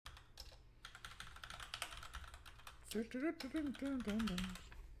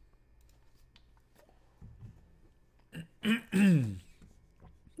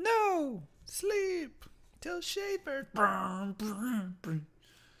No! Sleep! Till Schaefer.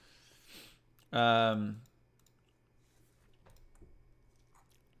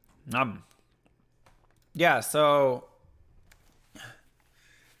 Yeah, so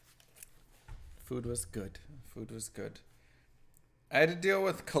food was good. Food was good. I had to deal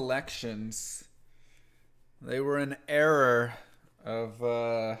with collections. They were an error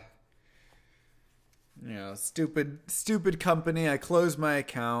of stupid company. I closed my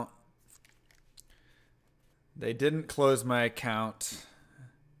account. They didn't close my account.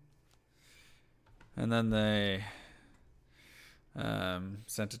 And then they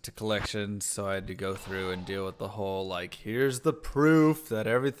sent it to collections, so I had to go through and deal with the whole, like, here's the proof that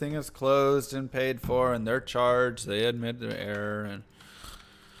everything is closed and paid for, and they're charged. They admit their error, and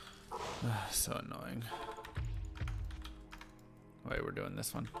so annoying. Wait, we're doing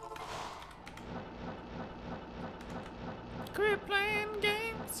this one. Quit playing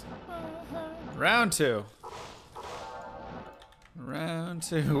games. Round 2. Round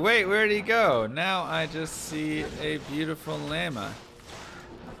 2. Wait, where'd he go? Now I just see a beautiful llama.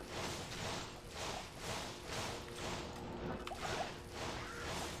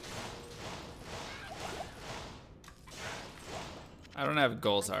 I don't have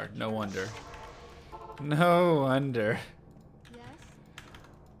Golzar. No wonder. No wonder. Yes?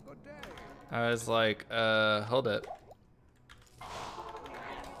 I was like, hold it. I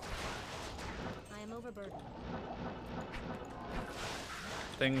am overburdened.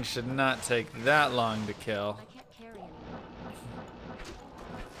 Things should not take that long to kill. I can't carry anymore.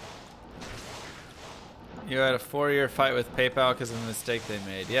 You had a 4-year fight with PayPal because of a mistake they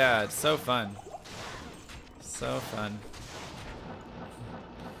made. Yeah, it's so fun. So fun.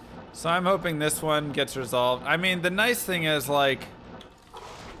 So I'm hoping this one gets resolved. I mean, the nice thing is, like,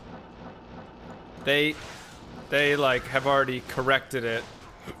 they like have already corrected it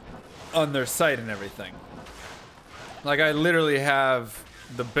on their site and everything. Like, I literally have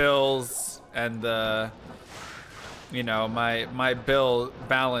the bills and the, you know, my bill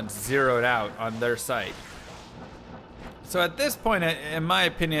balance zeroed out on their site. So at this point, in my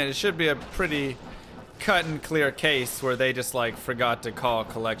opinion, it should be a pretty cut and clear case where they just, like, forgot to call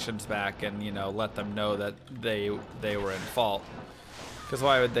collections back and, you know, let them know that they were in fault. Because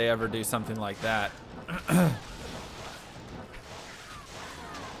why would they ever do something like that?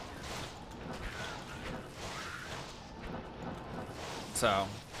 So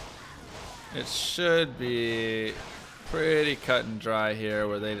it should be pretty cut and dry here,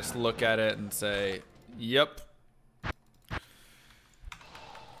 where they just look at it and say, yep.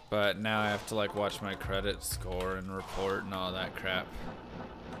 But now I have to, like, watch my credit score and report and all that crap.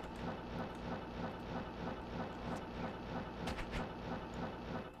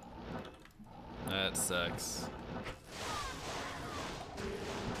 That sucks.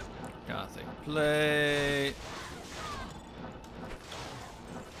 Gothic plate.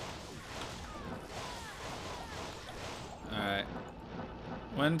 Alright.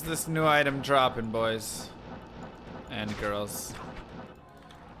 When's this new item dropping, boys? And girls.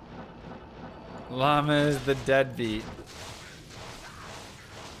 Llama is the deadbeat.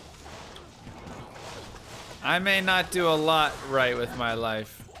 I may not do a lot right with my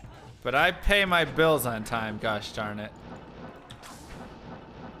life, but I pay my bills on time, gosh darn it.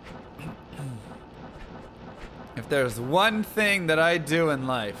 If there's one thing that I do in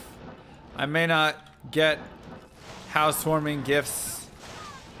life, I may not get housewarming gifts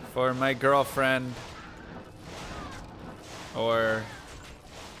for my girlfriend, or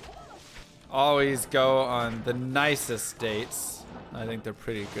always go on the nicest dates. I think they're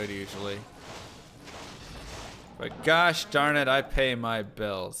pretty good usually. But gosh darn it, I pay my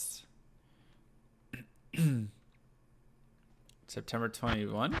bills. September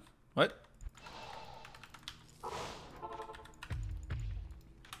 21? What?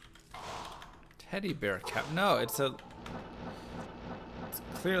 Teddy bear cap. No, it's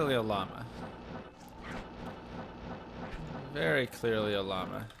clearly a llama. Very clearly a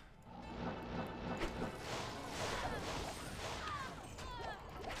llama.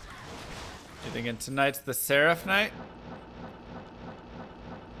 You thinking tonight's the Seraph night?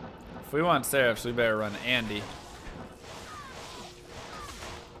 If we want Seraphs, we better run Andy.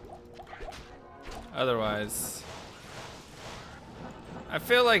 Otherwise, I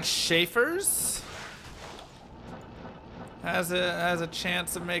feel like Schaefer's has a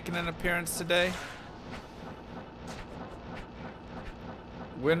chance of making an appearance today.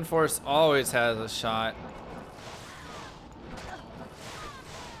 Windforce always has a shot.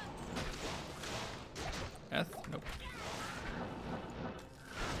 Nope.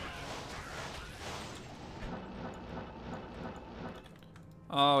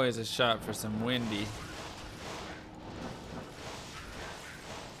 Always a shot for some windy.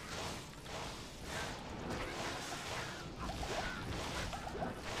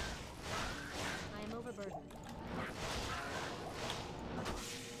 I am overburdened.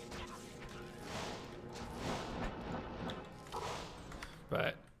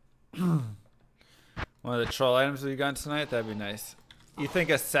 But one of the troll items we got tonight, that'd be nice. You think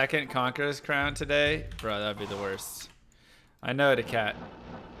a second Conqueror's Crown today? Bro, that'd be the worst. I know it, cat.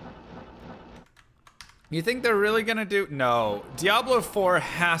 You think they're really gonna do? No. Diablo 4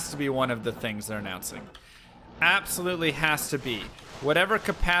 has to be one of the things they're announcing. Absolutely has to be. Whatever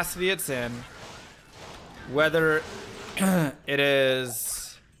capacity it's in, whether it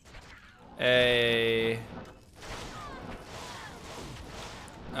is a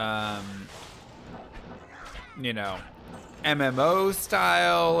you know, MMO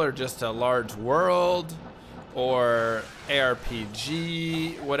style or just a large world or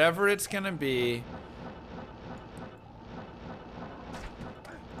ARPG, whatever it's gonna be.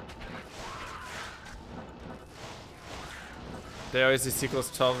 They always do sequels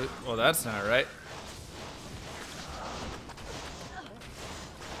 12. Well, that's not right.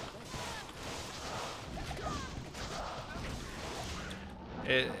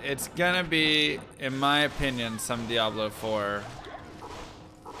 It's gonna be, in my opinion, some Diablo 4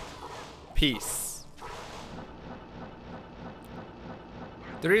 piece.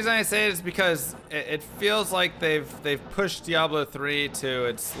 The reason I say it is because it feels like they've pushed Diablo 3 to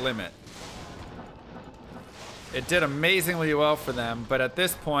its limit. It did amazingly well for them, but at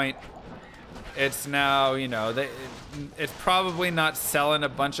this point, it's now, you know, it's probably not selling a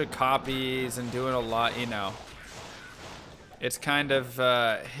bunch of copies and doing a lot, you know. It's kind of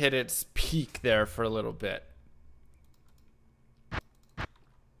hit its peak there for a little bit.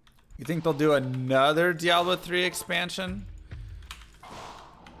 You think they'll do another Diablo 3 expansion?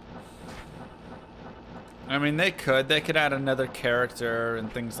 I mean, they could. They could add another character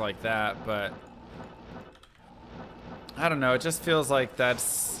and things like that, but I don't know. It just feels like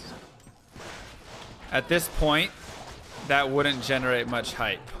that's, at this point, that wouldn't generate much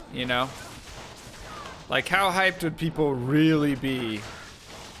hype, you know? Like, how hyped would people really be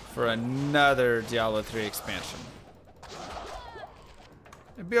for another Diablo 3 expansion?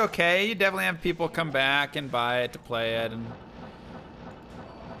 It'd be okay. You definitely have people come back and buy it to play it,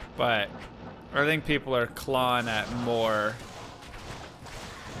 but I think people are clawing at more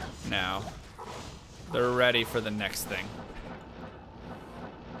now. They're ready for the next thing.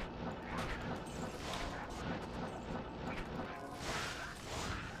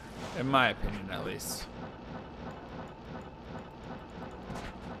 In my opinion, at least.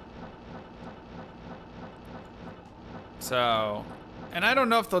 So, and I don't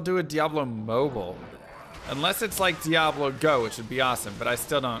know if they'll do a Diablo mobile. Unless it's like Diablo Go, which would be awesome, but I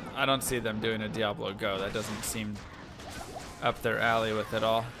don't see them doing a Diablo Go. That doesn't seem up their alley with it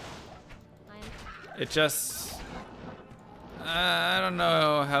all. It just, I don't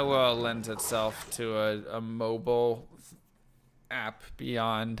know how well it lends itself to a mobile app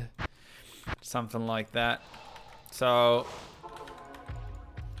beyond something like that. So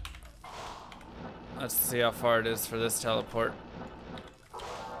let's see how far it is for this teleport.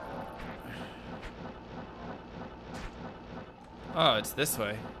 Oh, it's this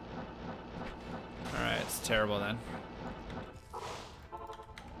way. Alright, it's terrible then.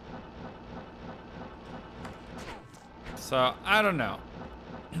 So, I don't know.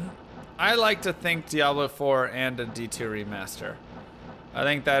 I like to think Diablo 4 and a D2 remaster. I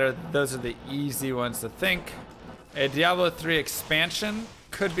think those are the easy ones to think. A Diablo 3 expansion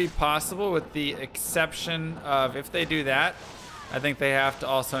could be possible, with the exception of, if they do that, I think they have to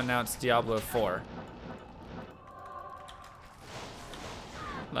also announce Diablo 4.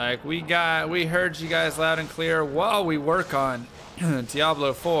 Like, we heard you guys loud and clear while we work on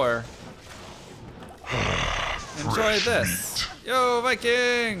Diablo 4. Enjoy this. Yo,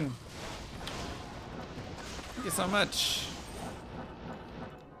 Viking! Thank you so much.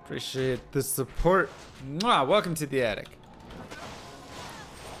 Appreciate the support. Mwah! Welcome to the attic.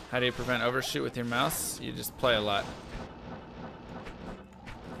 How do you prevent overshoot with your mouse? You just play a lot.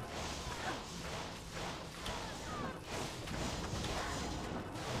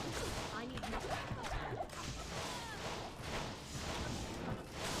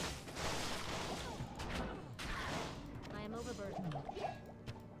 I am overburdened.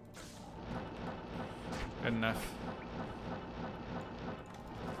 Good enough.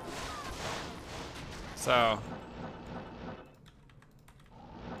 So,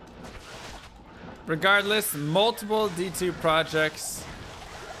 Regardless, multiple D2 projects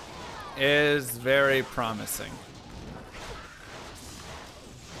is very promising.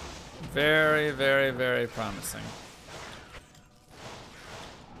 Very, very, very promising.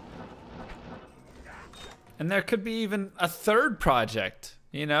 And there could be even a third project,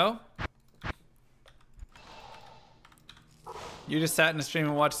 you know? You just sat in a stream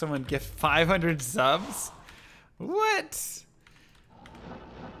and watched someone gift 500 subs? What?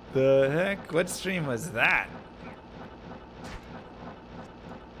 The heck? What stream was that?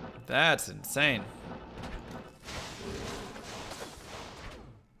 That's insane.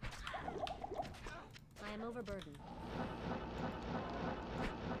 I am overburdened.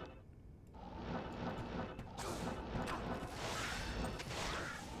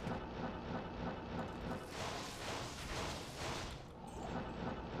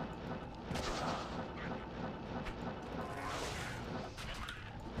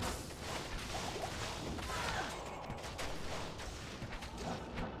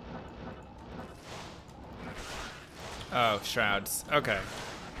 Oh, shrouds. Okay.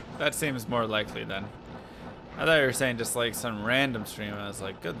 That seems more likely then. I thought you were saying just like some random stream. I was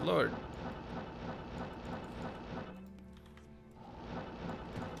like, good lord.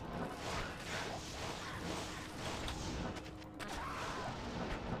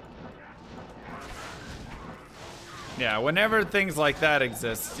 Yeah, whenever things like that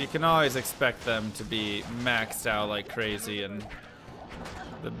exist, you can always expect them to be maxed out like crazy in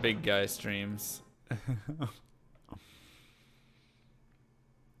the big guy streams.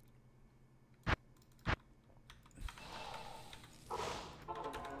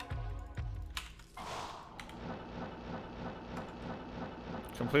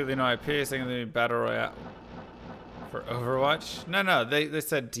 Completely no IP, saying the battle royale for Overwatch. No, they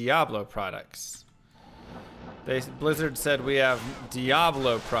said Diablo products. Blizzard said we have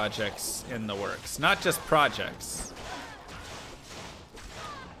Diablo projects in the works, not just projects.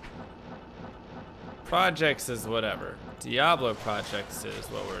 Projects is whatever. Diablo projects is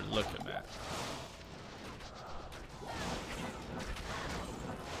what we're looking at.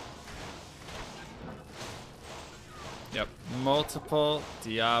 Yep, multiple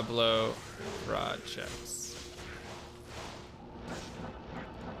Diablo projects.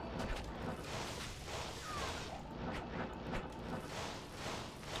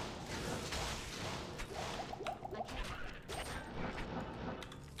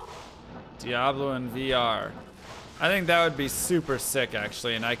 Diablo in VR. I think that would be super sick,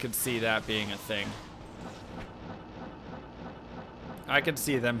 actually, and I could see that being a thing. I could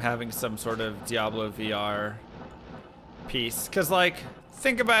see them having some sort of Diablo VR piece. Because, like,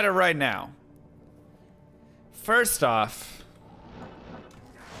 think about it right now. First off,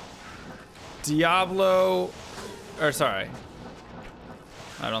 Diablo... Or, sorry.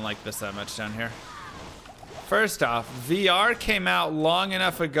 I don't like this that much down here. First off, VR came out long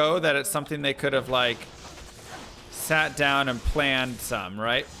enough ago that it's something they could have, like, sat down and planned some,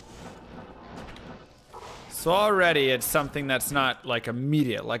 right? So already it's something that's not, like,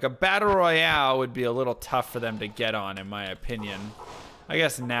 immediate. Like, a battle royale would be a little tough for them to get on, in my opinion. I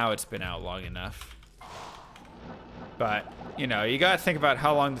guess now it's been out long enough. But, you know, you gotta think about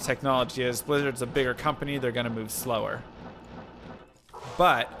how long the technology is. Blizzard's a bigger company, they're gonna move slower.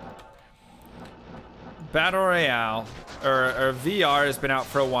 But Battle Royale, or VR has been out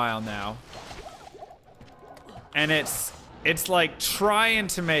for a while now. And it's like trying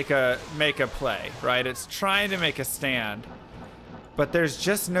to make a play, right? It's trying to make a stand. But there's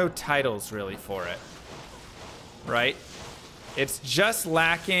just no titles really for it. Right? It's just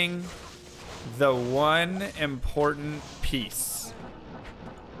lacking the one important piece.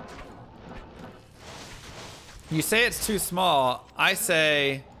 You say it's too small, I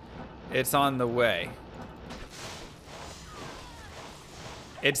say it's on the way.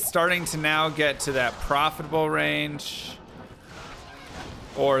 It's starting to now get to that profitable range,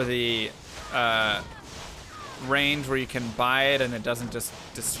 or the range where you can buy it and it doesn't just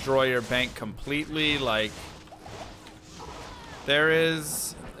destroy your bank completely. Like,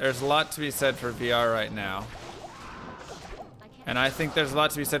 there's a lot to be said for VR right now. And I think there's a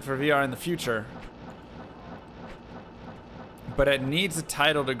lot to be said for VR in the future. But it needs a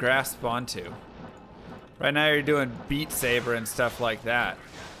title to grasp onto. Right now you're doing Beat Saber and stuff like that.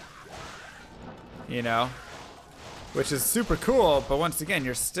 You know? Which is super cool, but once again,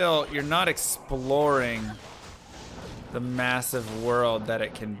 you're not exploring the massive world that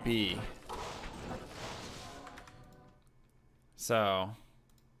it can be. So,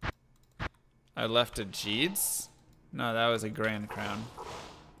 I left a Jeeds? No, that was a Grand Crown.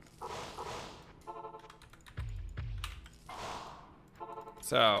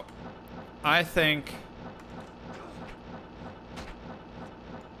 So, I think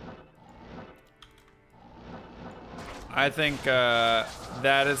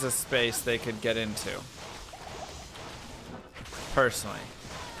that is a space they could get into. Personally.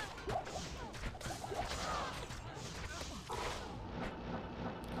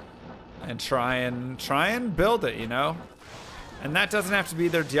 And try and build it, you know? And that doesn't have to be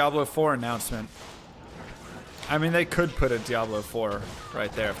their Diablo 4 announcement. I mean, they could put a Diablo 4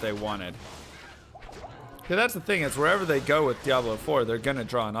 right there if they wanted. Yeah, that's the thing, is wherever they go with Diablo 4, they're gonna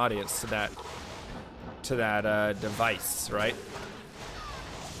draw an audience to that device, right?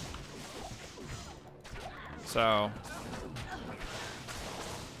 So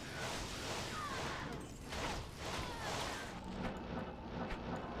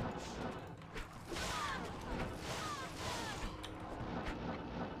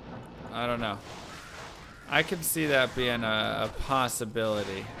I don't know. I can see that being a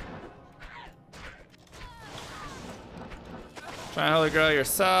possibility. Try and Holy Grail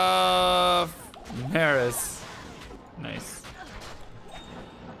yourself. Maris. Nice.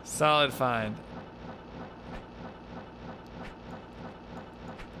 Solid find.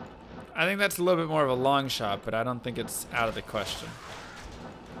 I think that's a little bit more of a long shot, but I don't think it's out of the question.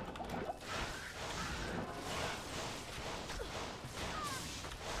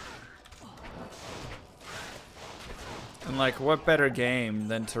 And like, what better game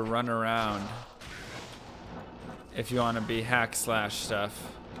than to run around if you want to be hack slash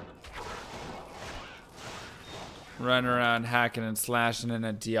stuff. Run around hacking and slashing in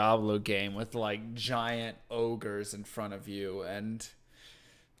a Diablo game with like giant ogres in front of you and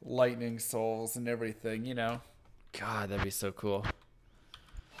lightning souls and everything, you know. God, that'd be so cool.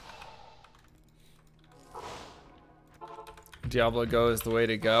 Diablo Go is the way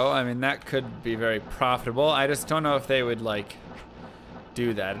to go. I mean, that could be very profitable. I just don't know if they would like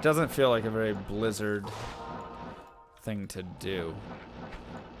do that. It doesn't feel like a very Blizzard thing to do.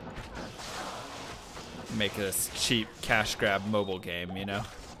 Make this cheap cash grab mobile game, you know?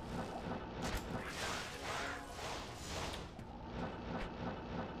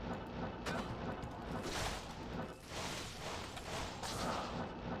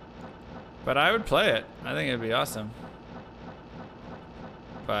 But I would play it. I think it'd be awesome.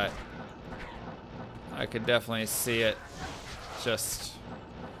 But I could definitely see it just,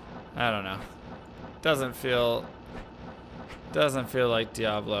 I don't know. Doesn't feel like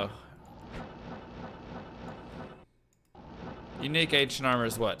Diablo. Unique ancient armor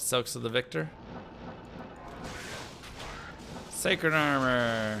is what? Silks of the Victor? Sacred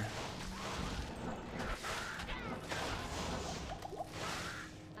armor.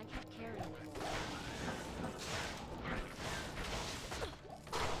 I can't carry anymore.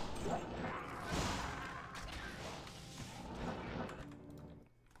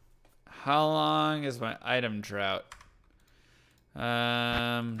 How long is my item drought?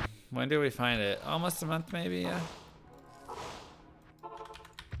 When do we find it? Almost a month, maybe, yeah.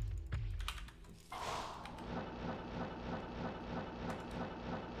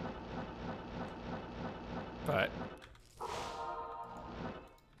 But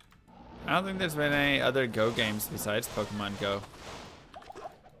I don't think there's been any other Go games besides Pokemon Go.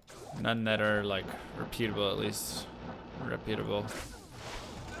 None that are like reputable, at least. Reputable.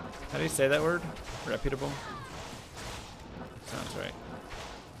 How do you say that word? Reputable? Sounds right.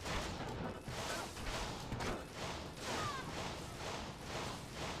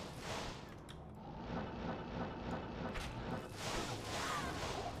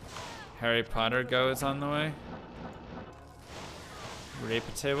 Harry Potter Go is on the way.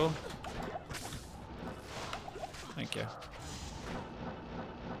 Reputable. Thank you.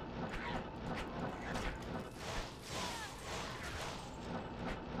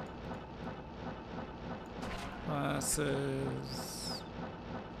 Classes.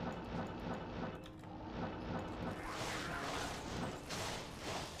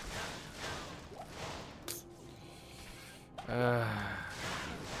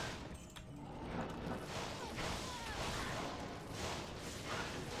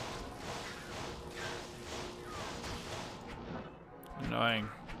 Annoying.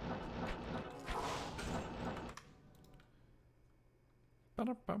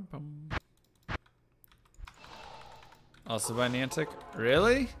 Ba-da-bum-bum. Also by Niantic?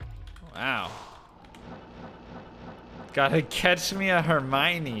 Really? Wow. Gotta catch me a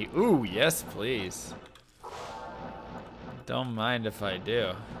Hermione. Ooh, yes, please. Don't mind if I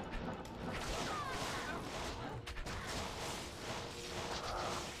do.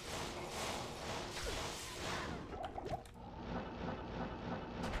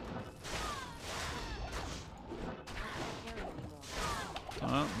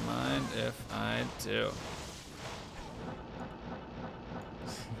 Well, Mind if I do?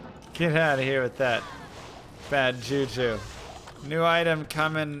 Get out of here with that bad juju. New item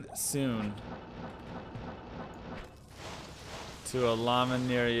coming soon. To a llama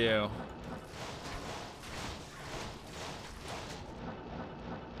near you.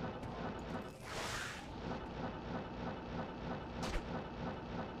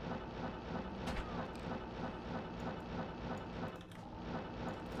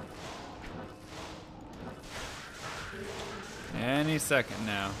 Any second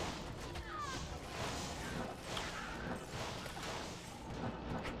now.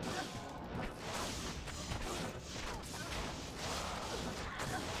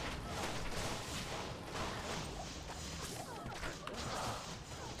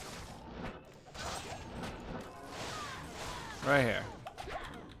 Right here.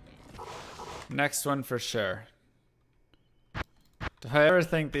 Next one for sure. Do I ever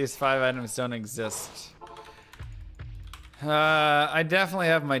think these 5 items don't exist? I definitely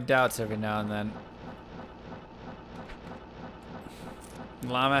have my doubts every now and then.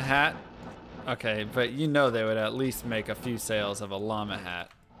 Llama hat? Okay, but you know they would at least make a few sales of a llama hat.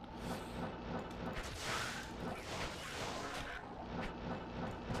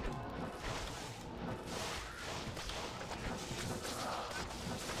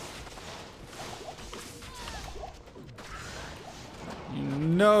 You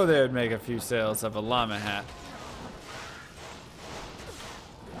know they would make a few sales of a llama hat.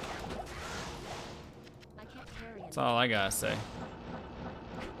 That's all I gotta say.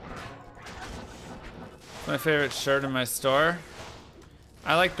 My favorite shirt in my store.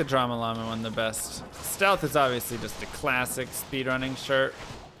 I like the Drama Llama one the best. Stealth is obviously just a classic speedrunning shirt,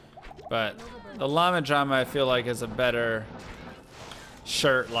 but the Llama Drama I feel like is a better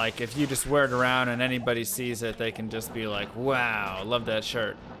shirt. Like if you just wear it around and anybody sees it, they can just be like, wow, love that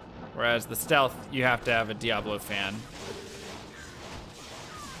shirt. Whereas the Stealth, you have to have a Diablo fan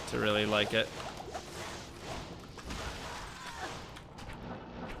to really like it.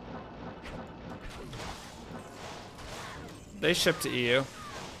 They ship to EU.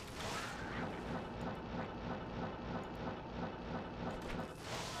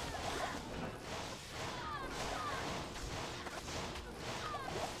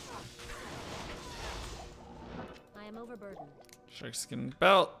 I am overburdened. Shark skin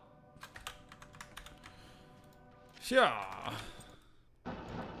belt. Yeah.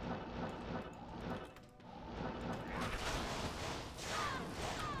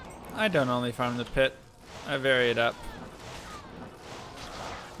 I don't only farm the pit. I vary it up.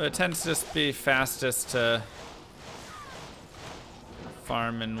 But it tends to just be fastest to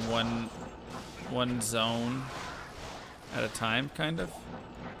farm in one zone at a time, kind of.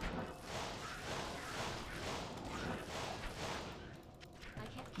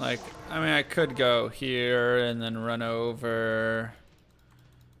 Like, I mean, I could go here and then run over.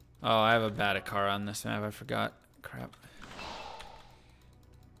 Oh, I have a Batacar on this map. I forgot. Crap.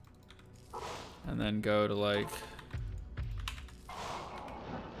 And then go to like.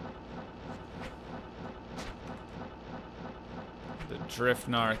 The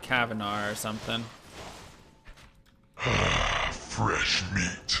Driftnar Kavanagh or something. Fresh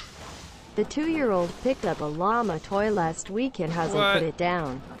meat. The 2-year-old picked up a llama toy last week and hasn't What? put it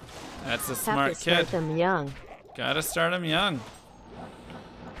down. That's a Have smart to start kid. them young. Gotta start him young.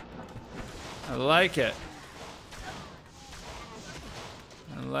 I like it.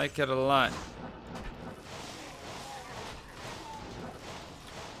 I like it a lot.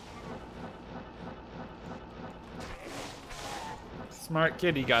 Smart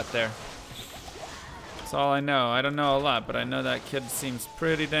kid he got there. That's all I know. I don't know a lot, but I know that kid seems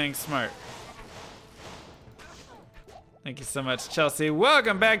pretty dang smart. Thank you so much, Chelsea.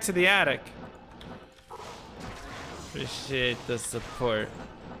 Welcome back to the attic. Appreciate the support.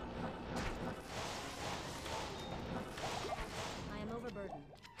 I am overburdened.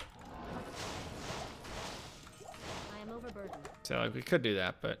 I am overburdened. So like we could do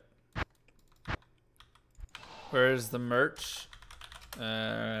that, but where's the merch?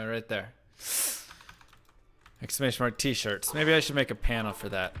 Right there. Exclamation mark t-shirts. Maybe I should make a panel for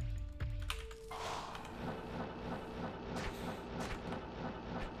that.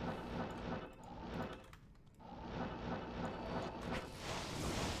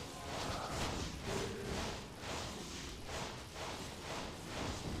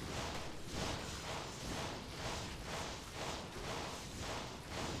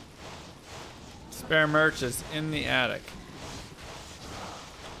 Spare merch is in the attic.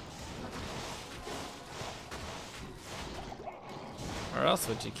 Where else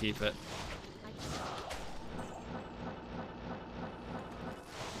would you keep it?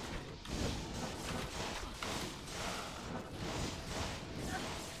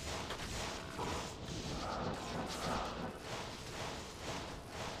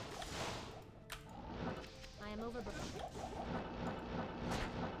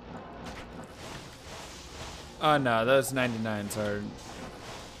 Oh no, those 99s are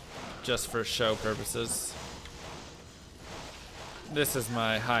just for show purposes. This is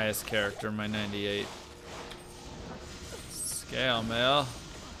my highest character, my 98. Scale mail.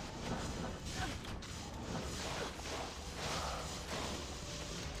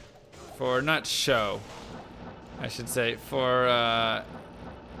 For not show, I should say, for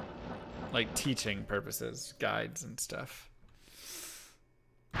like teaching purposes, guides and stuff.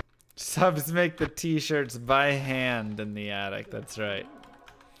 Subs make the t-shirts by hand in the attic, that's right.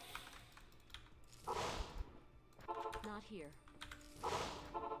 Not here.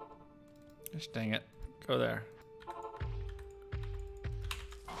 Gosh dang it. Go there.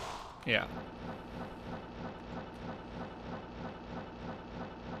 Yeah.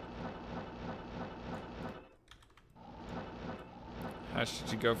 How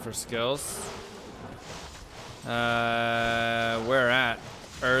should you go for skills? Where at?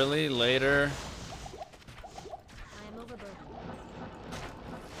 Early, later? I am overburdened.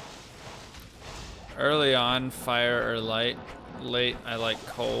 Early on, fire or light. Late, I like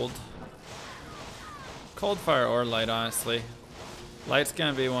cold. Cold, fire, or light, honestly. Light's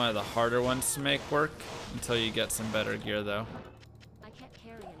gonna be one of the harder ones to make work until you get some better gear, though. I can't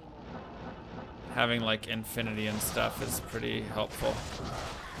carry anymore. Having like infinity and stuff is pretty helpful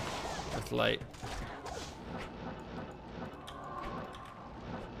with light.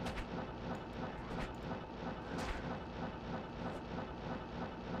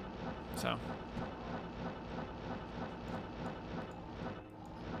 So.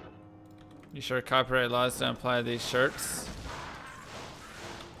 You sure copyright laws don't apply to these shirts?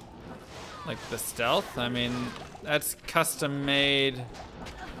 Like the stealth? I mean, that's custom made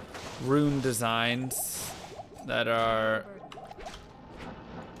rune designs that are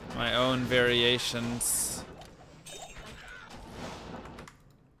my own variations.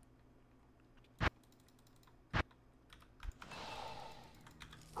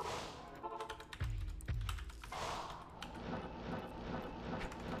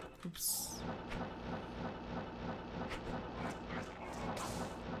 Oops.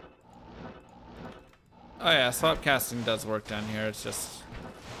 Oh yeah, swap casting does work down here. It's just,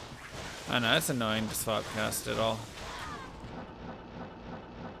 I know, it's annoying to swap cast at all.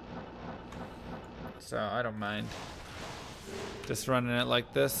 So I don't mind just running it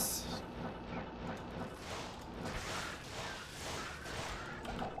like this.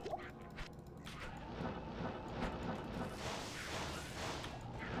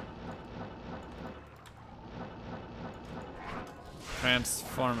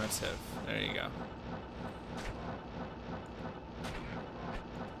 Transformative. There you go.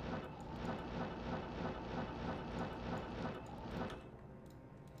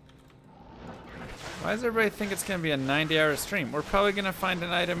 Why does everybody think it's gonna be a 90-hour stream? We're probably gonna find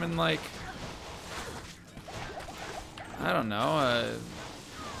an item in like, I don't know, a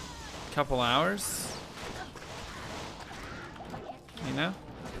couple hours. You know?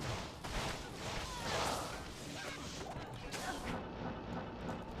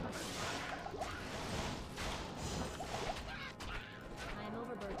 I am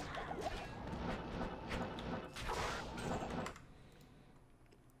overburdened.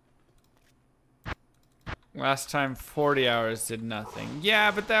 Last time 40 hours did nothing. Yeah,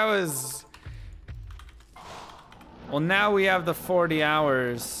 but that was... Well, now we have the 40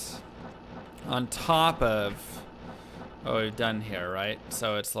 hours on top of what we've done here, right?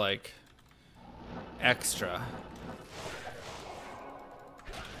 So it's like extra.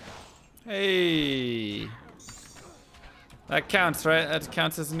 Hey. That counts, right? That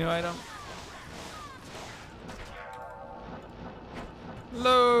counts as a new item.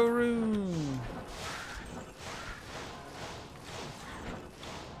 Low room.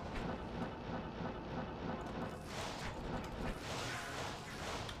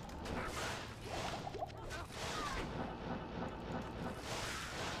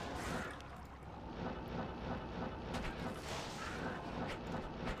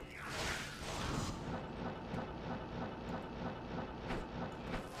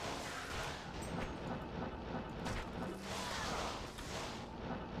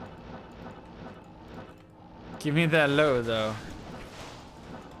 Give me that low, though.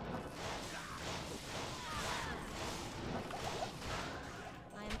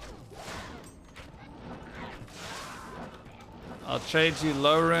 I am I'll trade you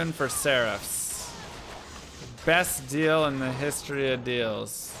low rune for Seraphs. Best deal in the history of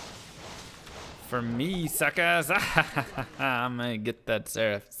deals. For me, suckers. I'm gonna get that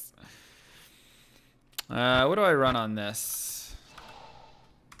Seraphs. What do I run on this?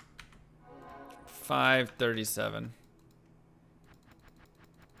 537.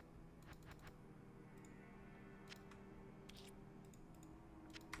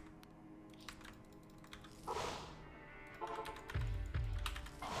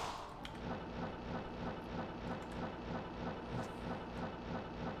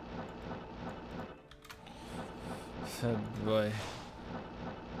 Oh boy.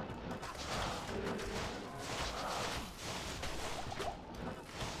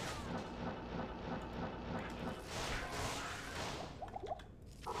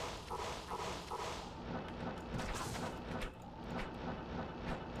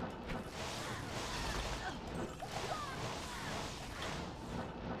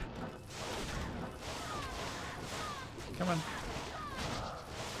 Come on.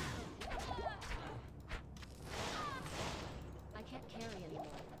 I can't carry anymore.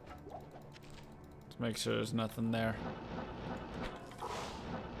 Let's make sure there's nothing there.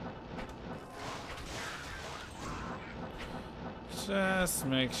 Just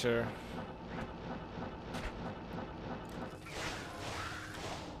make sure.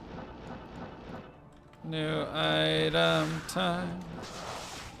 New item time.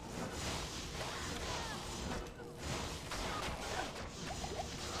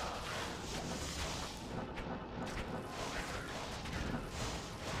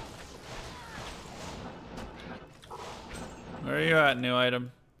 Where are you at, new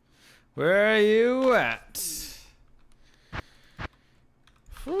item? Where are you at?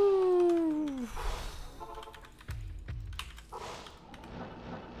 Whew.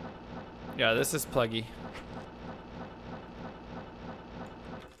 Yeah, this is pluggy.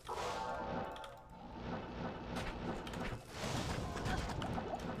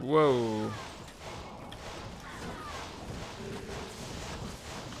 Whoa.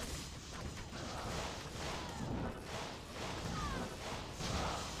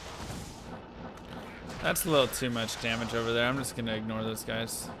 That's a little too much damage over there. I'm just gonna ignore those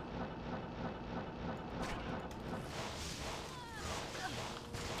guys.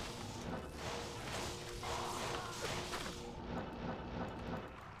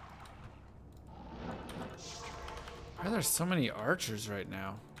 Why are there so many archers right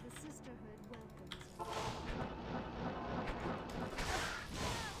now? The Sisterhood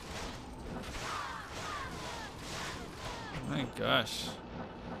welcomes. My gosh.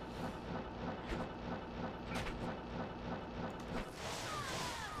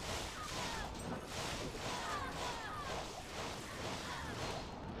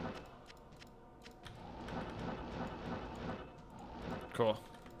 Cool.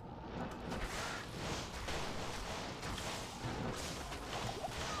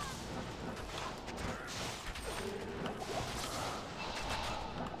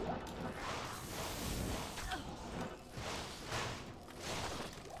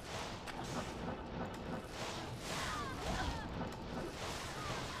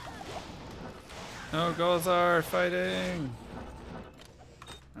 No, goals are fighting.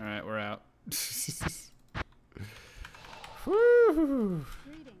 All right, we're out. Woo!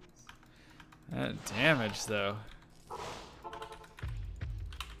 Greetings. That damage, though.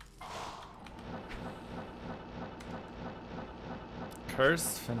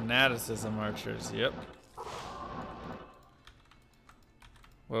 Cursed fanaticism archers. Yep.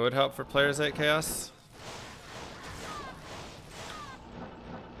 What would help for players at Chaos?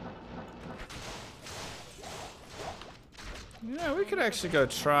 Yeah, we could actually go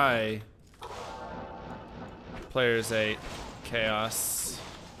try players 8 Chaos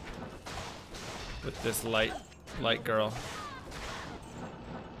with this light girl.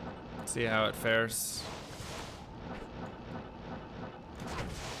 See how it fares.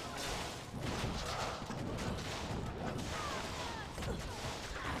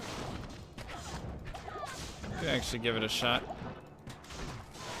 Could actually give it a shot.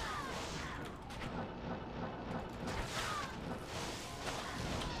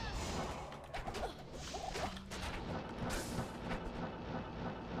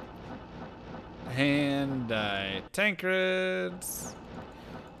 Hand die Tankreds.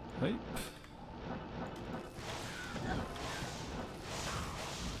 Hype.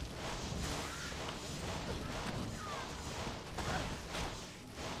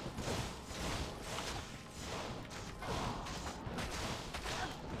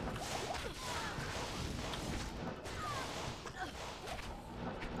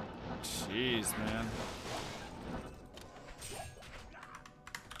 Jeez, man.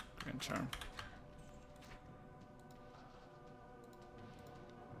 Grand charm.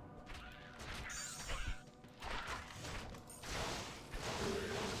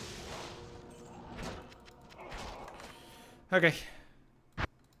 Okay. Am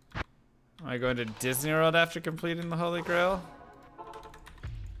I going to Disney World after completing the Holy Grail?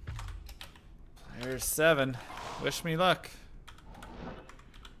 Player 7. Wish me luck.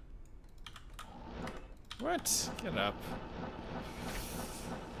 What? Get up.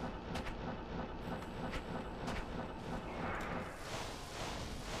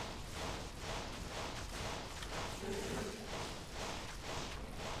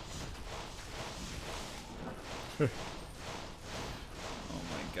 Oh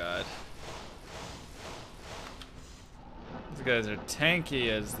my god. These guys are tanky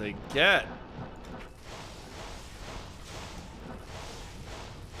as they get.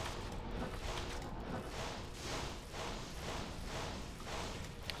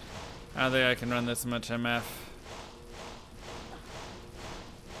 I don't think I can run this much MF.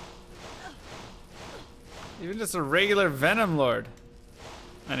 Even just a regular Venom Lord.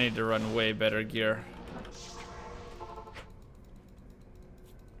 I need to run way better gear.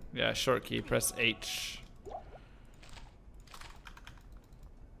 Yeah, short key, press H.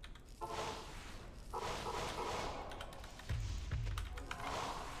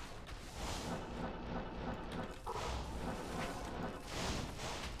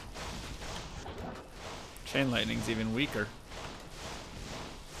 Chain lightning's even weaker.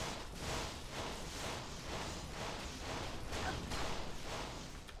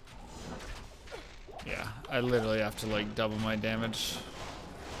 Yeah, I literally have to like double my damage.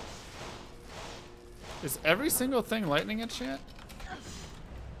 Is every single thing lightning at chat?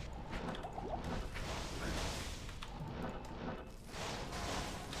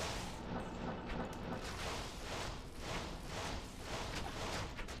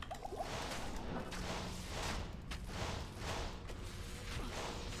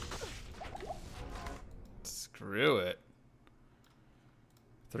 Screw it.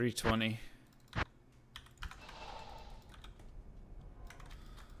 320.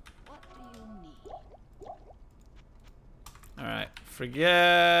 What do you need? Alright,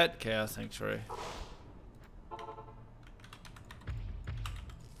 forget Chaos Sanctuary.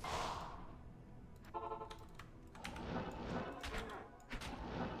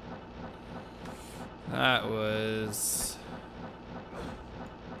 That was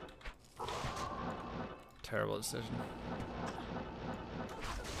terrible decision.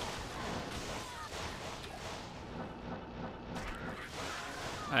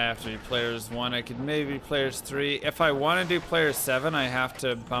 I have to be players 1. I could maybe players 3. If I want to do players 7, I have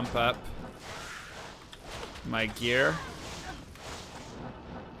to bump up my gear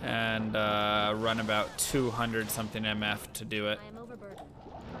and run about 200 something MF to do it, I am overburdened.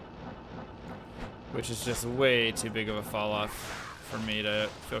 which is just way too big of a fall off for me to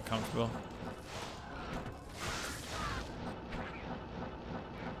feel comfortable.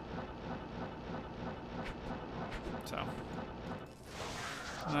 So,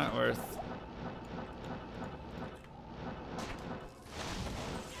 not worth.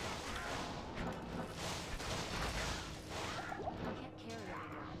 I can't carry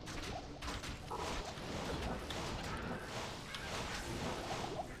anymore.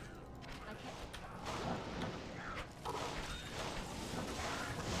 I can't.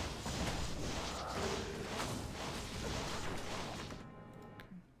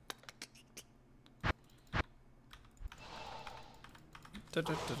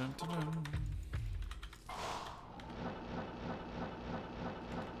 Dun-dun-dun-dun-dun.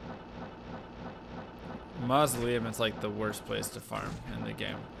 Mausoleum is like the worst place to farm in the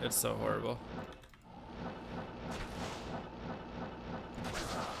game. It's so horrible.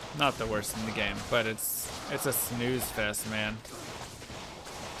 Not the worst in the game, but it's a snooze fest, man.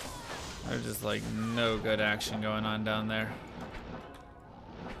 There's just like no good action going on down there.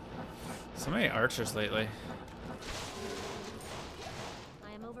 So many archers lately.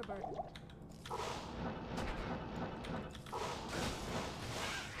 I am overburdened.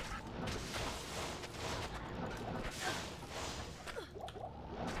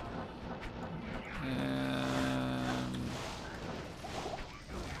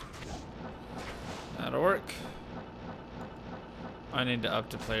 That'll work. I need to up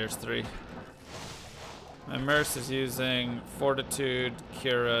to players 3. My Merce is using Fortitude,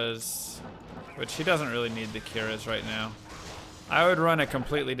 Kira's, which he doesn't really need the Kira's right now. I would run a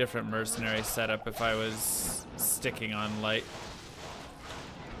completely different mercenary setup if I was sticking on light.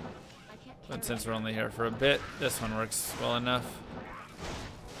 I can't But carry since we're only here for a bit, this one works well enough.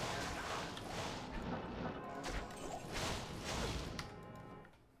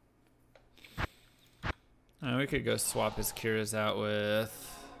 We could go swap his Kira's out with...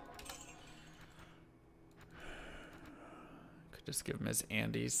 Could just give him his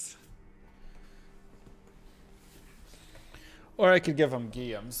Andes. Or I could give him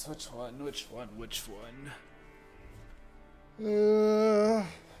Guillaume's. Which one? Which one? Which one?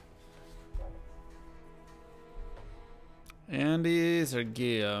 Andes or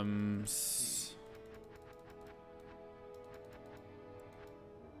Guillaume's?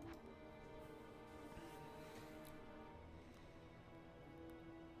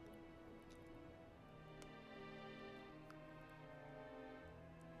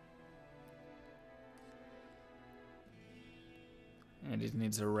 Andy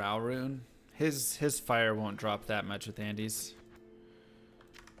needs a Rao rune. His fire won't drop that much with Andy's.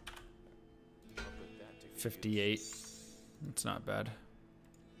 58. It's not bad.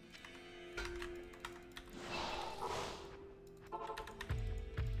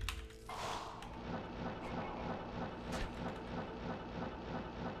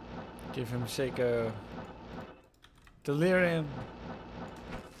 Give him Shaco. Delirium.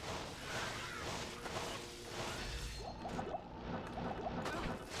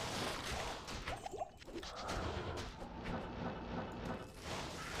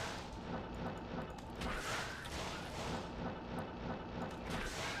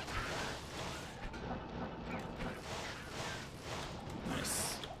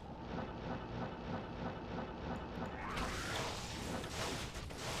 Nice.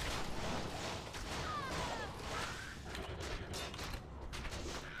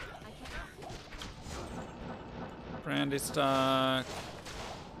 Brandy stock.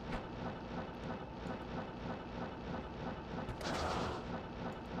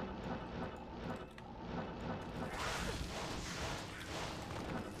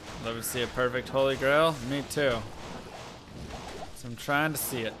 Love to see a perfect Holy Grail. Me too. So I'm trying to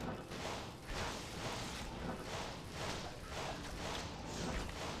see it.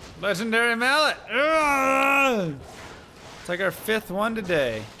 Legendary mallet. Ugh! It's like our 5th one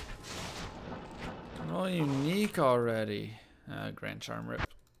today. All unique already. Grand Charm rip.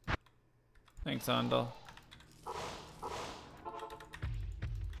 Thanks, Andal.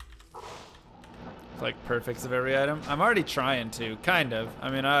 Like perfects of every item. I'm already trying to, kind of. I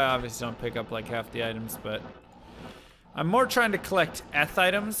mean, I obviously don't pick up like half the items, but I'm more trying to collect eth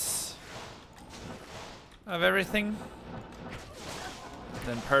items of everything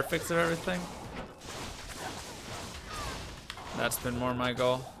than perfects of everything. That's been more my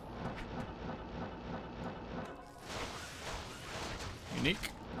goal. Unique.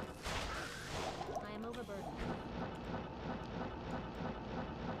 I am overburdened.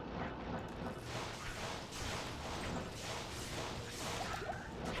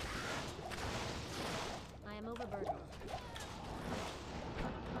 I am overburdened.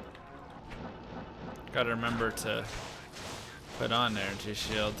 Gotta remember to put on energy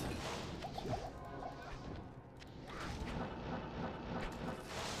shield.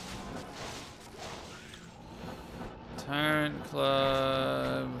 Tyrant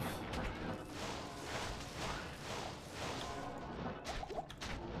Club.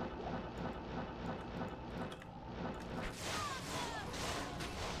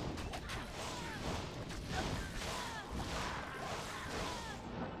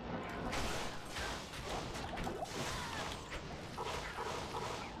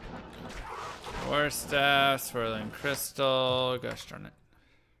 War Staff, Swirling Crystal. Gosh darn it.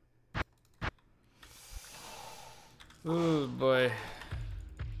 Ooh, boy.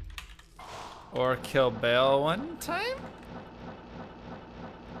 Or kill Bale one time?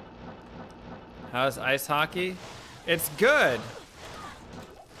 How's ice hockey? It's good.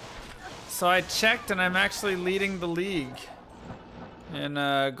 So I checked and I'm actually leading the league in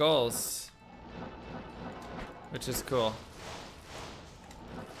goals, which is cool.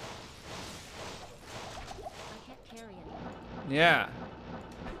 I can't carry anymore. Yeah.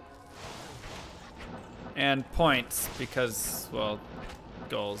 And points because, well,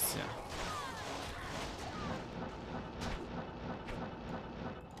 goals, yeah.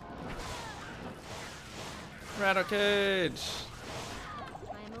 Rattle Cage.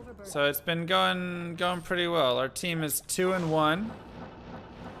 I am overburdened. So it's been going pretty well. Our team is 2-1.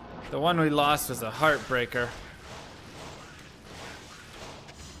 The one we lost was a heartbreaker.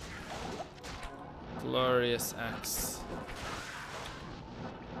 Glorious X.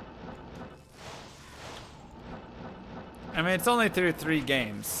 I mean, it's only through 3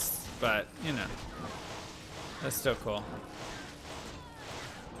 games, but, you know, that's still cool.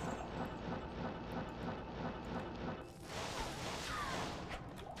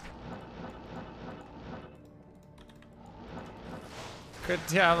 Good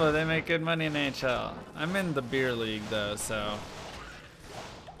Diablo, they make good money in NHL. I'm in the beer league, though, so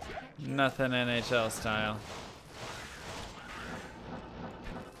nothing NHL style.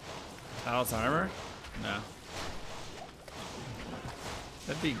 Talos armor? No.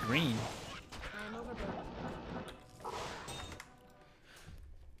 That'd be green. I am overburdened.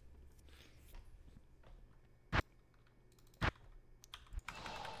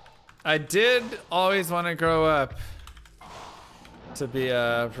 I did always want to grow up to be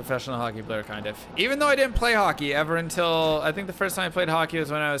a professional hockey player, kind of. Even though I didn't play hockey ever until, I think the first time I played hockey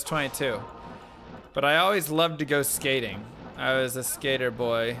was when I was 22. But I always loved to go skating. I was a skater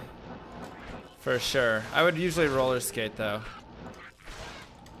boy, for sure. I would usually roller skate, though.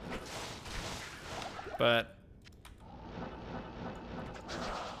 but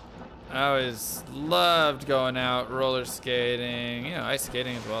I always loved going out roller skating, you know, ice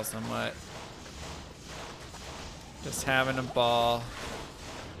skating as well somewhat. Just having a ball.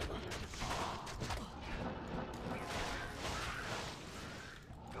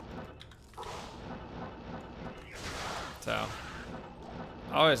 So,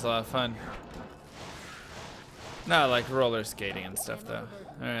 always a lot of fun. Not like roller skating and stuff though.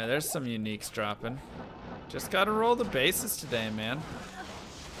 Alright, there's some uniques dropping. Just gotta roll the bases today, man.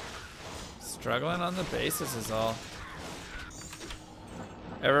 Struggling on the bases is all.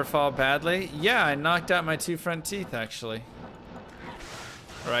 Ever fall badly? Yeah, I knocked out my 2 front teeth actually.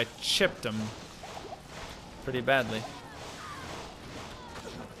 Or I chipped them pretty badly.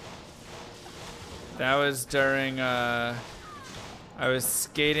 That was during, I was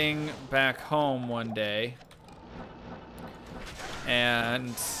skating back home one day,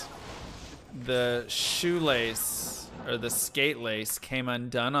 and the shoelace, or the skate lace, came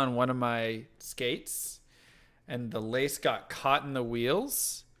undone on one of my skates, and the lace got caught in the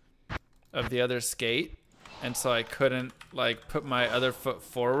wheels of the other skate, and so I couldn't, like, put my other foot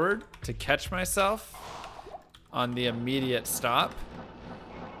forward to catch myself on the immediate stop.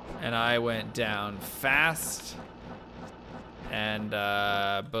 And I went down fast, and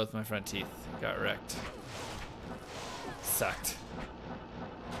both my front teeth got wrecked. Sucked.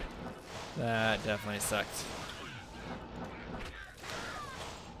 That definitely sucked.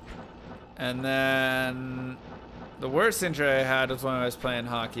 And then the worst injury I had was when I was playing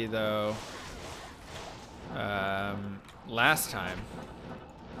hockey, though. Last time,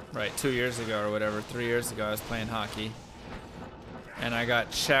 right, 2 years ago or whatever, 3 years ago, I was playing hockey. And I got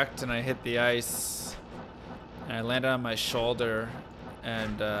checked and I hit the ice and I landed on my shoulder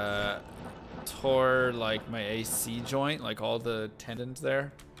and tore like my AC joint, like all the tendons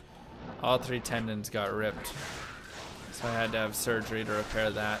there. All 3 tendons got ripped. So I had to have surgery to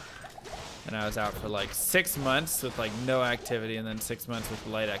repair that. And I was out for like 6 months with like no activity and then 6 months with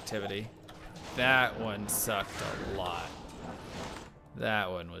light activity. That one sucked a lot.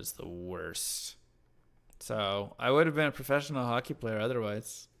 That one was the worst. So, I would have been a professional hockey player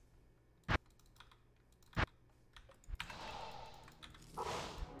otherwise.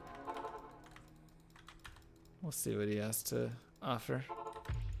 We'll see what he has to offer.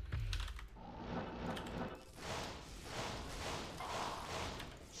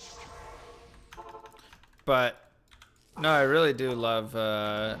 But, no, I really do love,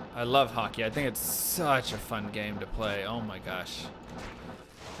 I love hockey. I think it's such a fun game to play. Oh my gosh.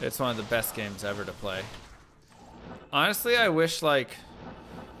 It's one of the best games ever to play. Honestly, I wish, like,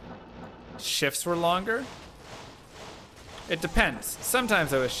 shifts were longer. It depends.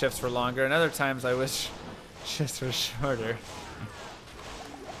 Sometimes I wish shifts were longer, and other times I wish shifts were shorter.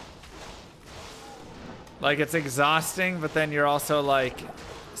 Like, it's exhausting, but then you're also, like...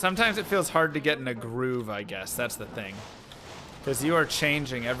 Sometimes it feels hard to get in a groove, I guess. That's the thing. Because you are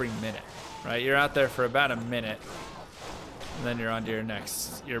changing every minute, right? You're out there for about a minute, and then you're on to your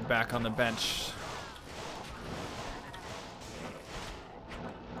next. You're back on the bench.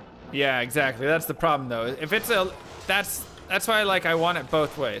 Yeah, exactly. That's the problem, though. If it's a, that's why I want it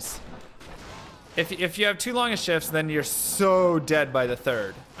both ways. If you have too long of shifts, then you're so dead by the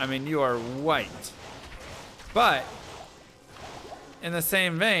third. I mean, you are wiped. But in the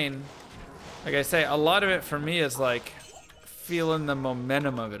same vein, like I say, a lot of it for me is like feeling the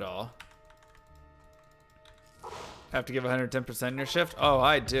momentum of it all. Have to give 110% in your shift? Oh,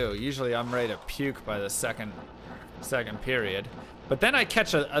 I do. Usually I'm ready to puke by the second period. But then I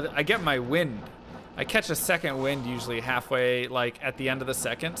catch I get my wind. I catch a second wind usually halfway, like at the end of the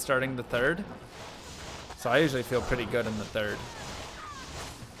second, starting the third. So I usually feel pretty good in the third.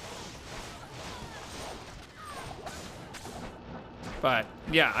 But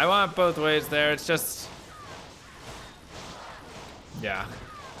yeah, I want both ways there. It's just, yeah.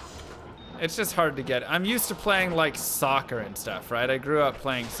 It's just hard to get. I'm used to playing like soccer and stuff, right? I grew up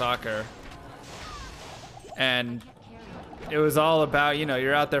playing soccer. And it was all about, you know,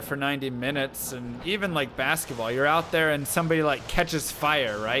 you're out there for 90 minutes, and even like basketball, you're out there and somebody like catches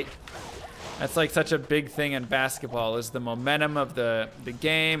fire, right? That's like such a big thing in basketball, is the momentum of the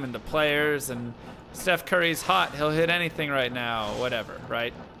game and the players. And Steph Curry's hot, he'll hit anything right now, whatever,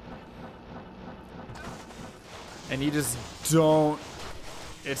 right? And you just don't,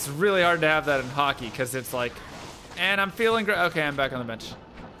 it's really hard to have that in hockey, because it's like, and I'm feeling great. Okay, I'm back on the bench.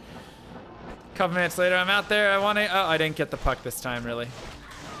 Couple minutes later, I'm out there. Oh, I didn't get the puck this time, really.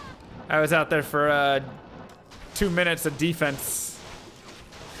 I was out there for 2 minutes of defense.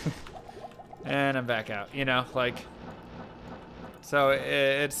 And I'm back out, you know, like. So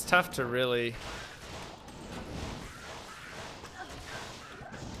it's tough to really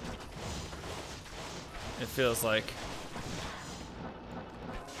It feels like.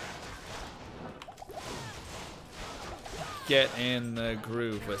 Get in the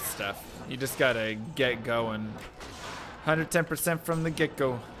groove with stuff. You just gotta get going. 110% from the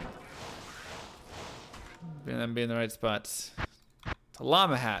get-go. And then be in the right spots. It's a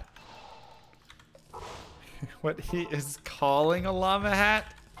llama hat. What he is calling a llama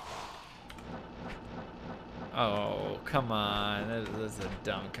hat? Oh, come on. This is a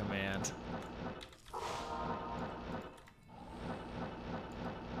dumb command.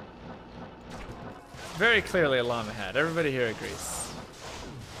 Very clearly a llama hat. Everybody here agrees.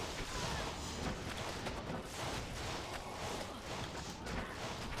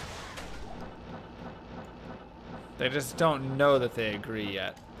 They just don't know that they agree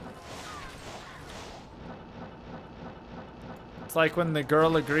yet. It's like when the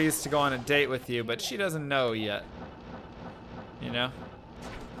girl agrees to go on a date with you, but she doesn't know yet. You know?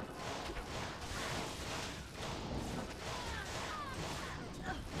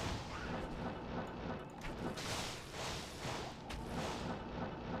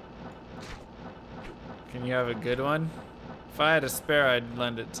 Can you have a good one? If I had a spare, I'd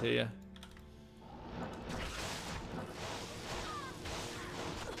lend it to you.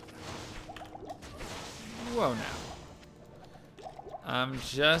 Whoa now. I'm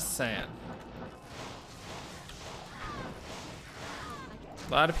just saying.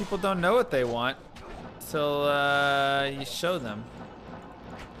 A lot of people don't know what they want till you show them.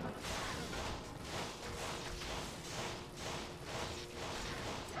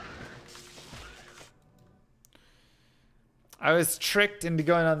 I was tricked into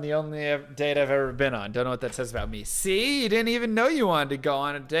going on the only date I've ever been on. Don't know what that says about me. See, you didn't even know you wanted to go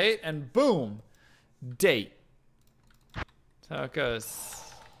on a date, and boom, date. That's how it goes.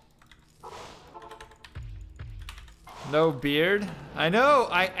 No beard? I know,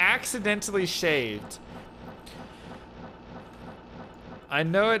 I accidentally shaved. I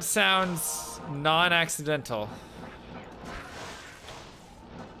know it sounds non-accidental,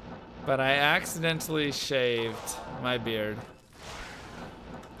 but I accidentally shaved my beard.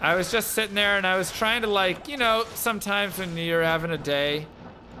 I was just sitting there and I was trying to, like, you know, sometimes when you're having a day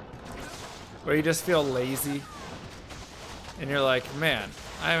where you just feel lazy and you're like, man,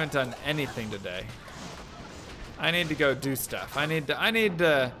 I haven't done anything today. I need to go do stuff. I need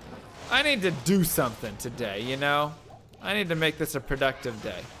to do something today, you know? I need to make this a productive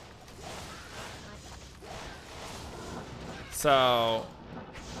day. So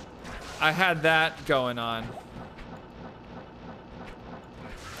I had that going on.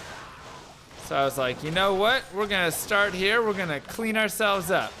 So I was like, you know what? We're gonna start here. We're gonna clean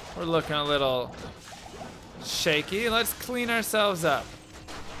ourselves up. We're looking a little shaky. Let's clean ourselves up.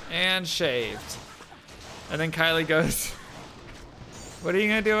 And shaved. And then Kylie goes, what are you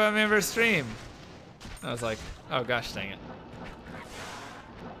gonna do on member stream? I was like, oh gosh dang it.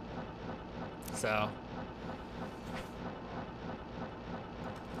 So.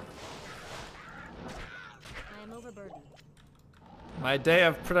 I am overburdened. My day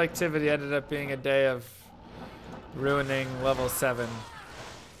of productivity ended up being a day of ruining level 7.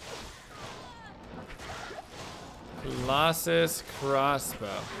 Colossus crossbow.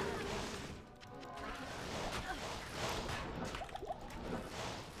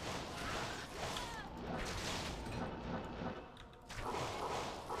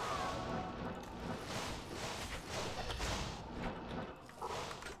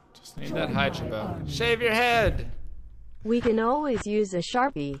 Just need that Hydra bow. Shave your head! We can always use a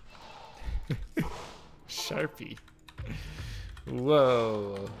Sharpie. Sharpie.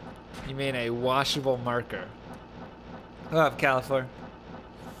 Whoa. You mean a washable marker. What up, Califor?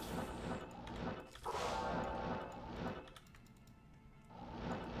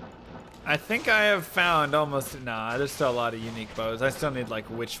 I think I have found almost... Nah, there's still a lot of unique bows. I still need, like,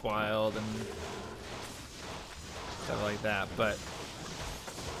 Witch Wild and stuff like that, but...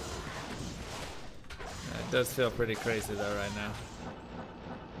 It does feel pretty crazy, though, right now.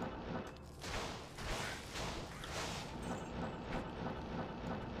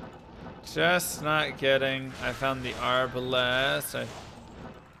 Just not getting... I found the Arbalest. Yeah,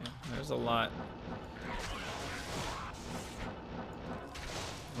 there's a lot.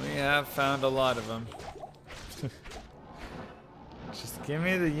 We have found a lot of them. Just give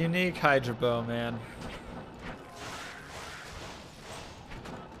me the unique Hydra bow, man.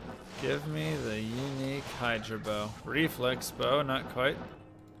 Give me the unique Hydra bow. Reflex bow, not quite.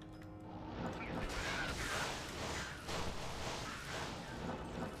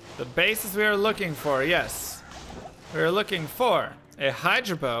 The bases we are looking for, yes. We are looking for a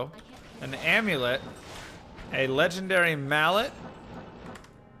Hydra bow, an amulet, a legendary mallet,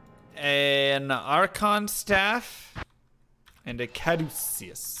 a an Archon Staff, and a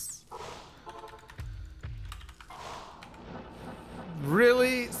Caduceus.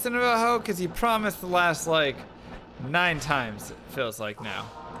 Really, Cinevalho? Because he promised the last, like, 9 times, it feels like now.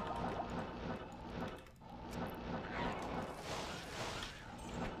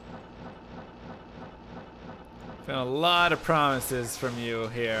 Been a lot of promises from you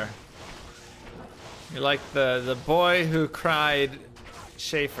here. You're like the boy who cried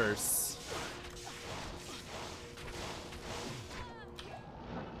Schaefer's.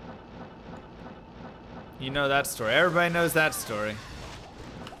 You know that story. Everybody knows that story.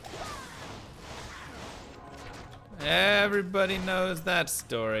 Everybody knows that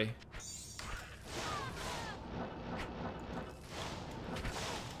story.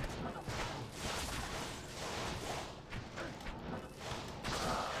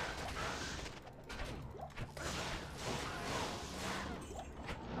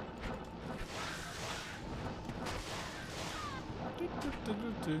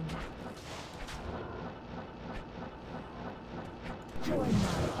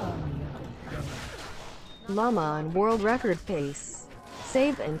 Llama on world record pace.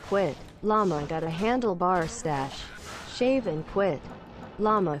 Save and quit. Llama got a handlebar stash. Shave and quit.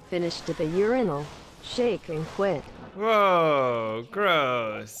 Llama finished at the urinal. Shake and quit. Whoa,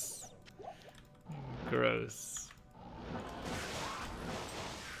 gross. Gross.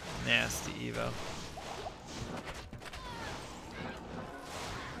 Nasty Evo.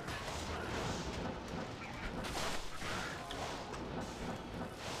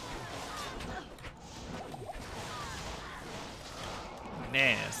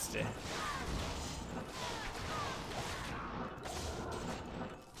 Nasty.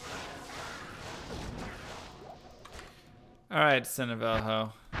 All right,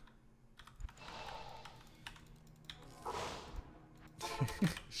 Cinevalho.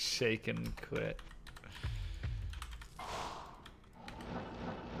 Shake and quit.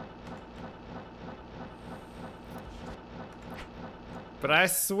 But I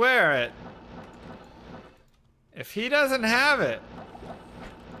swear it. If he doesn't have it,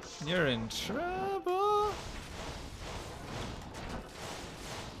 you're in trouble.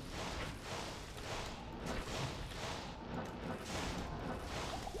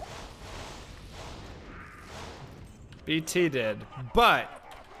 BT did. But,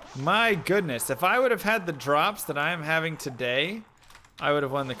 my goodness, if I would have had the drops that I am having today, I would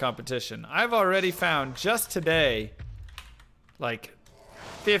have won the competition. I've already found, just today, like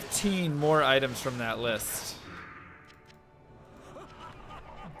 15 more items from that list.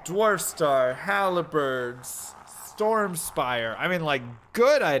 Dwarf Star, Halberds, Stormspire. I mean, like,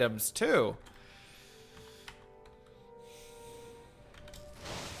 good items, too.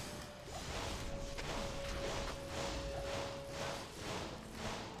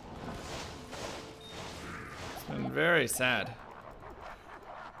 It's been very sad.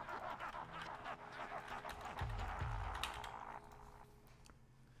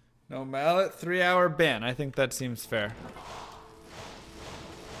 No mallet, 3-hour ban. I think that seems fair.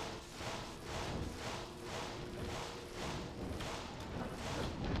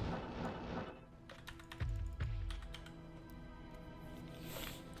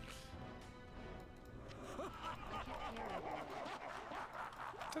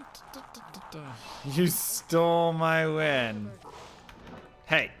 You stole my win.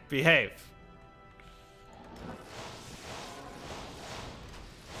 Hey, behave.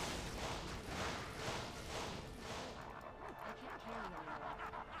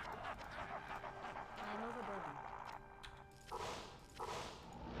 I'm overburdened.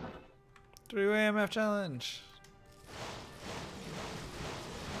 3 AMF challenge.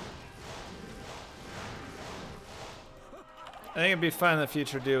 I think it'd be fun in the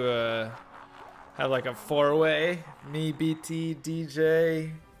future to have like a 4-way. Me, BT,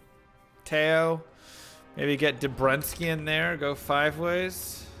 DJ, Teo. Maybe get Debrensky in there. Go 5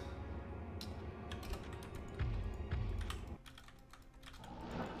 ways.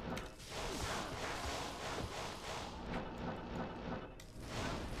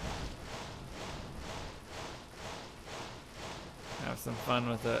 Have some fun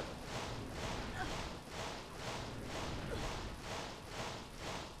with it.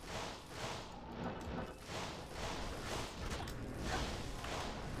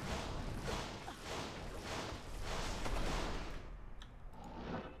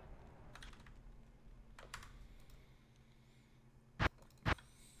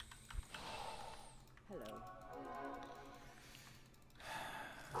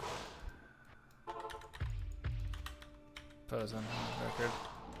 Pose on record.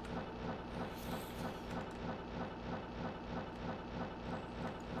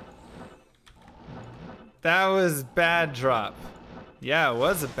 That was bad drop. Yeah, it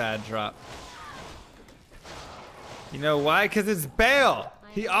was a bad drop. You know why? Because it's Bale.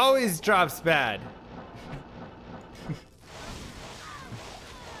 He always drops bad.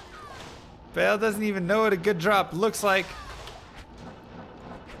 Bale doesn't even know what a good drop looks like.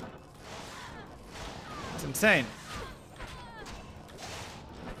 It's insane.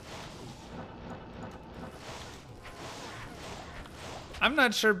 I'm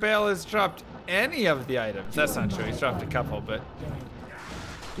not sure Bale has dropped any of the items. That's not true. He's dropped a couple, but...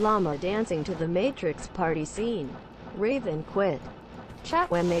 Llama dancing to the Matrix party scene. Raven quit. Chat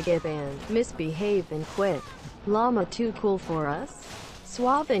when they get banned. Misbehave and quit. Llama too cool for us.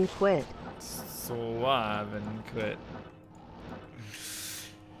 Suave and quit. Suave and quit.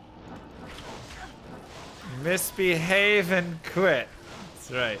 Misbehave and quit.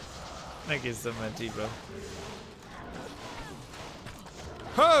 That's right. Thank you so much, Evo.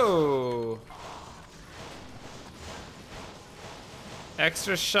 Ho!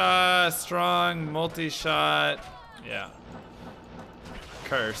 Extra shot, strong, multi-shot. Yeah.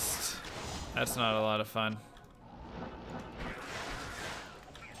 Cursed. That's not a lot of fun.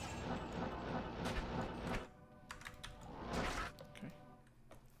 Okay.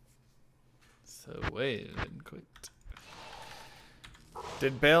 So wait and quit.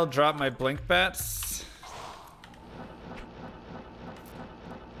 Did Bale drop my blink bats?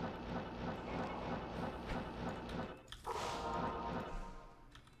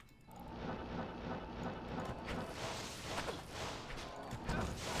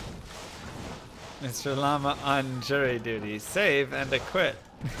 Mr. Llama on jury duty. Save and a quit.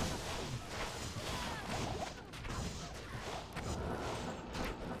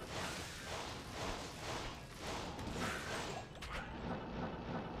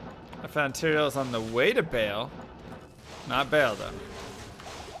 I found materials on the way to Bale. Not Bale, though.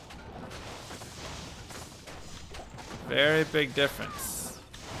 Very big difference.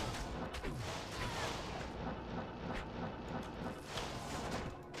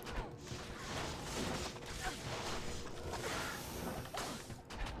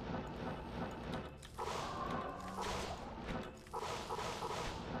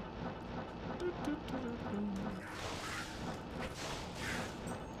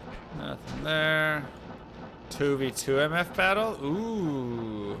 Nothing there. 2v2 MF battle?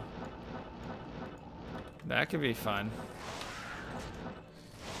 Ooh. That could be fun.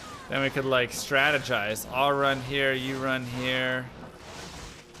 Then we could like strategize. I'll run here, you run here.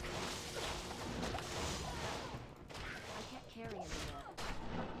 I can't carry anymore.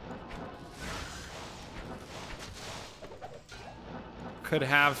 Could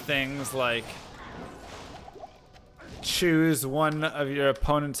have things like choose one of your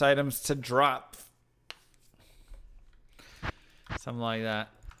opponent's items to drop. Something like that.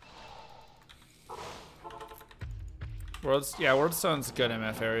 Worldstone's good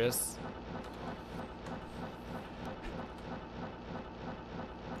MF areas.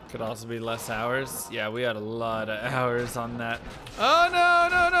 Could also be less hours. Yeah, we had a lot of hours on that. Oh no,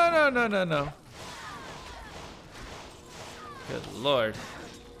 no, no, no, no, no, no. Good lord.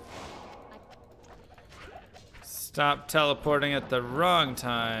 Stop teleporting at the wrong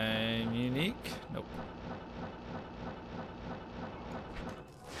time. Unique? Nope.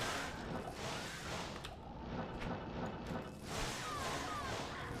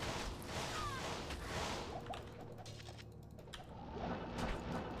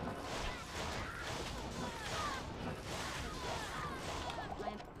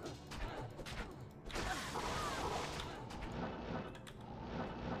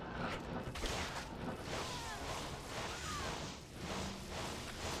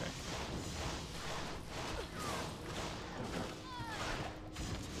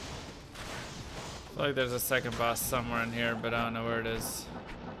 I feel like there's a second boss somewhere in here, but I don't know where it is.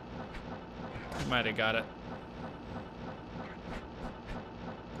 Might have got it.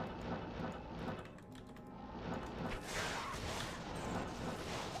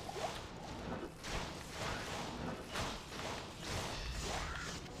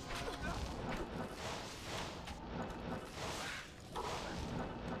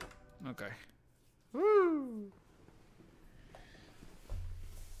 Okay. Woo!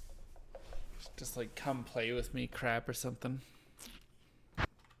 Just like come play with me crap or something.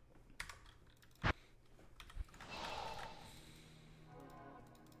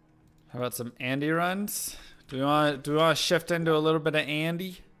 How about some Andy runs? Do we want to shift into a little bit of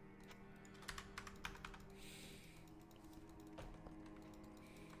Andy?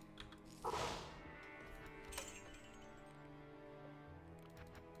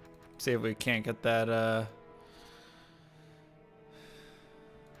 See if we can't get that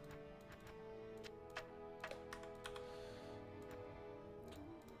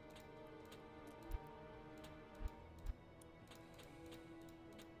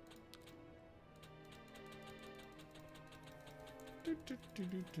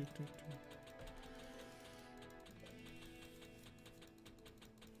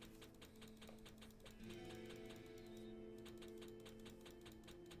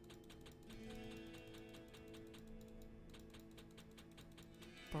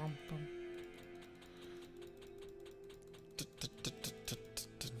Bum, bum.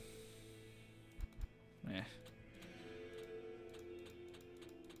 Yeah.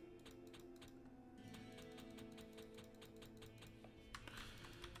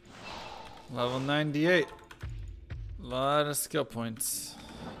 Level 98. Lot of skill points.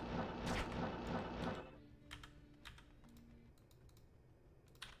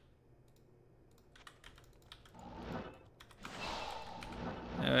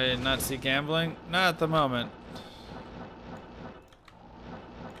 Not see gambling? Not at the moment.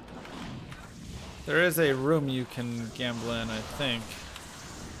 There is a room you can gamble in, I think.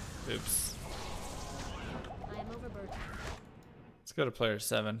 Oops. I am overburdened. Let's go to player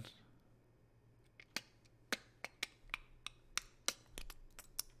 7.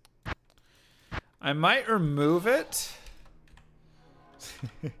 I might remove it.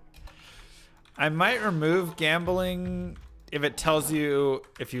 I might remove gambling if it tells you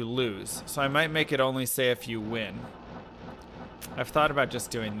if you lose. So I might make it only say if you win. I've thought about just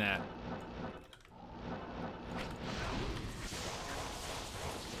doing that.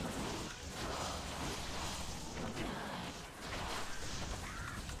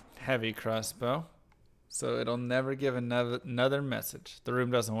 Heavy crossbow. So it'll never give another message. The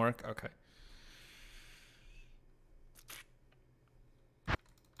room doesn't work? Okay.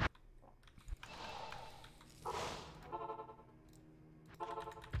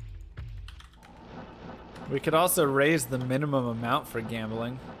 We could also raise the minimum amount for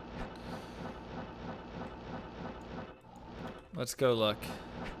gambling. Let's go look.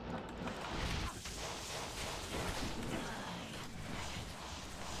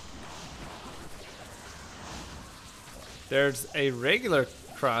 There's a regular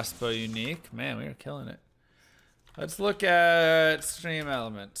crossbow unique. Man, we are killing it. Let's look at stream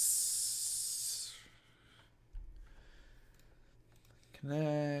elements.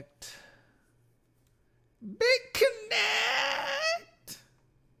 Connect. Big connect.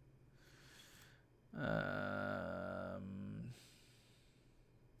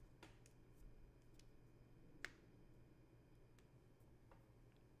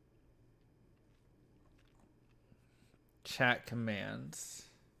 Chat commands.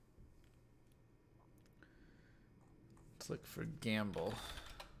 Let's look for gamble.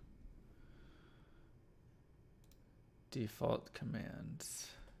 Default commands.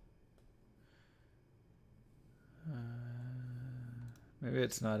 Maybe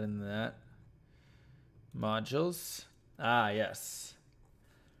it's not in that. Modules. Ah, yes.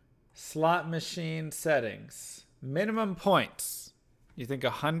 Slot machine settings. Minimum points. You think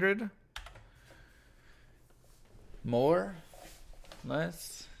 100? More?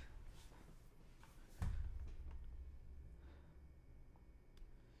 Less? I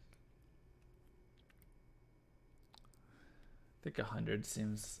think 100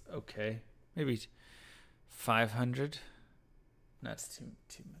 seems okay. Maybe 500. That's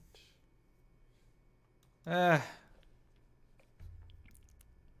too much.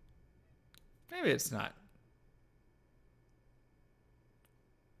 Maybe it's not.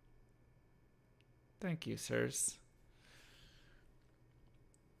 Thank you, sirs.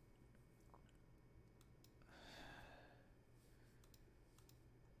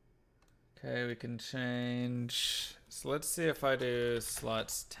 Okay, we can change. So let's see if I do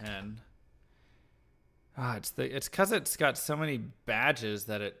slots 10. Ah, it's because it's got so many badges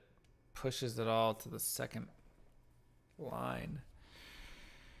that it pushes it all to the second line.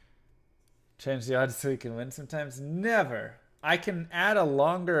 Change the odds so you can win sometimes? Never. I can add a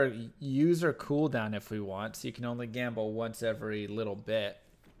longer user cooldown if we want, so you can only gamble once every little bit.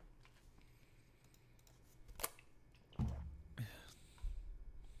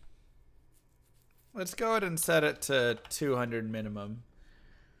 Let's go ahead and set it to 200 minimum.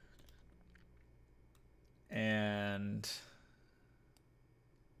 And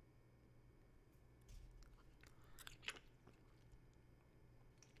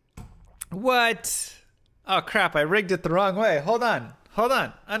what? Oh crap, I rigged it the wrong way. Hold on.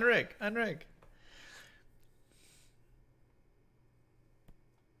 Unrig.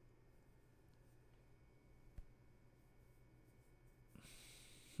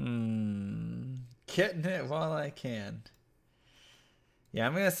 Getting it while I can. Yeah,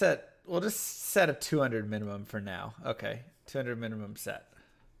 I'm gonna we'll just set a 200 minimum for now. Okay, 200 minimum set.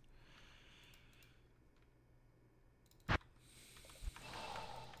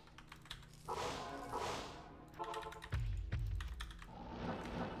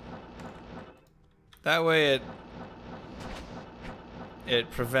 That way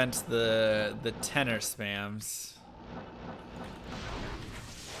it prevents the tenor spams.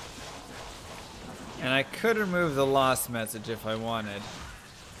 And I could remove the lost message if I wanted.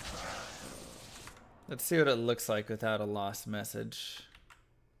 Let's see what it looks like without a lost message.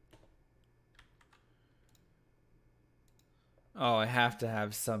 Oh, I have to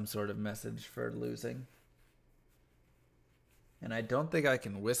have some sort of message for losing. And I don't think I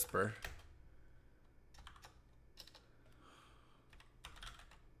can whisper.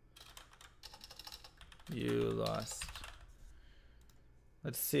 You lost.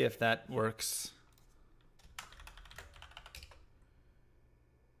 Let's see if that works.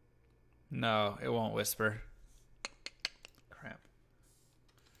 No, it won't whisper. Crap.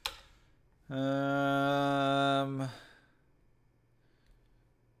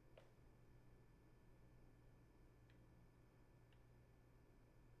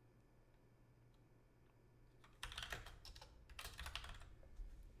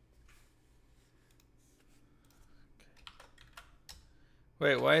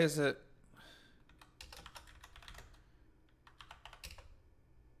 Wait, why is it?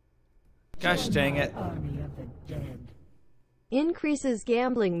 Gosh dang it. Increases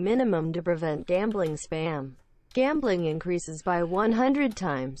gambling minimum to prevent gambling spam. Gambling increases by 100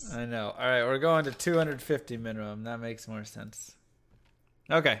 times. I know. All right, we're going to 250 minimum. That makes more sense.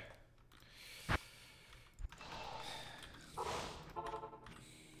 Okay.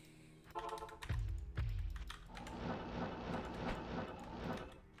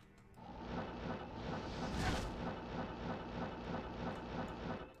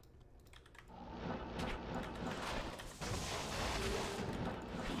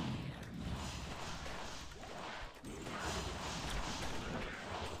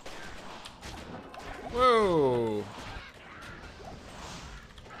 Whoa.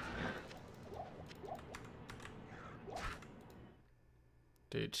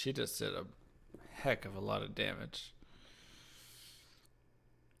 Dude, she just did a heck of a lot of damage.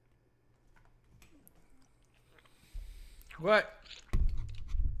 What?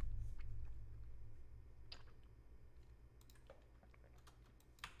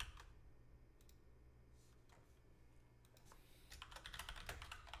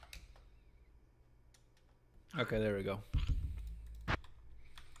 Okay, there we go.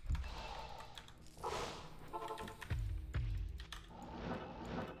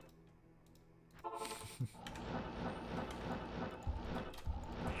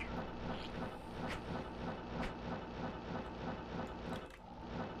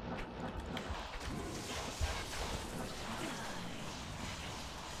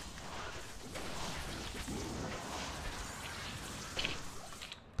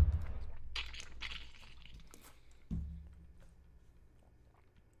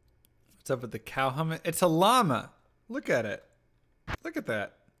 What's up with the cow humming? It's a llama. Look at it. Look at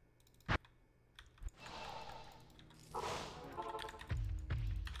that.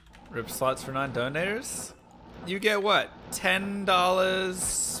 Rip slots for non-donators? You get what?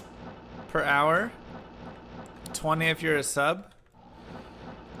 $10 per hour? 20 if you're a sub?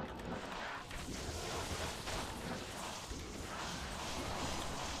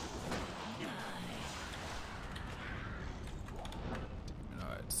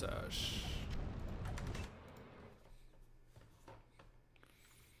 Alright,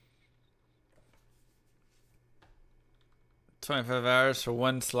 25 hours for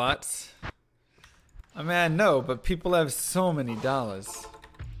 1 slot. I mean, I know, but people have so many dollars.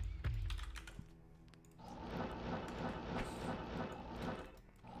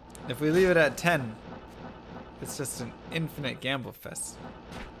 If we leave it at 10, it's just an infinite gamble fest.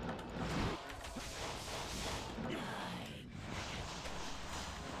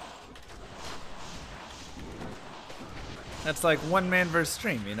 That's like one man versus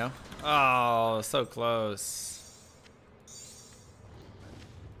stream, you know? Oh, so close.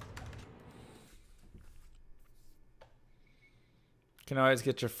 Can always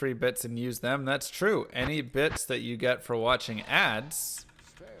get your free bits and use them. That's true. Any bits that you get for watching ads.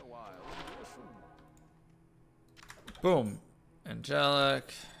 Boom.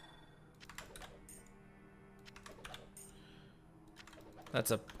 Angelic.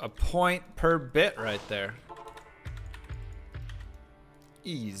 That's a point per bit right there.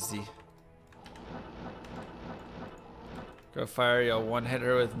 Easy. Go fire, you'll one-hit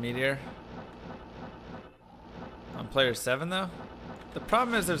her with Meteor. On player 7 though? The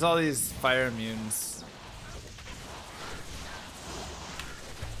problem is there's all these fire immunes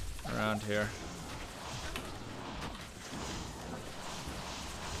around here.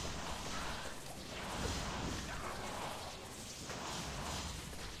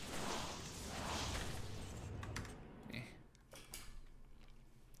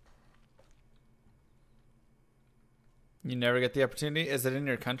 You never get the opportunity? Is it in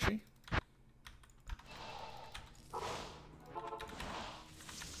your country?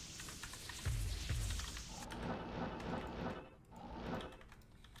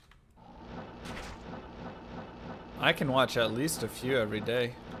 I can watch at least a few every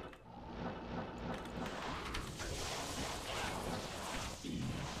day.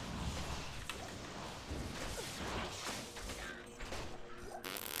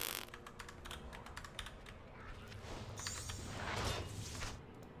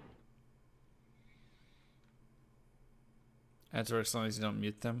 That's where as long as you don't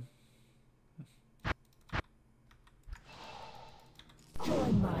mute them.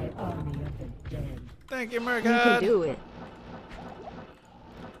 Join my army of the dead. Thank you, You can Murkad. do it.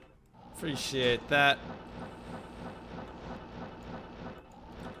 Appreciate that.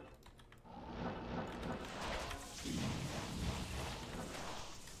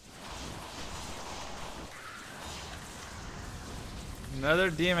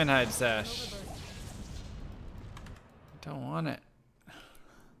 Another demon hide sash. Don't want it.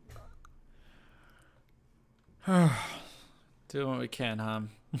 Doing what we can, huh?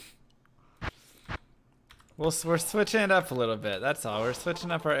 We're switching it up a little bit. That's all. We're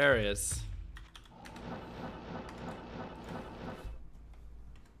switching up our areas.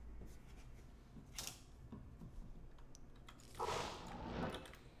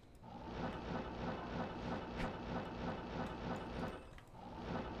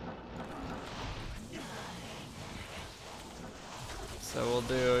 So we'll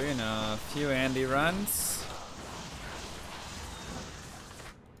do, you know, a few Andy runs.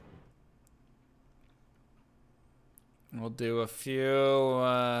 We'll do a few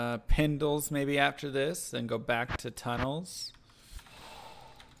Pindles maybe after this, then go back to tunnels.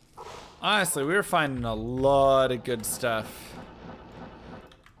 Honestly, we were finding a lot of good stuff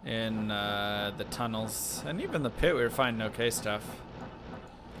in the tunnels. And even the pit, we were finding okay stuff.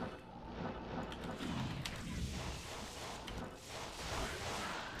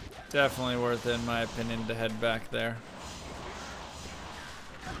 Definitely worth it, in my opinion, to head back there.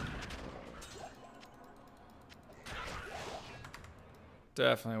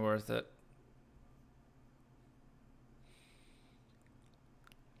 Definitely worth it.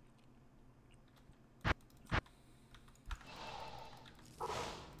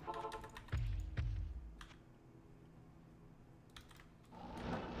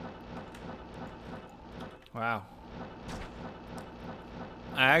 Wow.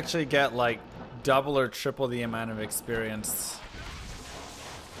 I actually get like double or triple the amount of experience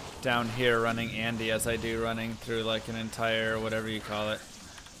down here running Andy as I do running through like an entire, whatever you call it,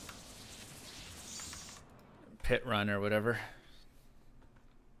 pit run or whatever.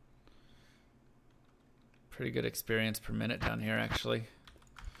 Pretty good experience per minute down here, actually.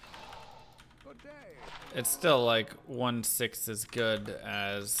 It's still like 1/6 as good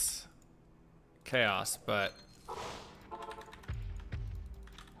as Chaos, but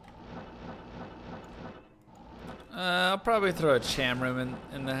I'll probably throw a Cham Room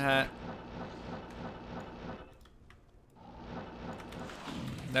in the hat.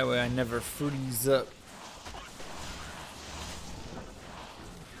 That way I never freeze up.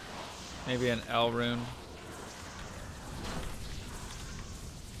 Maybe an L rune.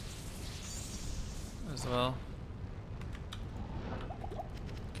 As well.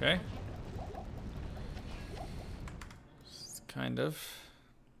 Okay. Just kind of.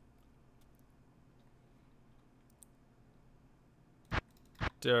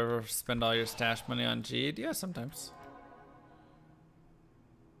 Do you ever spend all your stash money on Geed? Yeah, sometimes.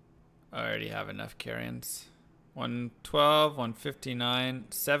 I already have enough carrions. 112, 159,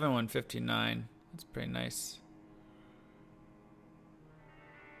 7, 159. That's pretty nice.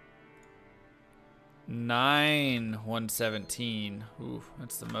 9, 117. Ooh,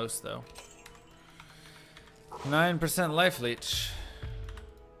 that's the most though. 9% life leech.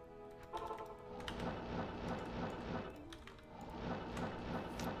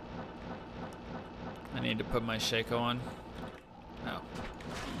 I need to put my Shaco on. Oh.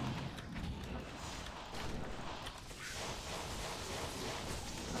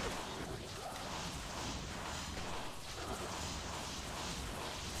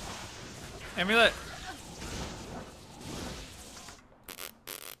 Amulet.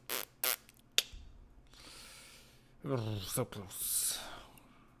 So close.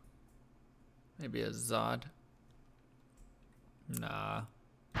 Maybe a Zod. Nah.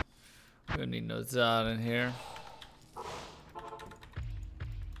 We don't need no Zod in here.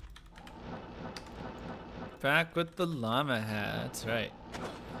 Back with the llama hat. That's right.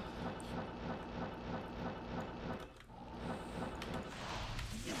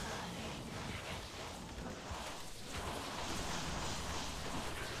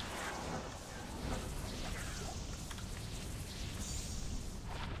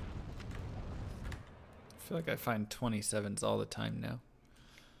 feel like I find 27s all the time now.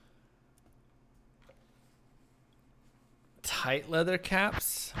 Tight leather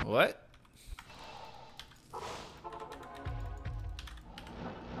caps? What?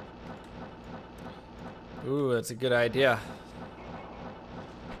 Ooh, that's a good idea.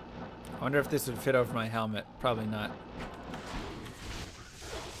 I wonder if this would fit over my helmet. Probably not.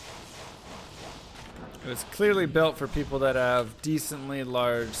 It was clearly built for people that have decently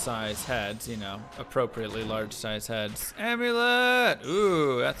large size heads, you know, appropriately large size heads. Amulet!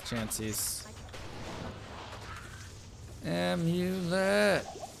 Ooh, that's chances. Amulet.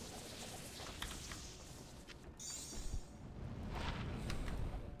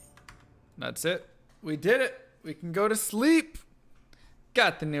 That's it. We did it. We can go to sleep.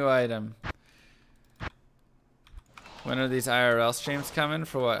 Got the new item. When are these IRL streams coming?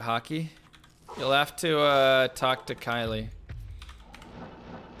 For what, hockey? You'll have to talk to Kylie.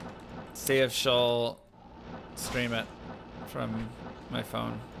 See if she'll stream it from my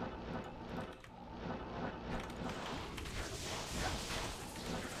phone.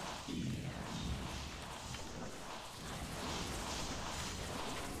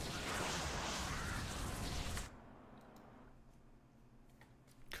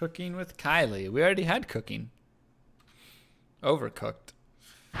 Cooking with Kylie. We already had cooking. Overcooked.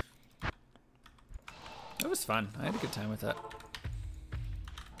 It was fun. I had a good time with that.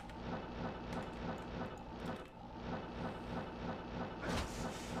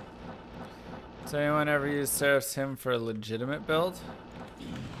 Does anyone ever use Seraph's Hymn for a legitimate build?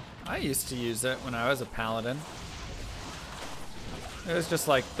 I used to use it when I was a paladin. It was just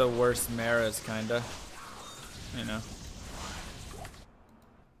like the worst Maras, kinda. You know.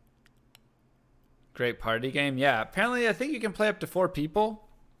 Great party game. Yeah, apparently I think you can play up to 4 people,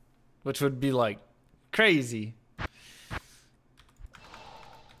 which would be like crazy.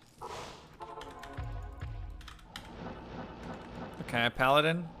 Okay,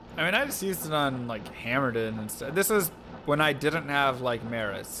 paladin. I mean, I just used it on like Hammerden and stuff. This was when I didn't have like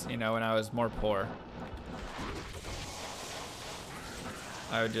Maras, you know, when I was more poor.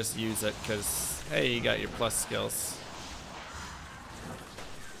 I would just use it because, hey, you got your plus skills.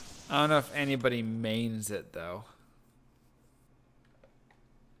 I don't know if anybody mains it though.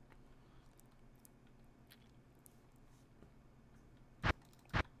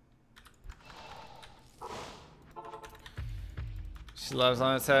 She loves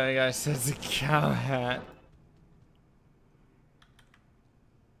on how you guys says a cow hat.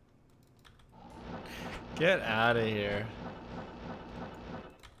 Get out of here.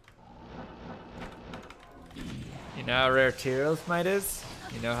 You know how rare Tyriel's might is?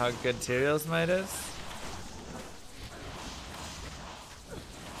 You know how good Tyriel's might is?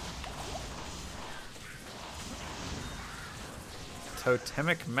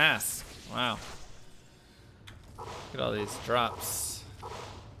 Totemic mask. Wow. Look at all these drops.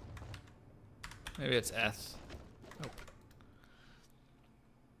 Maybe it's Eth. Nope.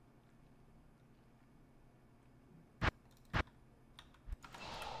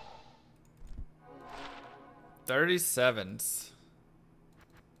 $37s.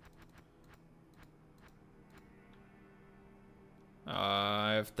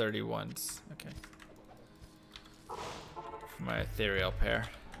 I have 31s. Okay. For my ethereal pair.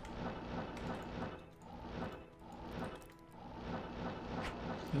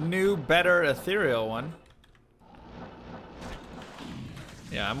 New, better ethereal one.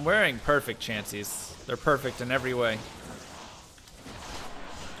 Yeah, I'm wearing perfect chances. They're perfect in every way.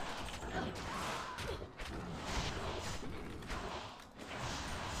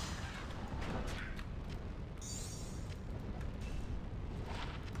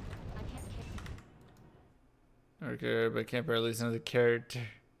 Okay, but I can't barely listen to the character.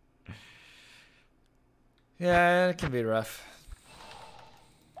 Yeah, it can be rough.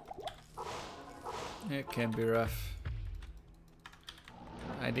 It can be rough.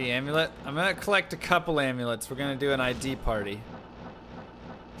 ID amulet. I'm gonna collect a couple amulets. We're gonna do an ID party.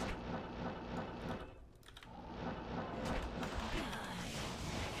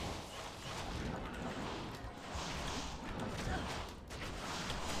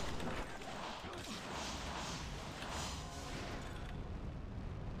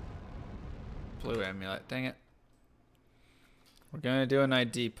 Blue amulet. Dang it. We're gonna do an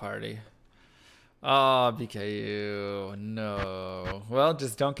ID party. Oh, BKU. No. Well,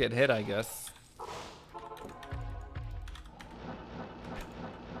 just don't get hit, I guess.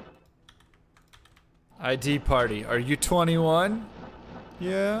 ID party. Are you 21?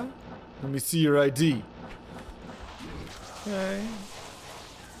 Yeah? Let me see your ID. Okay.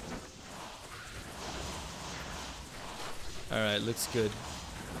 Alright, looks good.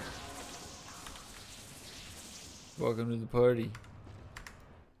 Welcome to the party.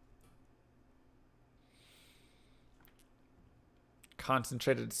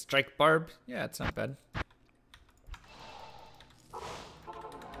 Concentrated strike barb. Yeah, it's not bad.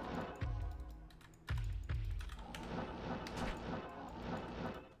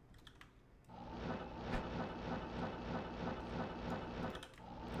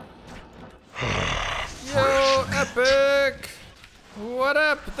 Yo, Epic! What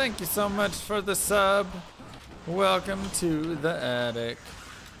up? Thank you so much for the sub. Welcome to the attic.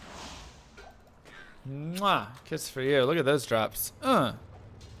 Mwah! Kiss for you. Look at those drops. Wow.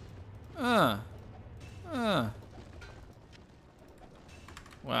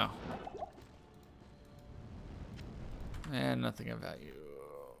 And nothing about you.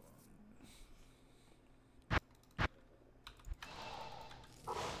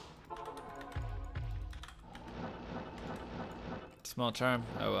 Small charm.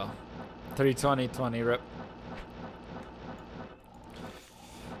 Oh well. 320, rip.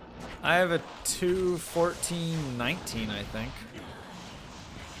 I have a 214-19, I think.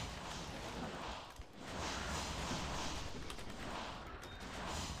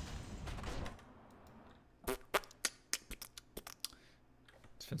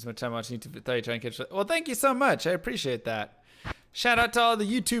 Spend so much time watching YouTube. I thought you trying to catch. Well, thank you so much. I appreciate that. Shout out to all the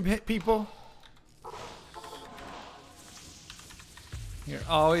YouTube hit people. You're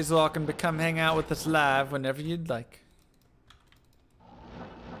always welcome to come hang out with us live whenever you'd like.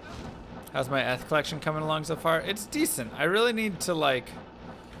 How's my eth collection coming along so far? It's decent. I really need to like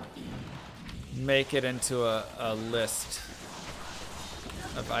make it into a list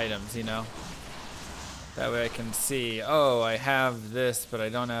of items, you know? That way I can see, oh, I have this, but I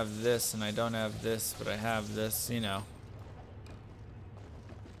don't have this, and I don't have this, but I have this, you know.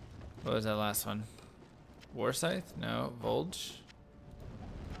 What was that last one? War Scythe? No. Volge?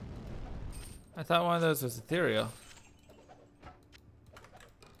 I thought one of those was ethereal.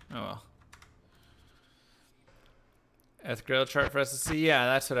 Oh well. Grail chart for us to see? Yeah,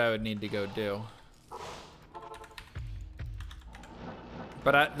 that's what I would need to go do.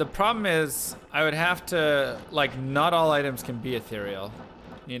 But the problem is, I would have to, like, not all items can be ethereal,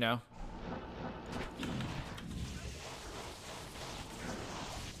 you know?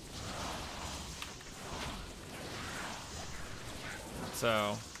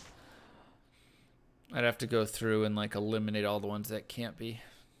 So, I'd have to go through and, like, eliminate all the ones that can't be.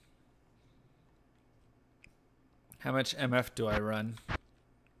 How much MF do I run?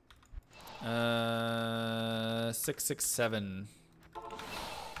 667.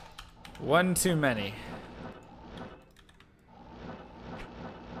 One too many.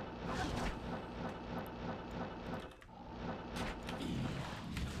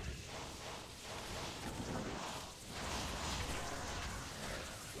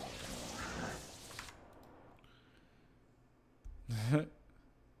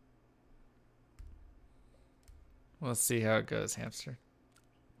 We'll see how it goes, hamster.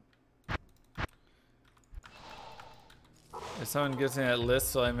 If someone gives me that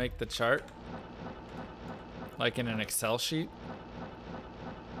list, will I make the chart? Like in an Excel sheet?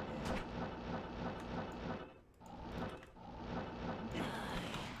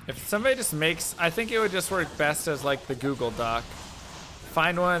 If somebody just makes, I think it would just work best as like the Google Doc.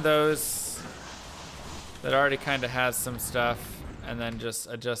 Find one of those that already kind of has some stuff and then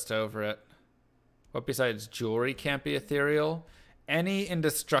just adjust over it. What besides jewelry can't be ethereal? Any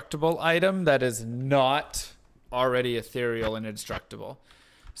indestructible item that is not already ethereal and indestructible.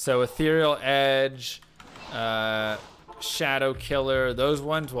 So ethereal edge, shadow killer, those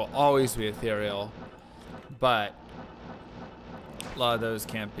ones will always be ethereal, but a lot of those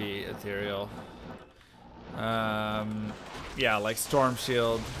can't be ethereal. Yeah, like storm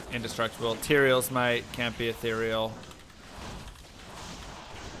shield, indestructible. Ethereals can't be ethereal.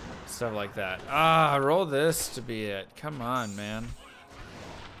 Stuff like that. Roll this to be it. Come on, man.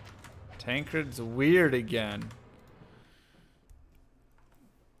 Tancred's weird again.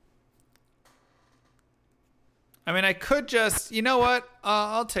 I mean, I could just, you know what?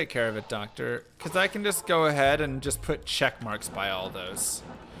 I'll take care of it, Doctor. Because I can just go ahead and just put check marks by all those.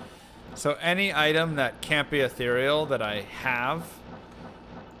 So any item that can't be ethereal that I have,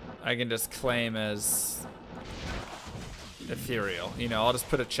 I can just claim as ethereal. You know, I'll just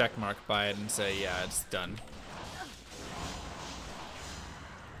put a check mark by it and say, yeah, it's done.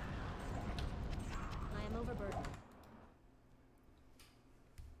 I am overburdened.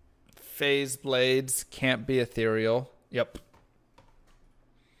 Phase blades can't be ethereal. Yep.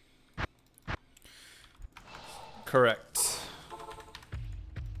 Correct.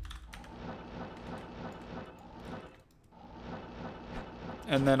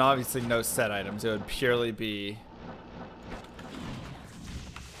 And then obviously no set items. It would purely be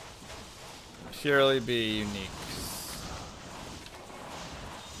purely be unique.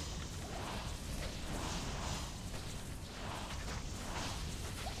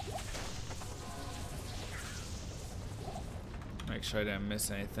 Make sure I didn't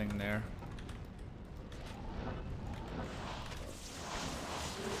miss anything there.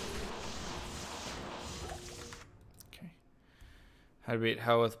 Okay. How to beat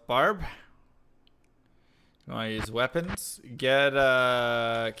hell with Barb? You want to use weapons? Get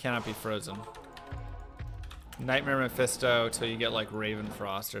cannot be frozen. Nightmare Mephisto till you get like Raven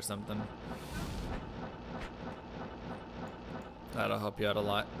Frost or something. That'll help you out a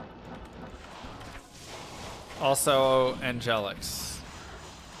lot. Also, Angelics.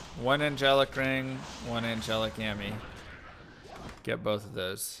 One Angelic Ring, one Angelic Yami. Get both of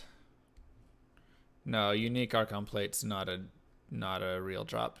those. No, unique Archon Plate's not a real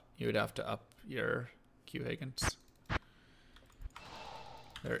drop. You would have to up your Q Higgins.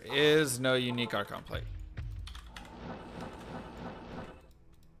 There is no unique Archon Plate.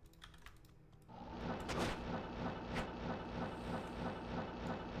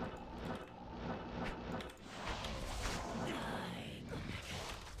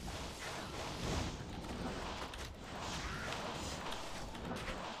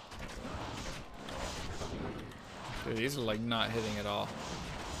 Dude, these are like not hitting at all.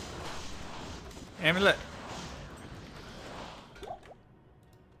 Amulet.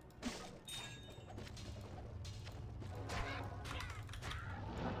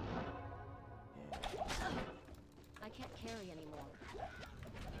 I can't carry anymore.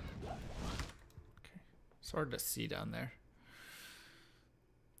 Okay. It's hard to see down there.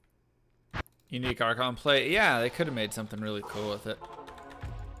 Unique Archon Plate. Yeah, they could have made something really cool with it.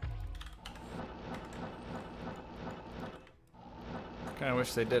 Kinda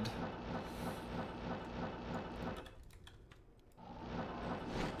wish they did.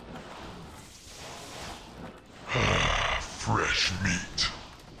 Fresh meat.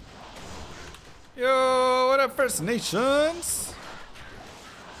 Yo, what up, First Nations?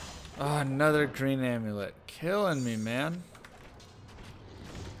 Oh, another green amulet. Killing me, man.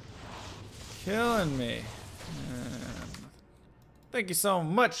 Killing me. Thank you so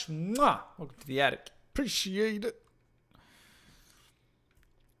much. Mwah. Welcome to the attic. Appreciate it.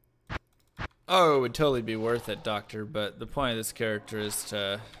 Oh, it would totally be worth it, Doctor, but the point of this character is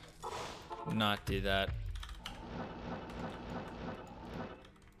to not do that.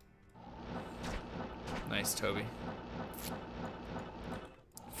 Nice, Toby.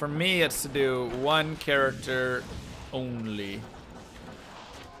 For me, it's to do one character only.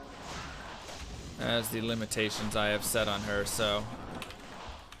 As the limitations I have set on her, so.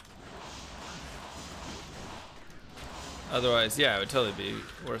 Otherwise, yeah, it would totally be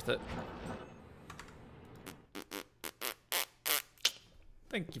worth it.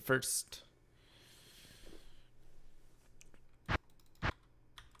 Thank you first.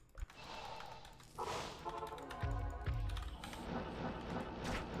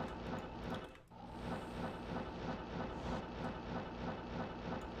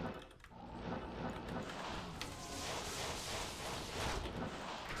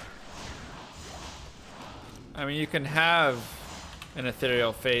 I mean, you can have an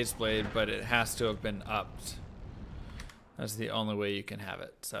ethereal phase blade, but it has to have been upped. That's the only way you can have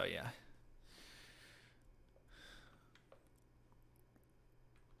it, so yeah.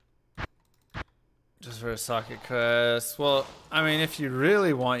 Just for a socket quest. Well, I mean, if you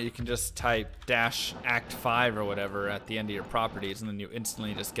really want, you can just type dash act 5 or whatever at the end of your properties, and then you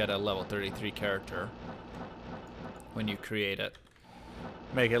instantly just get a level 33 character when you create it.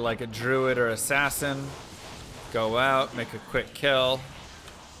 Make it like a druid or assassin. Go out, make a quick kill.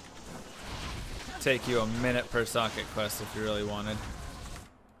 Take you a minute per socket quest if you really wanted.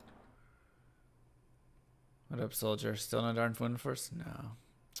 What up, soldier? Still no darn wind force? No.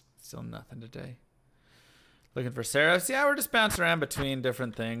 Still nothing today. Looking for seraphs? Yeah, we're just bouncing around between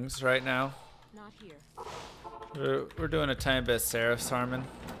different things right now. Not here. We're doing a tiny bit of seraphs farming.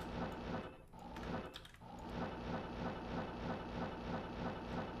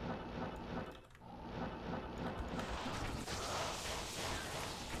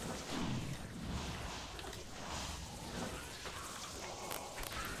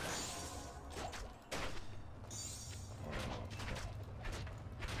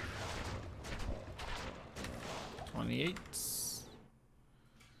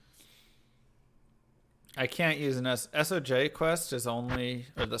 I can't use an SOJ quest is only,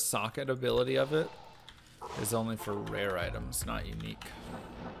 or the socket ability of it is only for rare items, not unique.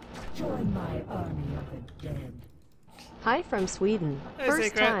 Join my army of the dead. Hi from Sweden. Hey, First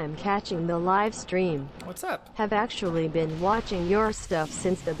Secret. time catching the live stream. What's up? Have actually been watching your stuff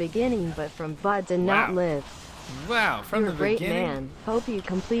since the beginning, but from buds and not Wow. live. Wow, from You're a the great beginning. man. Hope you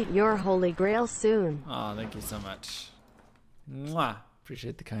complete your holy grail soon. Oh, thank you so much. Mwah.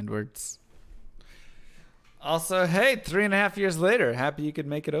 Appreciate the kind words. Also, hey, 3.5 years later, happy you could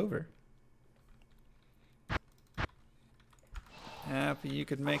make it over. Happy you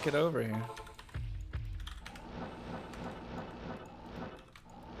could make it over here.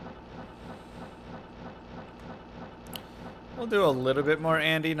 We'll do a little bit more,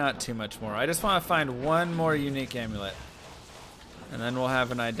 Andy, not too much more. I just want to find one more unique amulet. And then we'll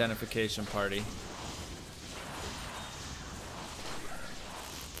have an identification party.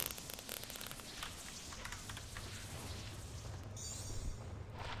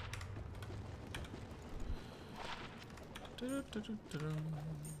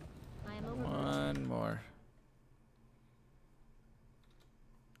 I am over. One more.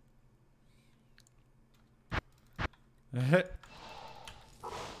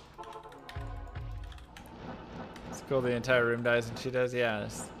 It's cool the entire room dies and she does. Yeah,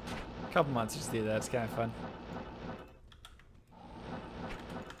 there's a couple monsters do that. It's kind of fun.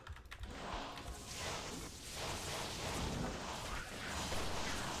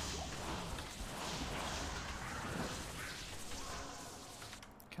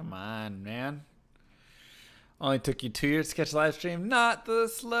 Come on, man. Only took you 2 years to catch a live stream. Not the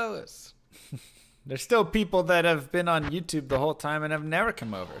slowest. There's still people that have been on YouTube the whole time and have never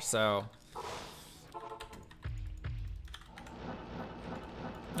come over, so.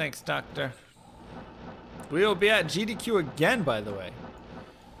 Thanks, Doctor. We will be at GDQ again, by the way.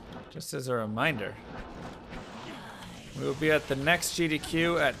 Just as a reminder. We will be at the next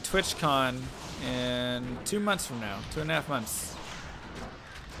GDQ at TwitchCon in 2 months from now. 2.5 months.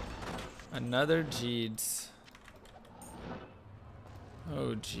 Another Jeeds.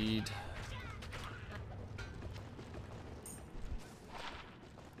 Oh, Jeed.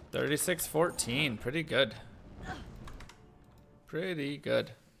 36-14. Pretty good. Pretty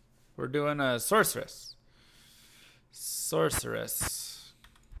good. We're doing a sorceress. Sorceress.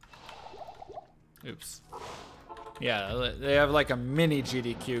 Oops. Yeah, they have like a mini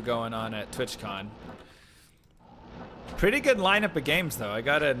GDQ going on at TwitchCon. Pretty good lineup of games, though, I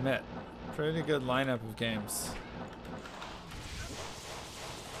gotta admit. Pretty good lineup of games.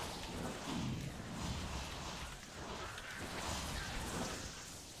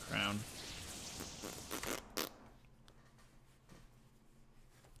 Crown.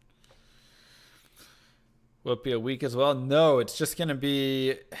 Will it be a week as well? No, it's just gonna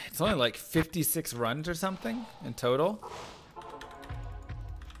be, it's only like 56 runs or something in total.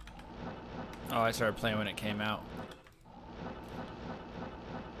 Oh, I started playing when it came out.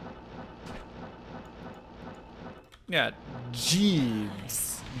 Yeah,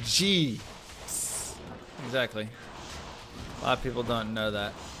 Jeeves. Jeeves. Exactly. A lot of people don't know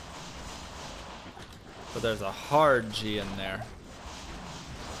that. But there's a hard G in there.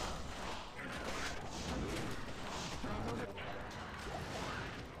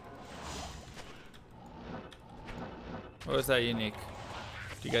 What was that unique?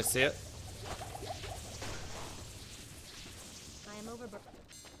 Do you guys see it? I am over.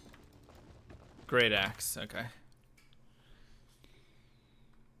 Great axe, okay.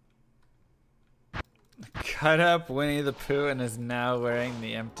 Cut up Winnie the Pooh and is now wearing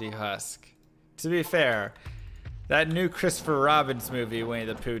the empty husk. To be fair, that new Christopher Robin's movie, Winnie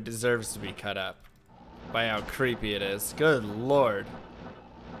the Pooh, deserves to be cut up. By how creepy it is. Good lord.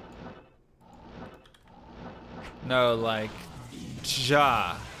 No, like,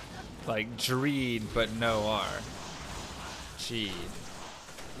 Ja. Like, Dreed, but no R. Jeed.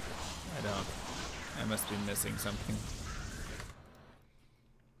 I must be missing something.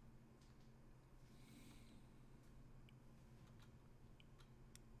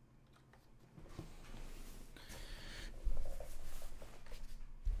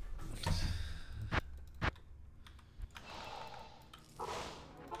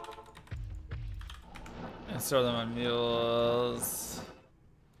 And store them on mules.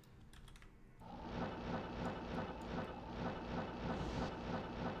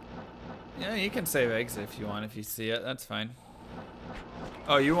 Yeah, you can save exit if you want, if you see it. That's fine.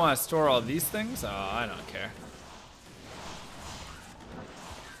 Oh, you want to store all these things? Oh, I don't care.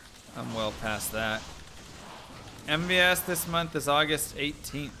 I'm well past that. MVS this month is August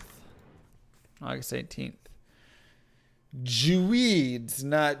 18th. August 18th. Jueeds,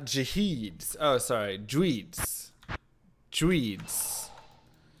 not Jaheeds. Oh, sorry. Jueeds. Jueeds.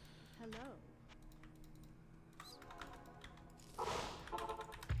 Hello.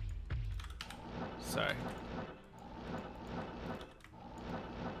 Sorry.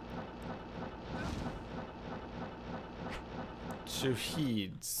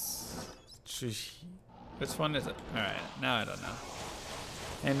 Shuheeds. Which one is it? Alright, now I don't know.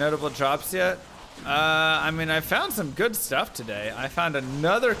 Any notable drops yet? I mean, I found some good stuff today. I found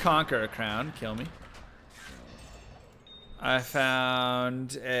another Conqueror Crown. Kill me. I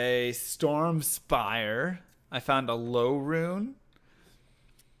found a Storm Spire. I found a Low Rune.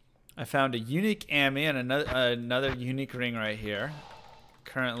 I found a unique Ami and another unique ring right here.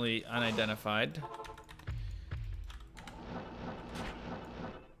 Currently unidentified.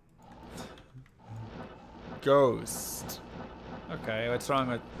 Ghost. Okay, what's wrong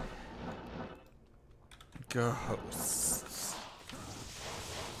with ghosts?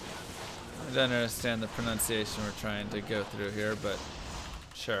 I don't understand the pronunciation we're trying to go through here, but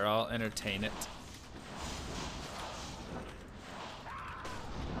sure, I'll entertain it.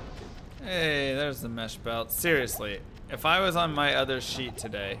 Hey, there's the mesh belt. Seriously, if I was on my other sheet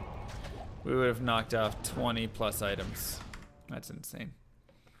today, we would have knocked off 20 plus items. That's insane.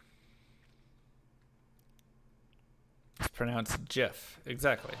 It's pronounced GIF.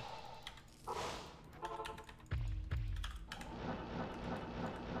 Exactly.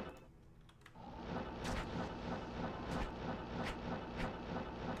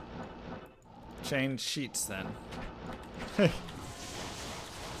 Change sheets then.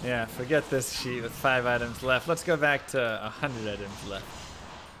 Yeah, forget this sheet with 5 items left. Let's go back to 100 items left.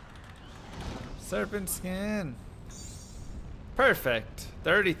 Serpent skin. Perfect.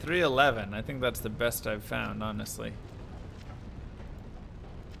 3311. I think that's the best I've found, honestly.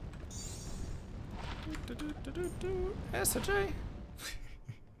 SJ.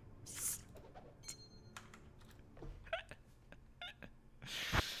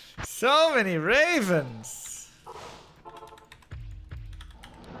 So many ravens.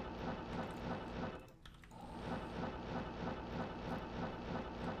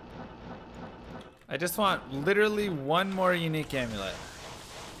 I just want literally one more unique amulet.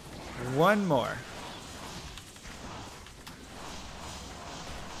 One more.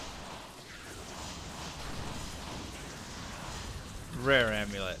 Rare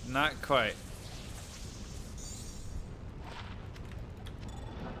amulet, not quite.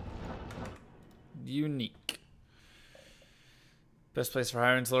 Unique. Best place for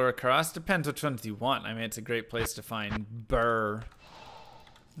hirings lower cross? Depends which ones you want. I mean, it's a great place to find burr,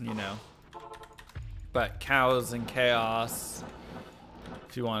 you know. But cows and chaos,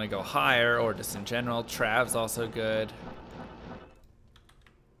 if you want to go higher, or just in general. Trav's also good.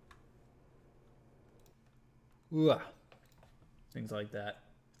 Ooh. Things like that.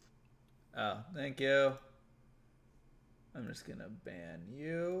 Oh, thank you. I'm just gonna ban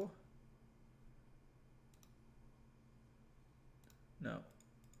you. No.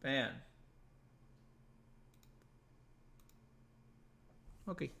 Ban.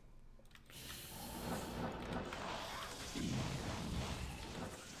 Okay.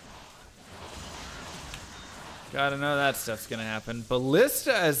 Gotta know that stuff's gonna happen.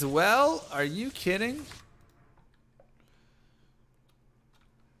 Ballista as well? Are you kidding?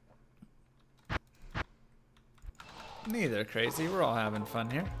 Neither, crazy. We're all having fun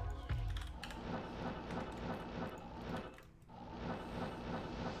here.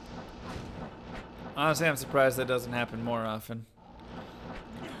 Honestly, I'm surprised that doesn't happen more often.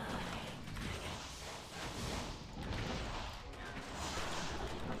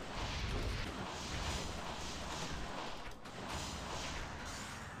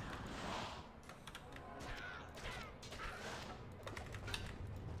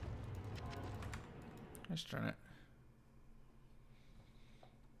 Let's turn it.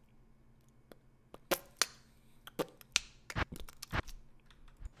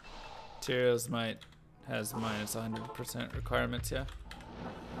 Materials has minus 100% requirements, yeah.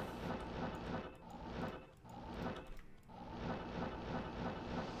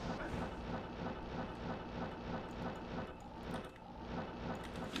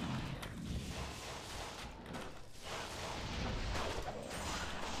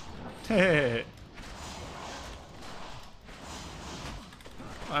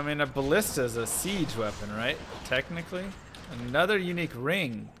 I mean, a ballista is a siege weapon, right? Technically. Another unique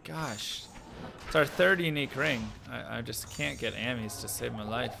ring. Gosh. It's our 3rd unique ring. I just can't get Amis to save my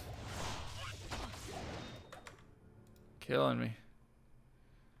life. Killing me.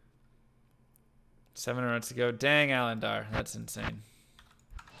 7 minutes to go. Dang, Alandar. That's insane.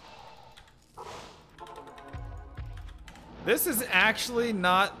 This is actually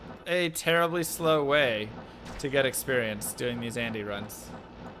not a terribly slow way to get experience doing these Andy runs.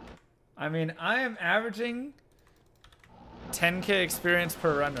 I mean, I am averaging 10k experience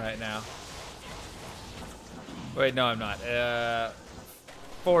per run right now. Wait, no, I'm not.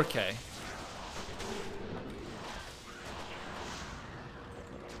 4k.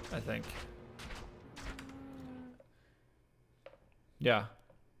 I think. Yeah.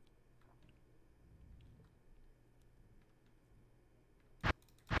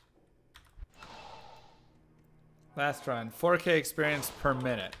 Last run, 4K experience per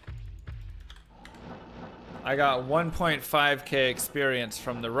minute. I got 1.5K experience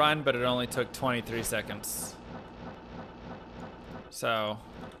from the run, but it only took 23 seconds. So.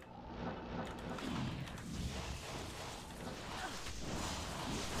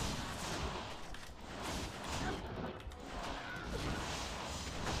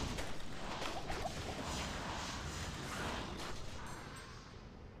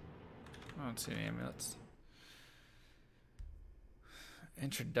 I don't see any amulets.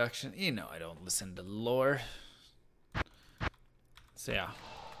 Introduction. You know I don't listen to lore. So yeah.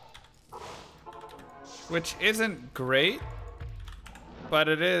 Which isn't great, but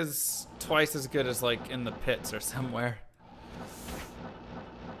it is twice as good as like in the pits or somewhere.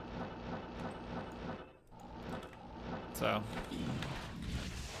 So.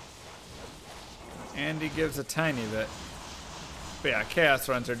 Andy gives a tiny bit. But yeah, chaos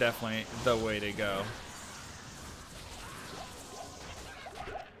runs are definitely the way to go.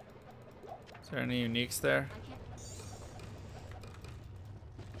 Is there any uniques there?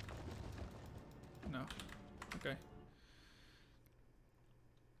 No. Okay.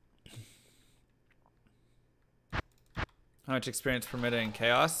 How much experience per minute in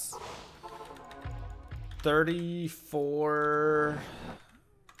chaos?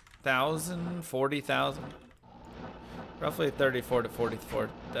 34,000, 40,000. Roughly 34 to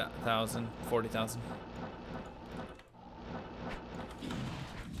 44,000, 40,000.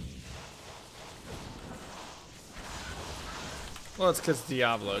 Well, it's because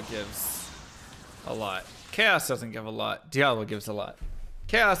Diablo gives a lot. Chaos doesn't give a lot. Diablo gives a lot.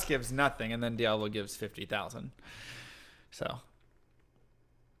 Chaos gives nothing, and then Diablo gives 50,000. So.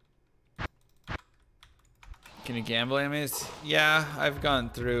 Can you gamble enemies? Yeah, I've gone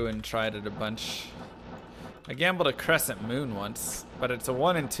through and tried it a bunch. I gambled a crescent moon once, but it's a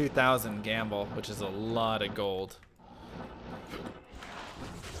 1 in 2,000 gamble, which is a lot of gold.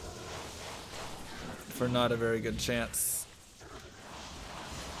 For not a very good chance.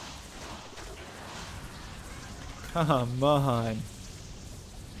 Come on.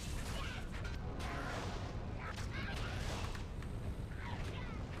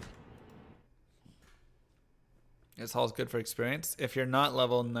 This hall's good for experience. If you're not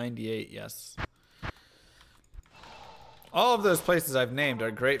level 98, yes. All of those places I've named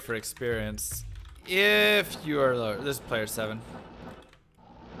are great for experience. If you are lower. This is player 7.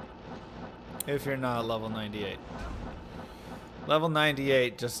 If you're not level 98. Level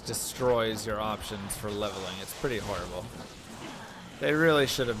 98 just destroys your options for leveling. It's pretty horrible. They really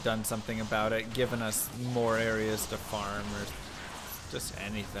should have done something about it, given us more areas to farm or just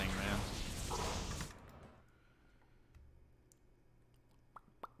anything, man.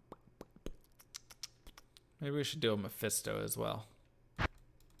 Maybe we should do a Mephisto as well.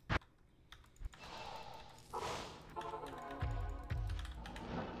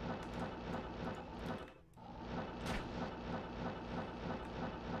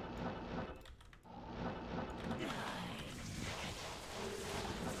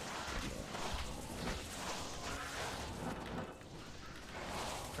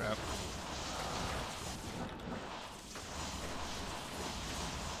 Crap.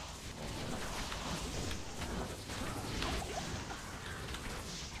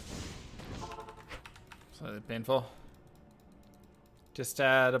 Slightly painful. Just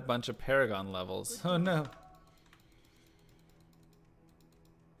add a bunch of Paragon levels. Oh no.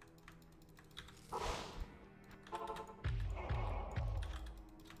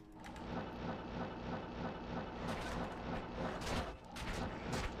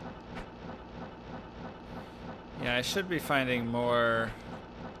 Yeah, I should be finding more.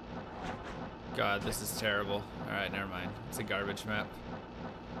 God, this is terrible. Alright, never mind. It's a garbage map.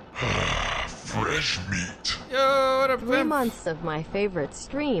 Fresh meat. Yo, what up, 3 Glim? months of my favorite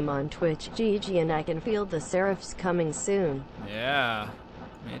stream on Twitch, GG, and I can feel the seraphs coming soon. Yeah,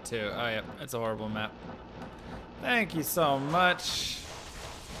 me too. Oh, yep, it's a horrible map. Thank you so much.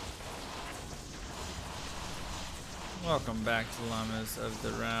 Welcome back to Llamas of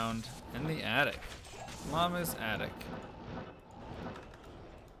the Round in the Attic. Llama's Attic.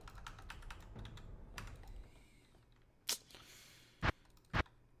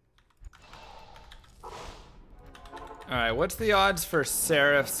 Alright, what's the odds for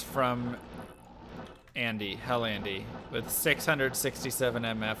Seraphs from Andy, Hell Andy, with 667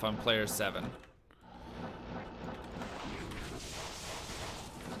 MF on player 7?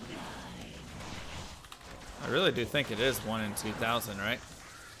 I really do think it is 1 in 2,000, right?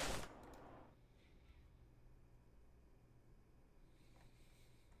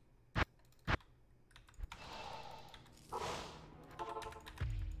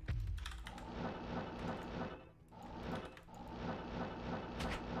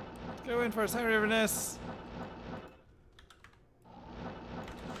 Go in for a High Riverness.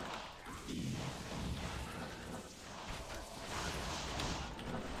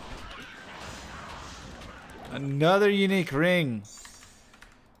 Another unique ring.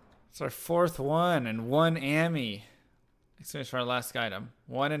 It's our 4th one and 1 Ami. Exchange for our last item.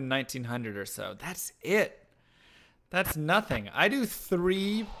 1 in 1900 or so. That's it. That's nothing. I do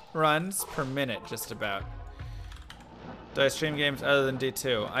 3 runs per minute, just about. Do I stream games other than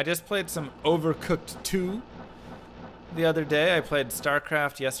D2? I just played some Overcooked 2 the other day. I played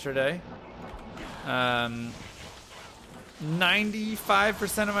StarCraft yesterday.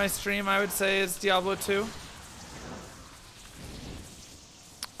 95% of my stream, I would say, is Diablo 2.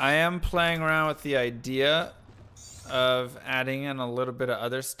 I am playing around with the idea of adding in a little bit of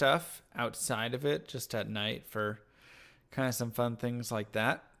other stuff outside of it, just at night, for kind of some fun things like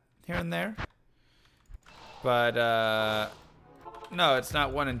that here and there. But no, it's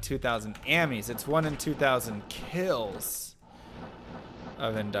not 1 in 2,000 Amis. It's 1 in 2,000 kills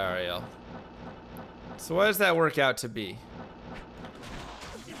of Indariel. So what does that work out to be?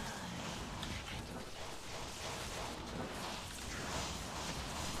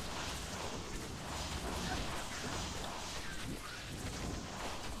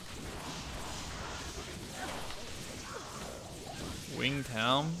 Winged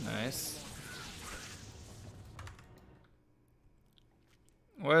Helm, nice.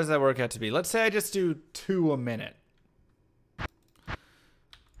 What does that work out to be? Let's say I just do 2 a minute.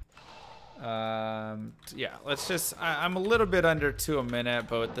 Yeah, let's just, I'm a little bit under 2 a minute,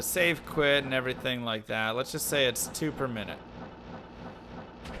 but with the save quit and everything like that, let's just say it's 2 per minute.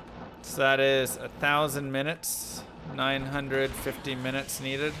 So that is 1,000 minutes, 950 minutes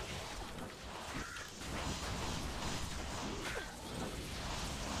needed.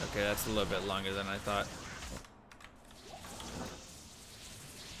 Okay, that's a little bit longer than I thought.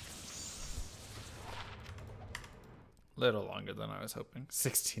 Little longer than I was hoping.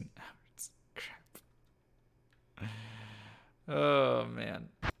 16 hours. Crap. Oh, man.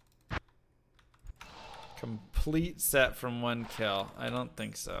 Complete set from 1 kill. I don't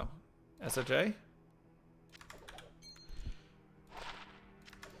think so. SOJ?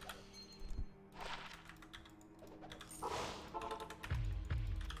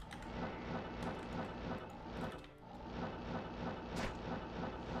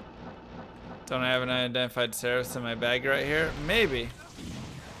 Don't I have an unidentified Ceros in my bag right here? Maybe.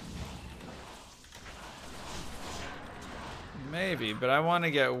 Maybe, but I want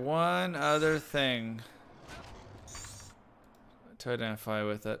to get one other thing to identify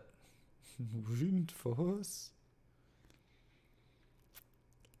with it. Reinforce?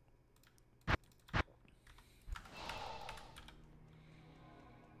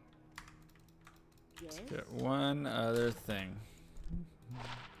 Let's get one other thing.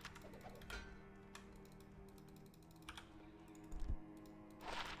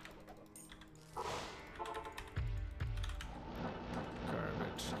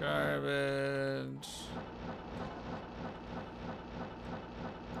 Garbage.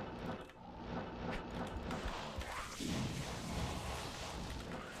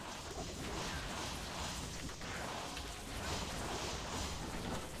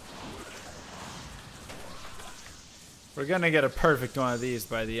 We're gonna get a perfect one of these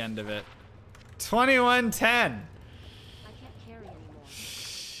by the end of it. 2110. I can't carry anymore.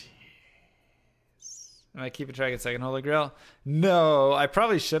 Am I keeping track of second Holy Grail? No, I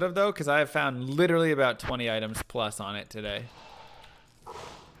probably should have though, because I have found literally about 20 items plus on it today.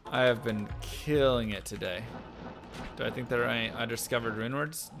 I have been killing it today. Do I think there are any undiscovered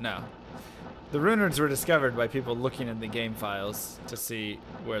runewords? No. The runewords were discovered by people looking in the game files to see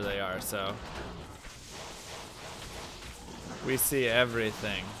where they are, so we see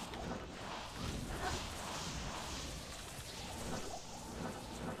everything.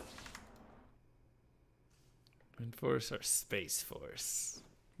 Wind Force or Space Force?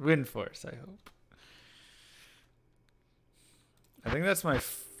 Wind Force, I hope. I think that's my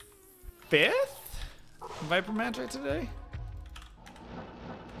 5th Viper Magic today.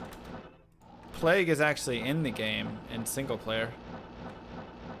 Plague is actually in the game in single player,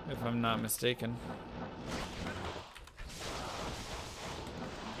 if I'm not mistaken.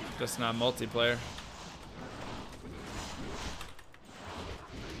 Just not multiplayer.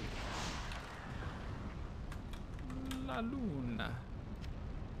 La Luna.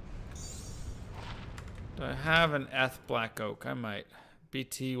 Do I have an Eth Black Oak? I might.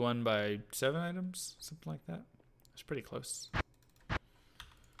 BT won by 7 items, something like that. It's pretty close.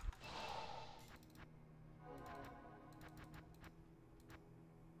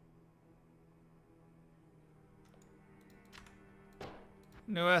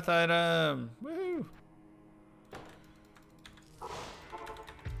 New eth item. Woo!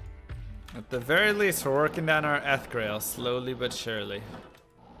 At the very least, we're working down our eth grail slowly but surely.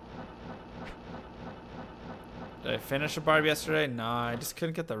 Did I finish a barb yesterday? Nah, I just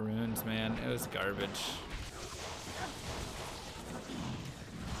couldn't get the runes, man. It was garbage.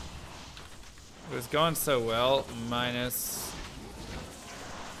 It was going so well, minus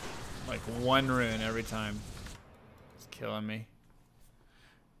like 1 rune every time. It's killing me.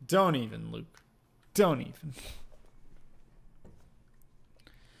 Don't even, Luke. Don't even.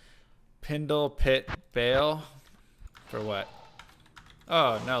 Pindle, Pit, Bale. For what?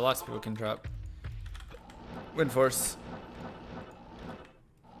 Oh, no, lots of people can drop. Windforce.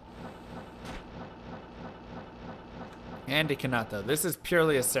 Andy cannot, though. This is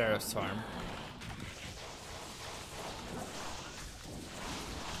purely a Seraph's farm.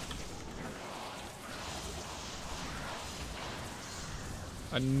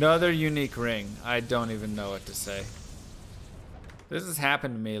 Another unique ring. I don't even know what to say. This has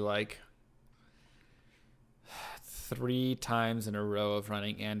happened to me like 3 times in a row of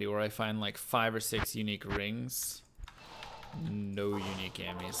running Andy, where I find like 5 or 6 unique rings. No unique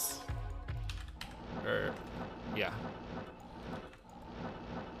ammies. Yeah.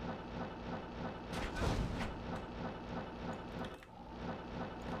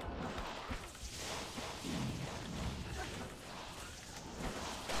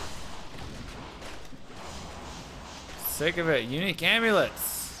 Sick of it. Unique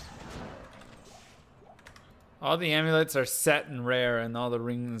amulets. All the amulets are set and rare, and all the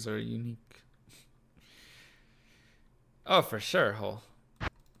rings are unique. Oh, for sure, Hole.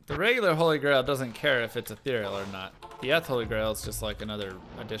 The regular Holy Grail doesn't care if it's ethereal or not. The Eth Holy Grail is just like another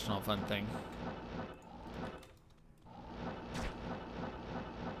additional fun thing.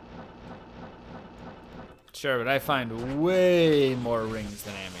 Sure, but I find way more rings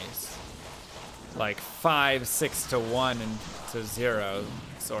than ammies. Like 5, 6 to 1 and to 0,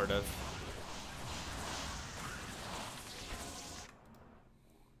 sort of.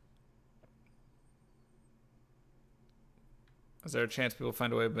 Is there a chance people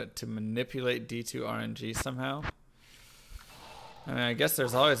find a way to manipulate D2 RNG somehow? I mean, I guess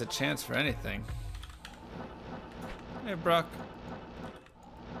there's always a chance for anything. Hey, Brock.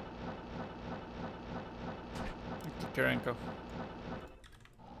 Karenko.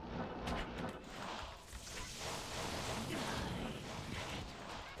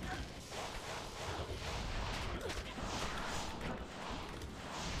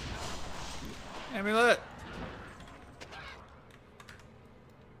 Amulet.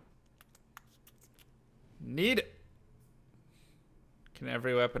 Need it. Can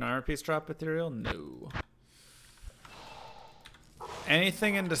every weapon armor piece drop ethereal? No.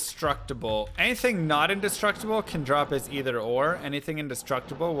 Anything indestructible. Anything not indestructible can drop as either or. Anything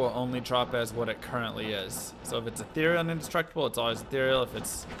indestructible will only drop as what it currently is. So if it's ethereal and indestructible, it's always ethereal. If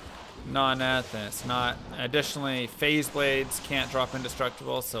it's non-eth, then it's not. Additionally, phase blades can't drop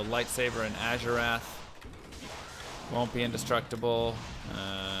indestructible, so lightsaber and Azurath won't be indestructible.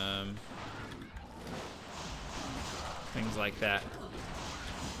 Things like that.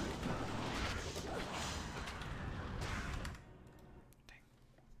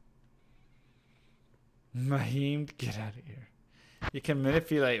 Mahim, get out of here. You can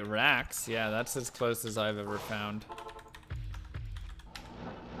manipulate racks. Yeah, that's as close as I've ever found.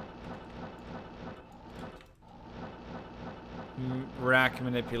 Rack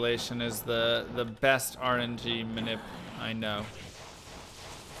manipulation is the best RNG manip I know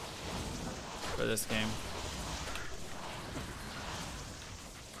for this game.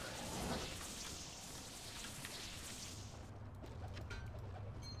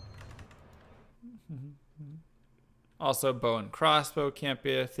 Also, bow and crossbow can't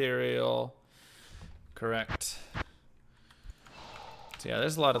be ethereal. Correct. So yeah,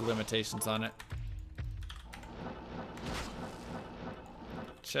 there's a lot of limitations on it.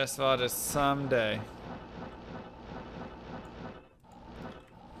 Chest vault is someday.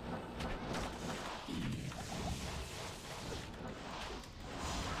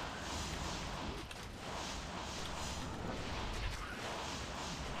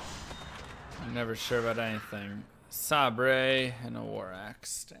 I'm never sure about anything. Sabre and a war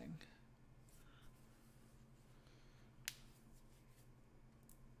axe sting.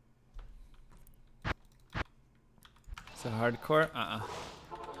 Is it hardcore?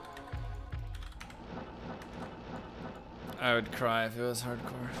 I would cry if it was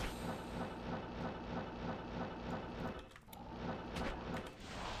hardcore.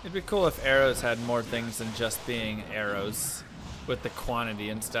 It'd be cool if arrows had more things than just being arrows with the quantity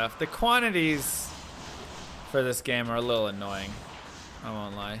and stuff. The quantities for this game are a little annoying. I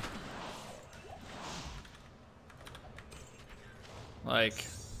won't lie. Like,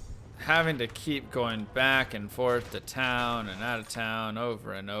 having to keep going back and forth to town and out of town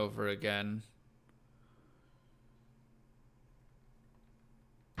over and over again.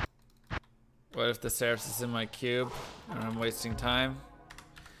 What if the Seraphs is in my cube and I'm wasting time?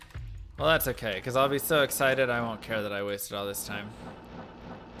 Well, that's okay, because I'll be so excited I won't care that I wasted all this time.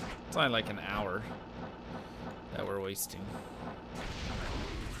 It's only like an hour that we're wasting.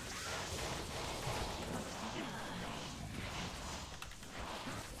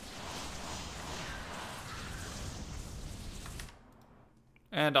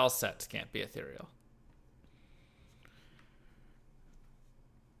 And all sets can't be ethereal.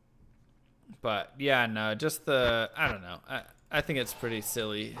 But yeah, no, just I don't know. I think it's pretty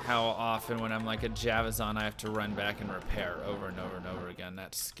silly how often when I'm like a Javazon, I have to run back and repair over and over and over again.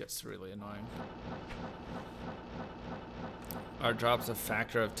 That just gets really annoying. Are drops a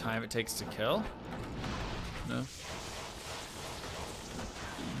factor of time it takes to kill? No.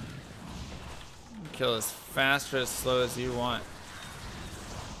 Kill as fast or as slow as you want.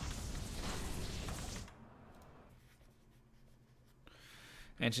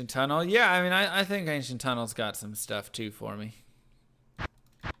 Ancient Tunnel? Yeah, I mean, I think Ancient Tunnel's got some stuff too for me.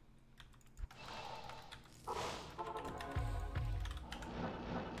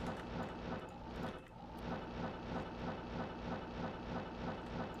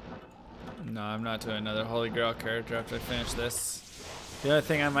 No, I'm not doing another Holy Grail character after I finish this. The other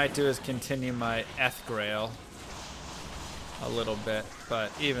thing I might do is continue my Grail a little bit,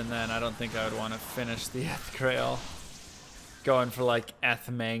 but even then, I don't think I would want to finish the Grail. Going for like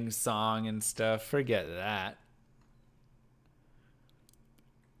Ethmang's song and stuff. Forget that.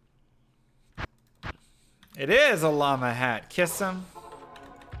 It is a llama hat. Kiss him.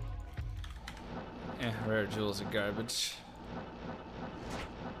 Rare jewels are garbage.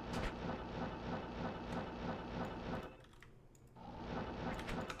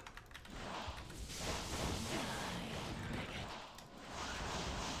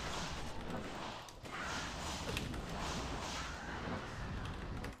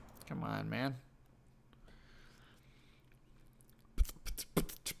 Come on, man.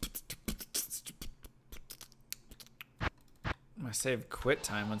 My save quit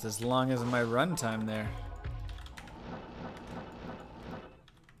time was as long as my run time there.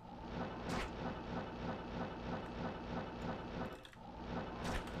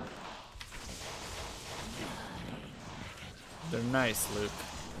 They're nice, Luke.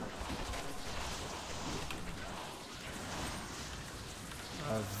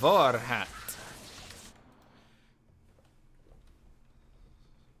 A Vorhat.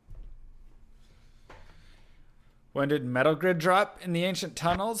 When did Metal Grid drop? In the Ancient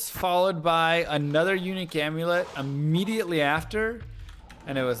Tunnels, followed by another unique amulet immediately after,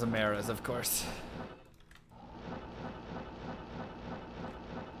 and it was Amara's, of course.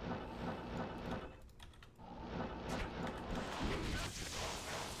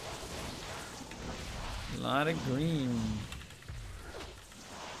 A lot of green.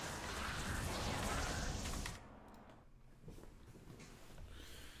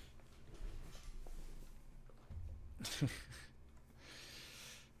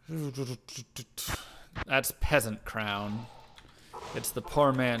 That's Peasant Crown. It's the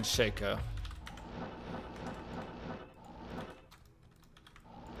poor man's Shaco.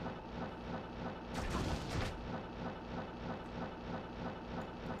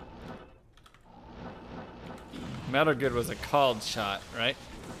 Metal Good was a called shot, right?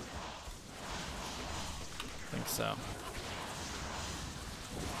 I think so.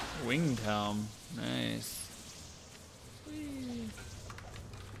 Winged Helm. Nice. Whee.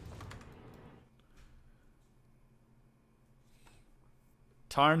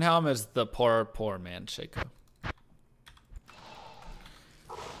 Tarnhelm is the poor man Shaco.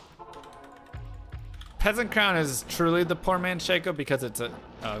 Peasant Crown is truly the poor man Shaco because it's a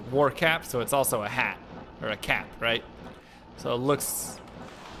war cap, so it's also a hat or a cap, right? So it looks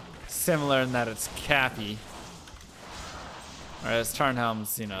similar in that it's cappy. Whereas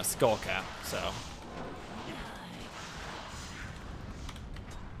Tarnhelm's, you know, skull cap, so.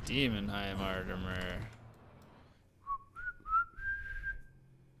 Demonheim Artemer.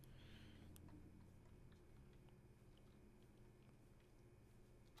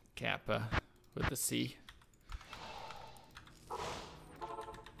 Kappa with the C.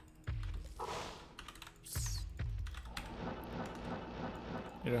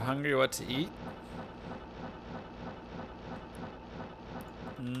 You're hungry, what to eat?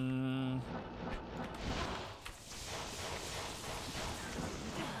 I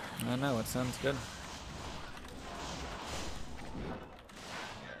don't know, what sounds good?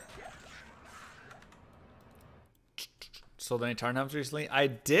 sold any Tarn helms recently? I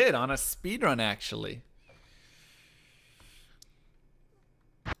did on a speedrun, actually.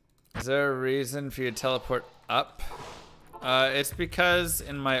 Is there a reason for you to teleport up? It's because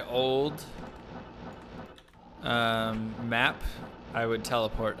in my old map, I would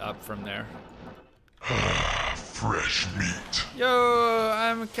teleport up from there. Fresh meat. Yo,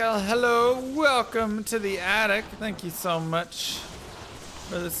 I'm Cal. Hello, welcome to the attic. Thank you so much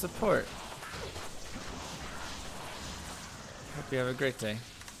for the support. Hope you have a great day.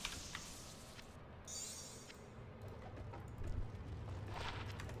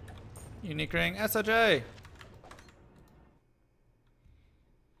 Unique ring, SOJ.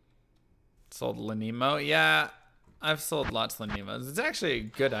 Sold Lanimo. Yeah, I've sold lots of Lanimos. It's actually a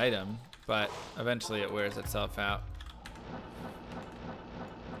good item, but eventually it wears itself out.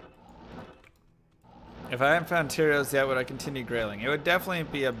 If I hadn't found Tyrios yet, would I continue grailing? It would definitely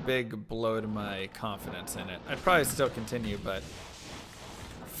be a big blow to my confidence in it. I'd probably still continue, but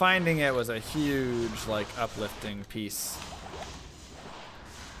finding it was a huge, like, uplifting piece.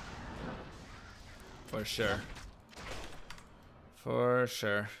 For sure. For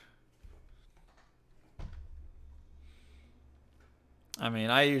sure. I mean,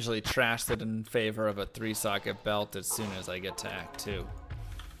 I usually trash it in favor of a 3-socket belt as soon as I get to Act 2.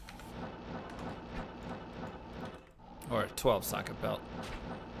 Or a 12-socket belt.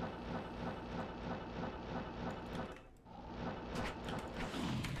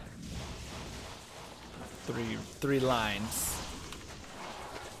 Three lines.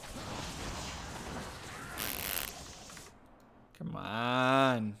 Come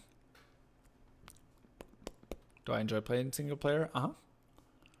on. Do I enjoy playing single player? Uh-huh.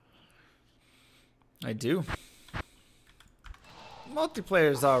 I do. Multiplayer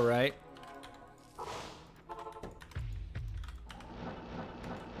is alright.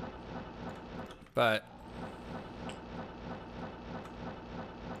 But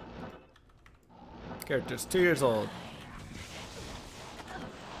character's 2 years old.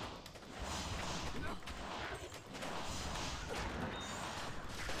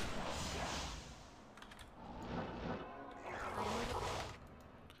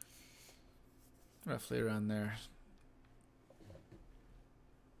 Roughly around there.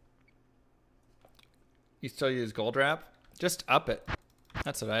 You still use gold wrap? Just up it.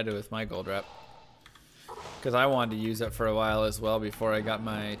 That's what I do with my gold wrap. Because I wanted to use it for a while as well before I got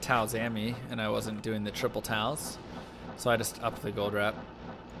my Tau Zami and I wasn't doing the triple Taus. So I just upped the gold wrap.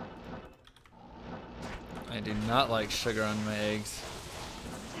 I do not like sugar on my eggs.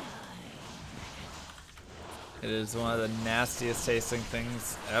 It is one of the nastiest tasting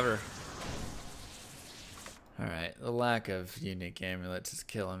things ever. Alright, the lack of unique amulets is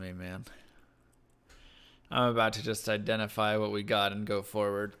killing me, man. I'm about to just identify what we got and go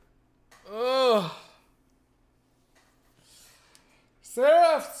forward. Oh!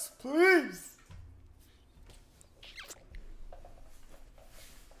 Seraphs, please!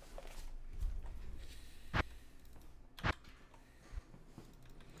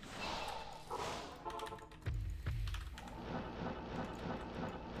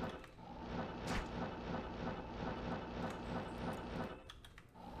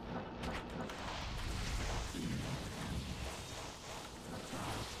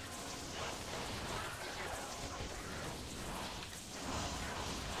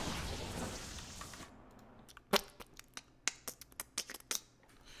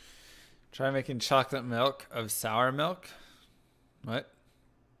 Try making chocolate milk of sour milk. What?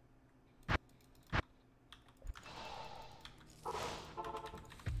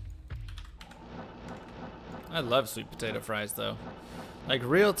 I love sweet potato fries though. Like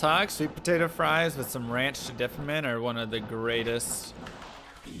real talk, sweet potato fries with some ranch to dip them in are one of the greatest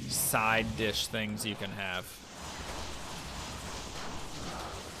side dish things you can have.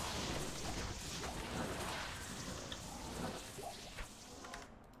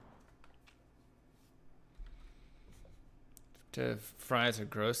 Fries are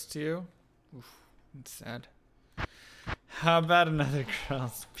gross to you? Oof, that's sad. How about another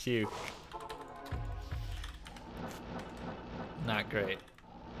girl's puke? Not great.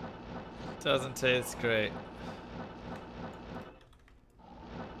 Doesn't taste great.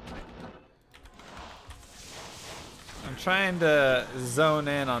 I'm trying to zone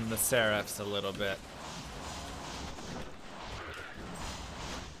in on the Seraphs a little bit.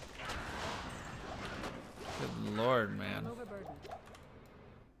 Good lord, man.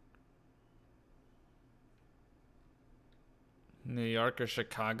 New York or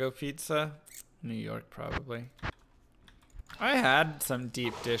Chicago pizza? New York, probably. I had some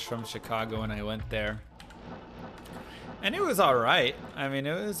deep dish from Chicago when I went there. And it was alright. I mean,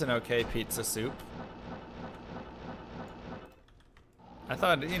 it was an okay pizza soup. I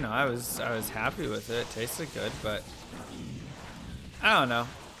thought, you know, I was happy with it. It tasted good, but I don't know.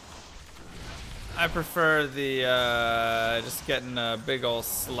 I prefer the just getting a big old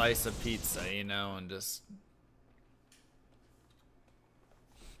slice of pizza, you know, and just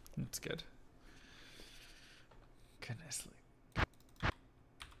it's good. Goodness.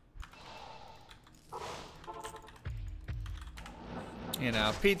 You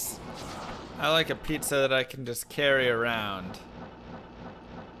know, pizza. I like a pizza that I can just carry around.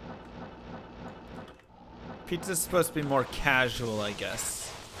 Pizza's supposed to be more casual, I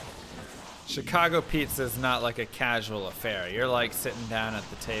guess. Chicago pizza is not like a casual affair. You're like sitting down at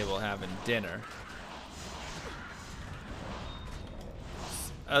the table having dinner.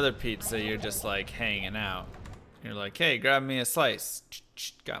 Other pizza, you're just like hanging out. You're like, hey, grab me a slice.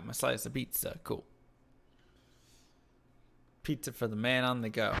 Got my slice of pizza. Cool. Pizza for the man on the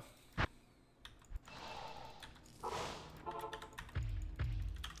go.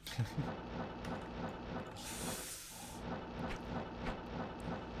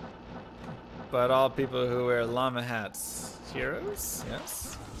 But all people who wear llama hats, heroes?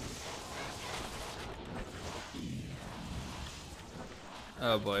 Yes.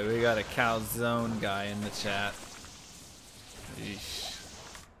 Oh boy, we got a calzone guy in the chat. Eesh.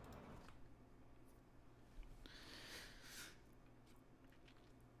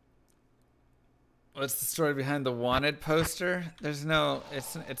 What's the story behind the wanted poster? There's no,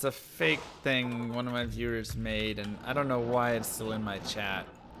 it's a fake thing one of my viewers made, and I don't know why it's still in my chat.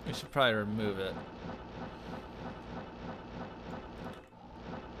 We should probably remove it.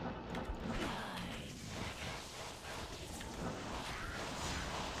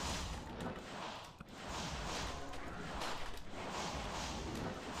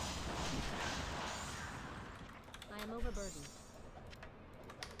 I am overburdened.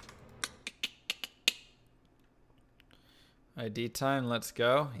 ID time, let's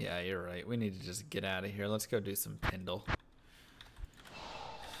go. Yeah, you're right. We need to just get out of here. Let's go do some Pindle.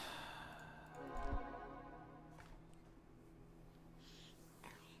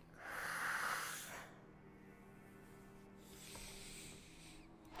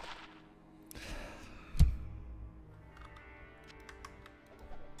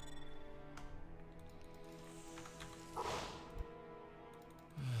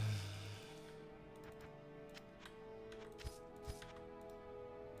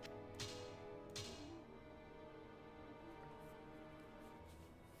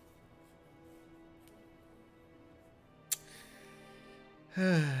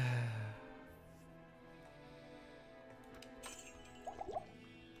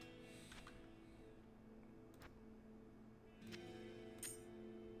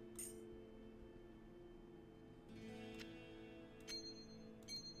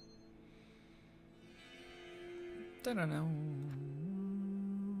 Da-da-da.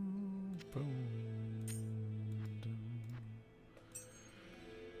 Boom.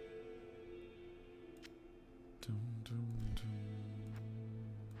 Dum, dum, dum.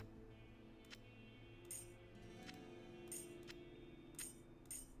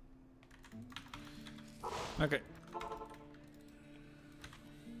 Okay.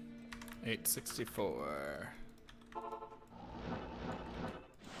 864.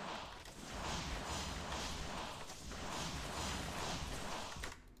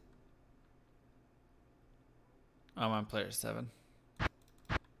 I'm on player 7.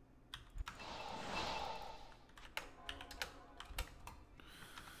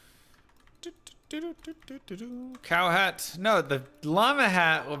 Cow hat. No, the llama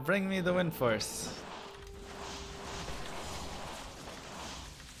hat will bring me the wind force.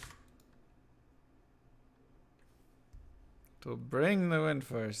 It will bring the wind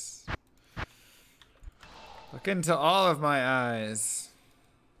force. Look into all of my eyes.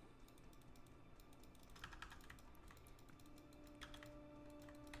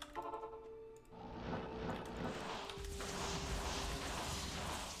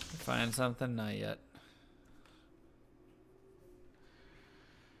 Find something? Not yet.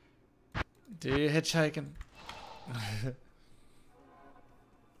 Do you hitchhiking?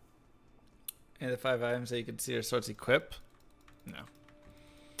 Any of the 5 items that you can see are Sorc's equip? No.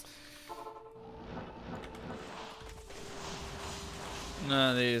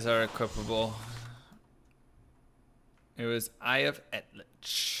 None of these are equipable. It was Eye of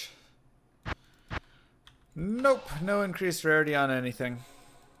Etlich. Nope, no increased rarity on anything.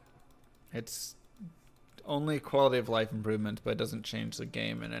 It's only quality of life improvement, but it doesn't change the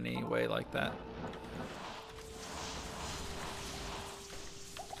game in any way like that.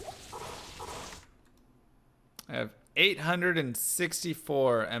 I have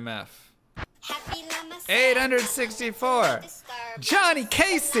 864 MF. 864! Johnny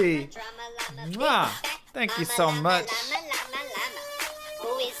Casey! Mwah. Thank you so much.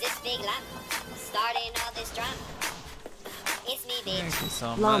 Who is this big llama starting all this drama? It's me, bitch. Thank you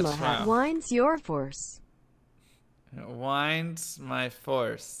so Llama much. hat Wow. winds your force. It winds my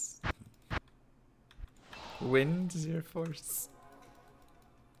force. Winds your force.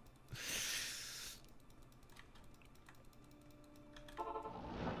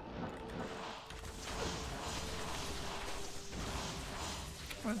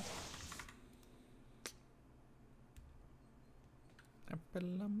 What?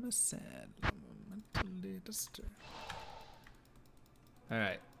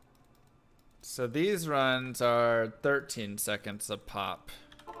 Alright. So these runs are 13 seconds a pop.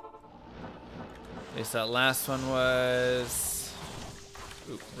 At least that last one was...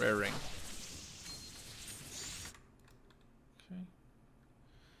 Ooh, rare ring. Okay.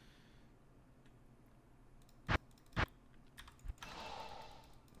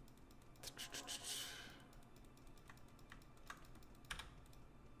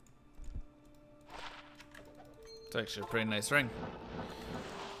 It's actually a pretty nice ring.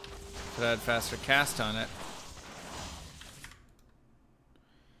 Could add faster cast on it.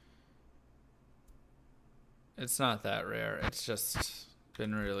 It's not that rare. It's just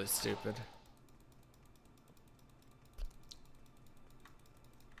been really stupid.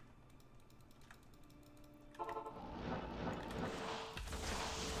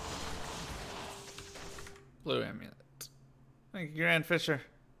 Blue amulet. Thank you, Grand Fisher.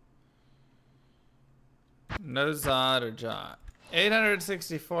 No Zod or Jaw.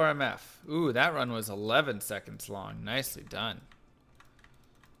 864 MF. Ooh, that run was 11 seconds long. Nicely done.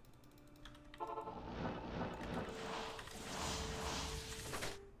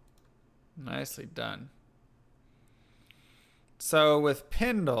 Nicely done. So with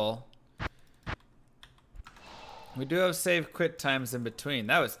Pindle, we do have save quit times in between.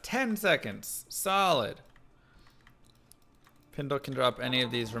 That was 10 seconds. Solid. Pindle can drop any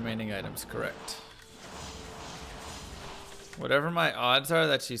of these remaining items, correct. Whatever my odds are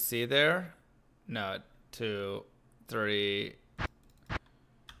that you see there. No, 2, 3.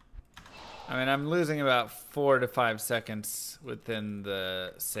 I mean, I'm losing about 4 to 5 seconds within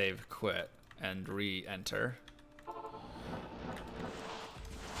the save quit and re-enter.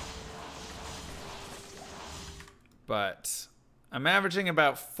 But I'm averaging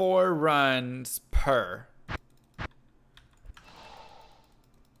about 4 runs per.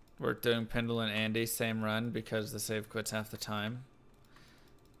 We're doing Pindle and Andy, same run because the save quit's half the time.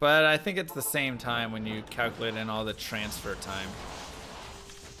 But I think it's the same time when you calculate in all the transfer time.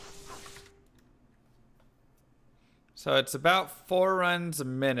 So it's about 4 runs a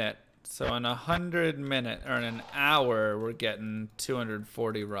minute. So in 100 minutes, or in an hour, we're getting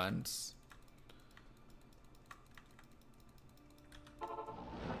 240 runs.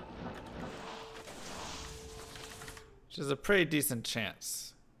 Which is a pretty decent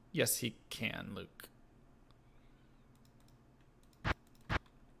chance. Yes, he can, Luke.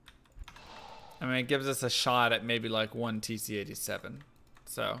 I mean, it gives us a shot at maybe like 1 TC87.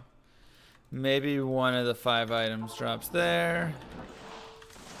 So, maybe one of the 5 items drops there.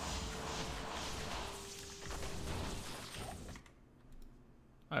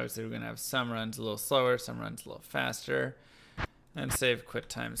 Obviously, we're going to have some runs a little slower, some runs a little faster. And save quit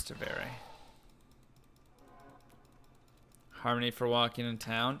times to vary. Harmony for walking in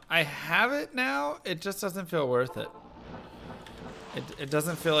town. I have it now. It just doesn't feel worth it. It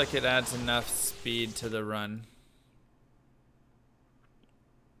doesn't feel like it adds enough speed to the run.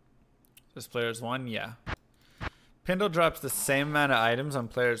 This player's 1, yeah. Pindle drops the same amount of items on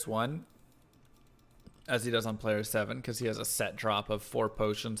player's 1 as he does on player 7 because he has a set drop of 4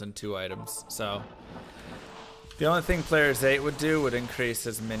 potions and 2 items. So the only thing player's 8 would do would increase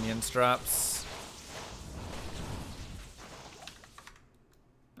his minions drops.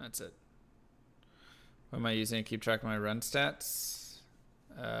 That's it. What am I using to keep track of my run stats?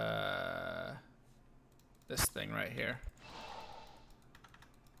 This thing right here.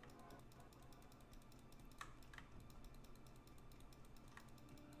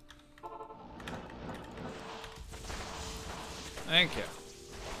 Thank you.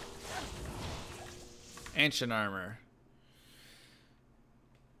 Ancient armor.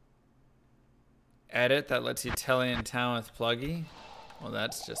 Edit that lets you telly in town with Pluggy. Well,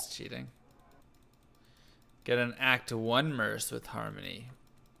 that's just cheating. Get an Act 1 Merce with Harmony.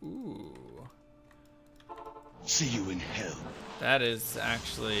 Ooh. See you in hell. That is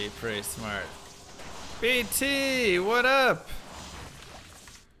actually pretty smart. BT, what up?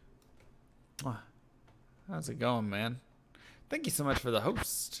 How's it going, man? Thank you so much for the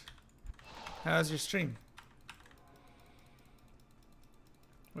host. How's your stream?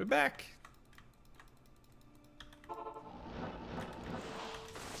 We're back.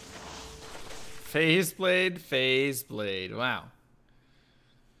 Phase blade, phase blade. Wow.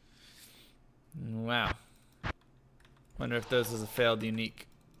 Wow. Wonder if this is a failed unique.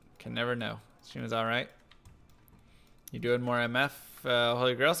 Can never know. Stream is alright. You doing more MF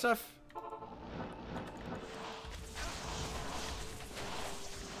Holy Grail stuff?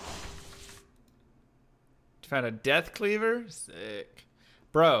 Found a death cleaver? Sick.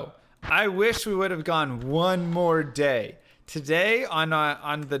 Bro, I wish we would have gone one more day. Today on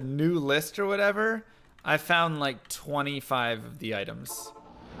the new list or whatever, I found like 25 of the items.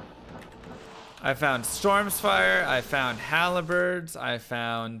 I found Storm's Fire, I found Halberds, I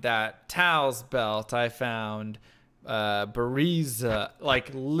found that Tal's belt, I found Bariza,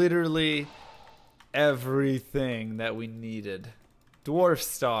 like literally everything that we needed. Dwarf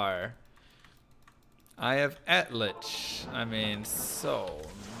Star. I have Etlich. I mean, so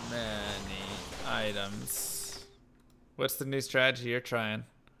many items. What's the new strategy you're trying?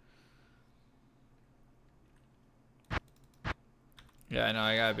 Yeah, I know,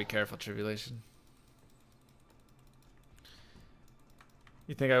 I gotta be careful, Tribulation.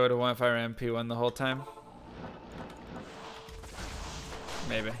 You think I would have won if I were MP1 the whole time?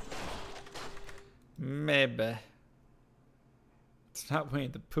 Maybe. Maybe. It's not Winnie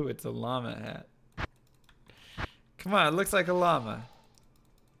the Pooh, it's a llama hat. Come on, it looks like a llama.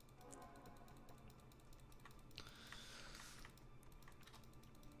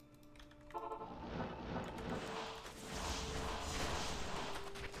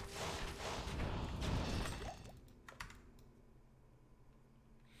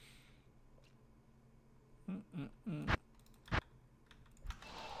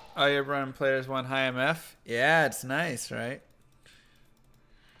 Oh, you're running players want high MF? Yeah, it's nice, right?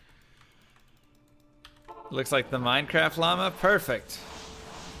 Looks like the Minecraft llama. Perfect.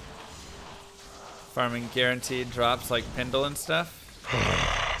 Farming guaranteed drops like Pindle and stuff.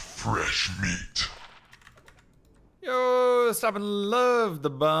 Fresh meat. Yo, stop and love the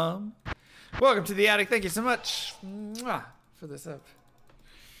bomb. Welcome to the attic. Thank you so much for this up.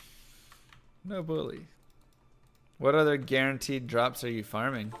 No bully. What other guaranteed drops are you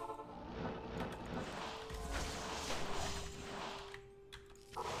farming?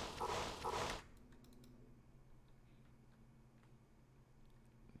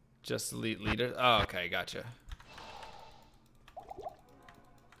 Just elite leader. Oh, okay, gotcha.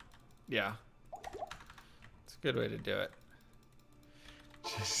 Yeah. It's a good way to do it.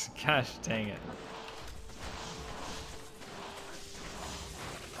 Just, gosh dang it.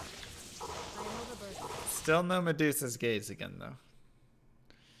 Still no Medusa's gaze again,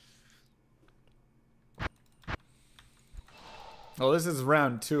 though. Well, this is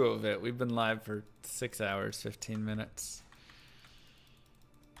round 2 of it. We've been live for 6 hours, 15 minutes.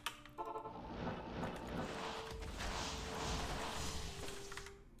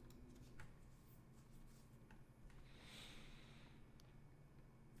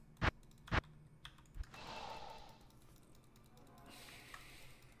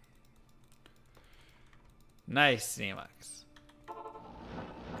 Nice, Nemox.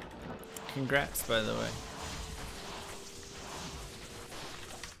 Congrats, by the way.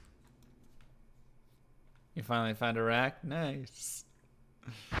 You finally found a rack? Nice.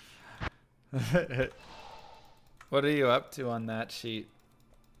 What are you up to on that sheet?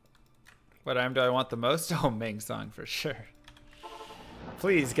 What item do I want the most? Oh, Ming Song for sure.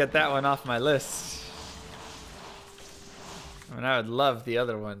 Please get that one off my list. I mean, I would love the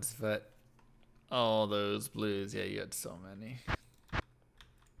other ones, but all those blues, yeah, you had so many.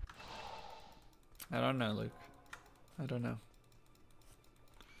 I don't know, Luke. I don't know.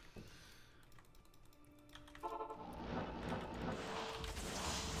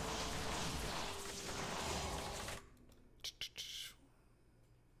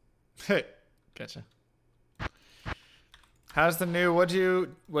 Hey, gotcha. How's the new? What'd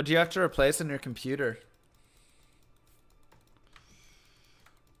you have to replace on your computer?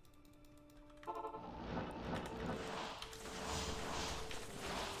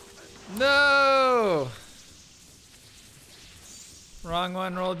 No! Wrong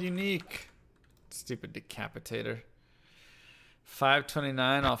one, rolled unique. Stupid decapitator.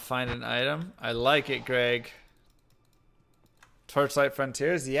 529, I'll find an item. I like it, Greg. Torchlight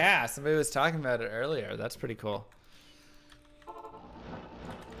Frontiers? Yeah, somebody was talking about it earlier. That's pretty cool.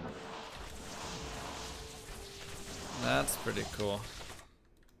 That's pretty cool.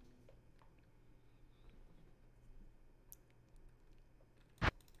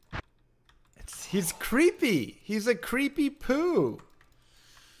 He's creepy. He's a creepy poo.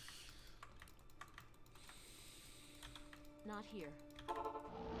 Not here.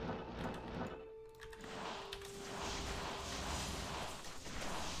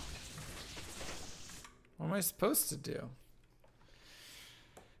 am I supposed to do?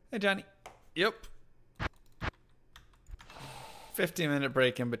 Hey, Johnny. Yep. 15-minute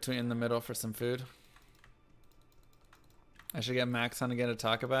break in the middle for some food. I should get Max on again to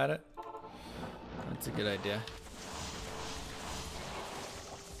talk about it. That's a good idea.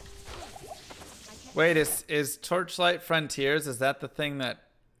 Wait, is Torchlight Frontiers, is that the thing that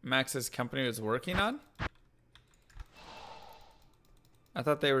Max's company was working on? I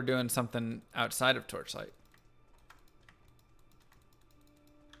thought they were doing something outside of Torchlight.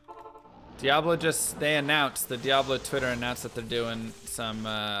 Diablo they announced, the Diablo Twitter announced that they're doing some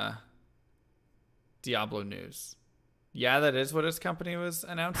Diablo news. Yeah, that is what his company was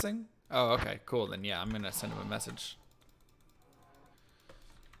announcing? Oh, okay, cool. Then yeah, I'm going to send him a message.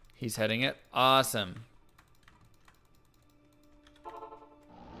 He's heading it. Awesome.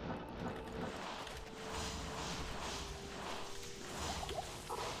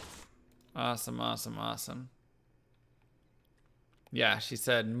 Awesome, awesome, awesome. Yeah, she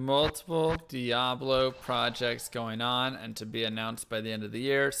said multiple Diablo projects going on and to be announced by the end of the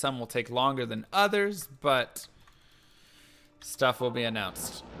year. Some will take longer than others, but stuff will be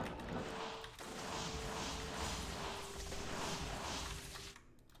announced.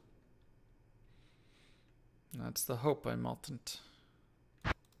 That's the hope, I'm Maltant.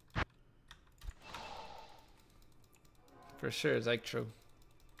 For sure, it's like true.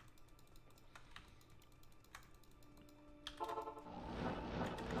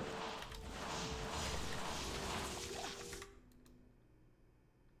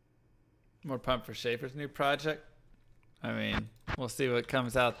 More pumped for Schaefer's new project. I mean, we'll see what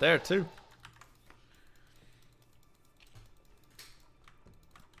comes out there too.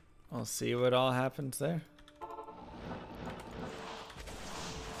 We'll see what all happens there.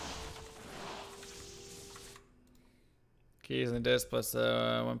 Keys and disk plus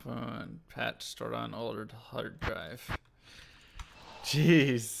 1.1 patch stored on older hard drive.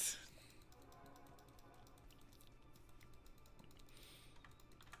 Jeez.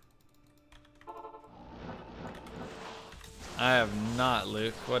 I have not,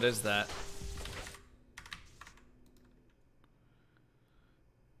 Luke. What is that?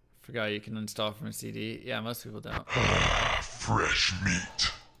 Forgot you can install from a CD. Yeah, most people don't. Fresh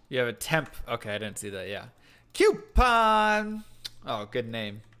meat. You have a temp. Okay, I didn't see that. Yeah. Coupon. Oh, good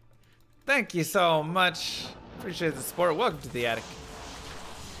name. Thank you so much. Appreciate the support. Welcome to the attic.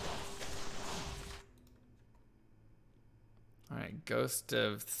 All right, Ghost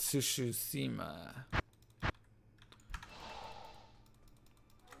of Tsushima.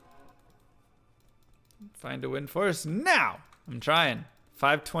 Find a win for us now. I'm trying.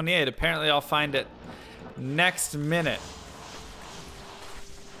 528. Apparently, I'll find it next minute.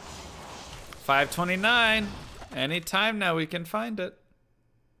 529. Anytime now we can find it.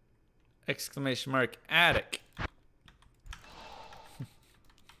 Exclamation mark attic.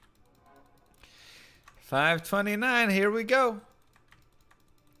 529. Here we go.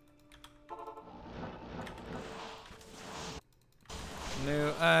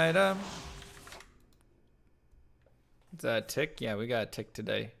 New item. Is that a tick? Yeah, we got a tick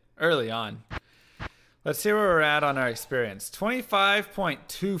today. Early on. Let's see where we're at on our experience.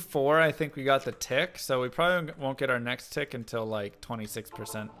 25.24, I think we got the tick. So we probably won't get our next tick until like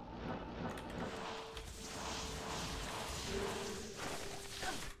 26%.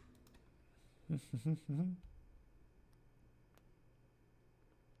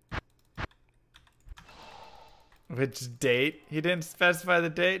 Which date? He didn't specify the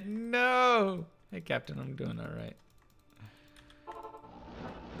date? No! Hey, Captain, I'm doing all right.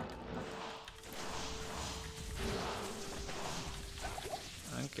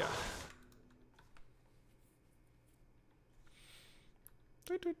 Okay.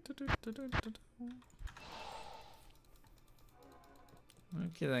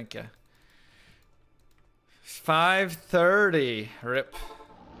 Okay, thank you. 5:30. Rip.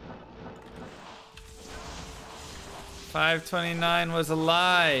 5:29 was a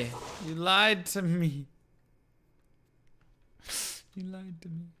lie. You lied to me. You lied to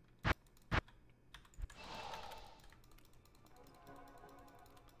me.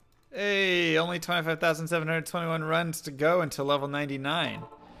 Hey, only 25,721 runs to go until level 99.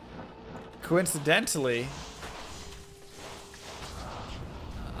 Coincidentally,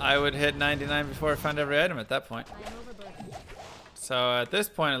 I would hit 99 before I found every item at that point. So at this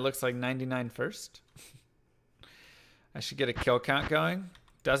point, it looks like 99 first. I should get a kill count going.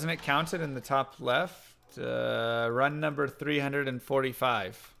 Doesn't it count it in the top left? Run number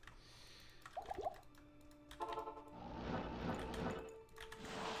 345.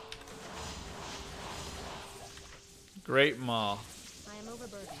 Great Mall. I am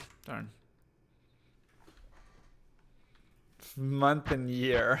overburdened. Darn. month and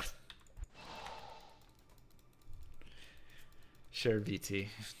year. Sure, VT.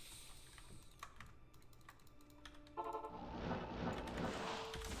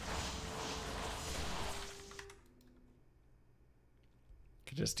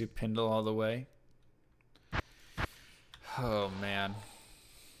 Could just do Pindle all the way. Oh, man.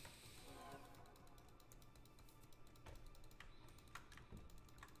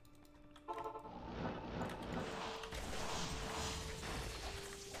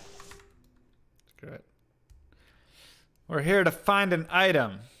 Screw it. We're here to find an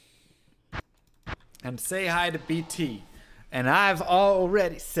item and say hi to BT. And I've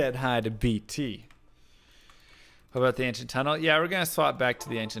already said hi to BT. What about the ancient tunnel? Yeah, we're going to swap back to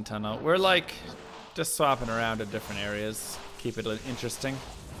the ancient tunnel. We're like just swapping around to different areas. Keep it interesting.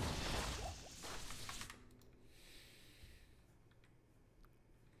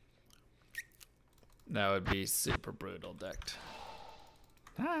 That would be super brutal decked.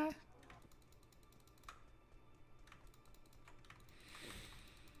 Hi.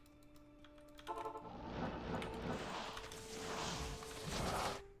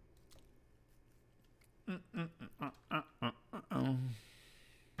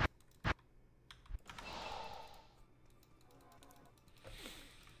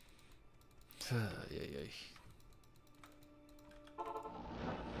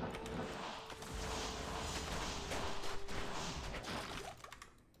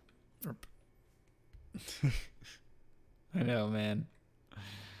 I know, man.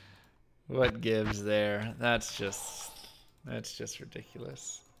 What gives there? That's just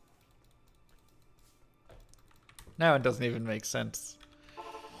ridiculous. Now it doesn't even make sense.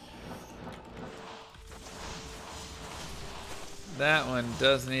 That one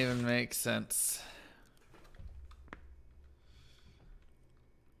doesn't even make sense.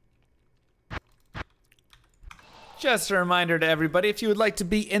 Just a reminder to everybody, if you would like to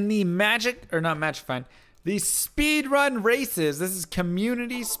be in the the speedrun races. This is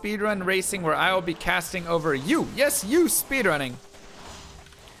community speedrun racing where I will be casting over you. Yes, you speedrunning.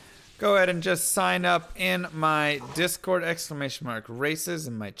 Go ahead and just sign up in my Discord, !races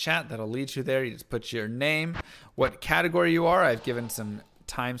in my chat. That'll lead you there. You just put your name, what category you are. I've given some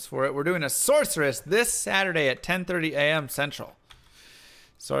times for it. We're doing a Sorceress this Saturday at 10:30 a.m. Central.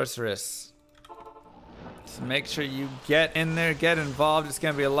 Sorceress. So make sure you get in there, get involved. It's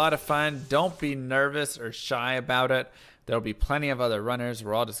going to be a lot of fun. Don't be nervous or shy about it. There'll be plenty of other runners.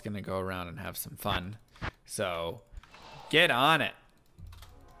 We're all just going to go around and have some fun. So get on it.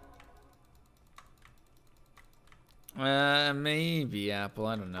 Maybe Apple.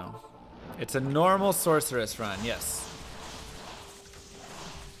 I don't know. It's a normal Sorceress run. Yes.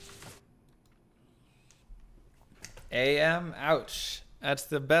 AM? Ouch. That's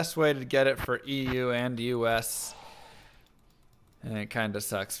the best way to get it for EU and US. And it kind of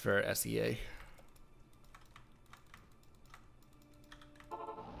sucks for SEA.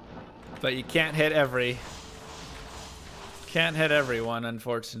 But you can't hit everyone,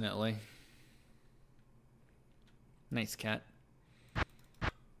 unfortunately. Nice cat.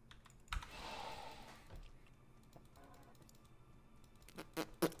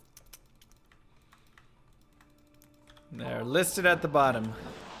 They're listed at the bottom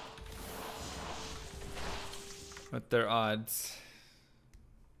with their odds.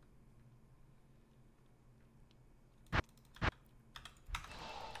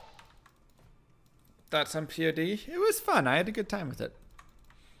 Thoughts on POD? It was fun. I had a good time with it.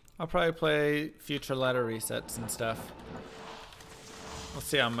 I'll probably play future letter resets and stuff. We'll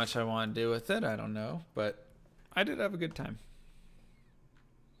see how much I want to do with it. I don't know, but I did have a good time.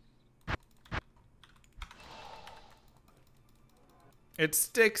 It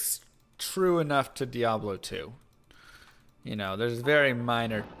sticks true enough to Diablo 2. You know, there's very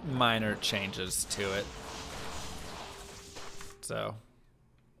minor changes to it. So,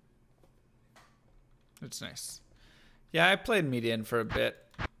 it's nice. Yeah, I played Median for a bit.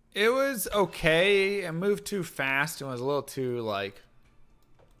 It was okay. I moved too fast and was a little too, like,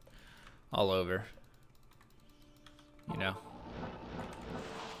 all over. You know.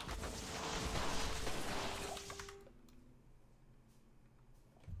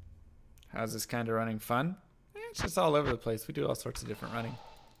 How's this kind of running fun? It's just all over the place. We do all sorts of different running.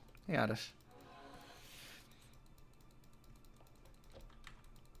 Hey, Oddish.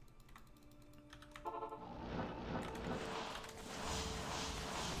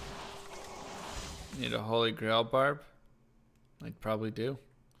 Need a Holy Grail barb? I'd probably do.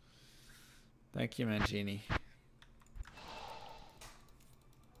 Thank you, Mangini.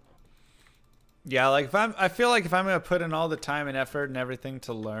 Yeah, like I feel like if I'm gonna put in all the time and effort and everything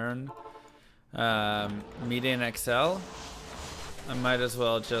to learn Median XL, I might as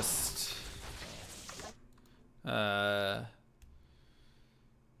well just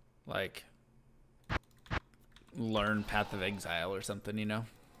like learn Path of Exile or something, you know?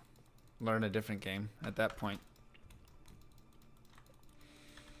 Learn a different game at that point.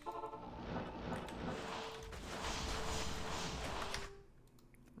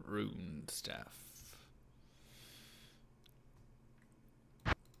 Rune staff.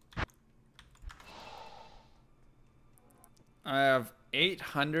 I have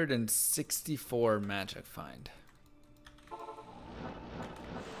 864 magic find.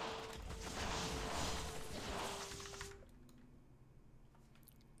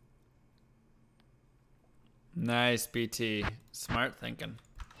 Nice, BT. Smart thinking.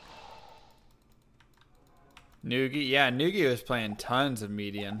 Noogie. Yeah, Noogie was playing tons of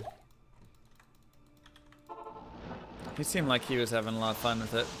median. He seemed like he was having a lot of fun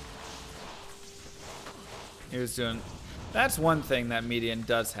with it. He was doing... That's one thing that median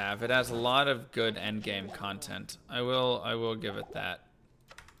does have. It has a lot of good endgame content. I will give it that.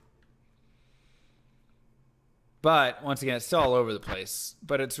 But once again, it's still all over the place.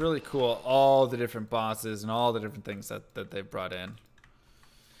 But it's really cool, all the different bosses and all the different things that they've brought in.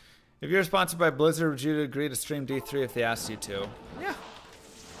 If you're sponsored by Blizzard, would you agree to stream D3 if they asked you to? Yeah.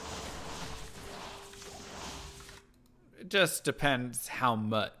 It just depends how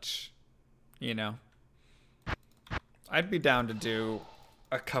much, you know. I'd be down to do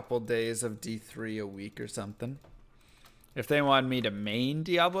a couple days of D3 a week or something. If they wanted me to main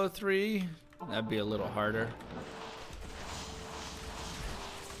Diablo 3, that'd be a little harder.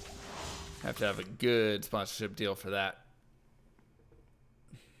 Have to have a good sponsorship deal for that.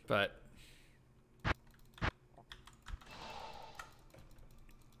 But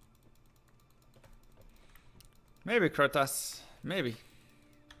maybe, Krotas. Maybe.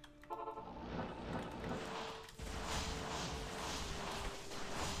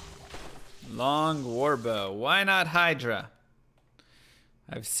 Long warbow. Why not Hydra?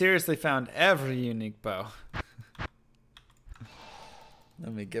 I've seriously found every unique bow.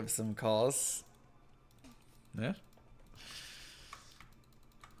 Let me give some calls. Yeah.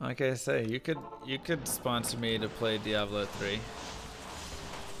 Like I say, you could sponsor me to play Diablo 3.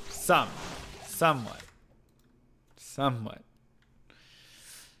 Somewhat.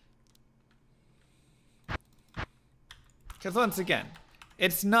 Because once again,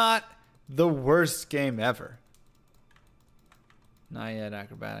 it's not the worst game ever. Not yet,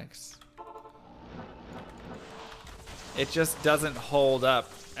 acrobatics. It just doesn't hold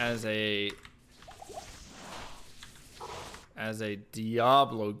up as a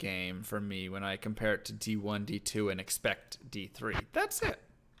Diablo game for me when I compare it to D1, D2, and expect D3. That's it.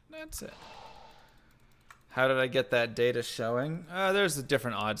 How did I get that data showing? There's the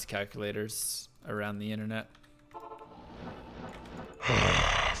different odds calculators around the internet.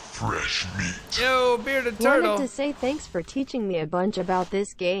 Fresh meat. Yo, bearded turtle. Wanted to say thanks for teaching me a bunch about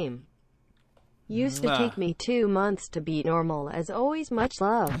this game. Used to take me 2 months to beat normal. As always, much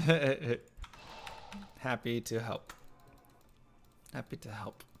love. Happy to help. Happy to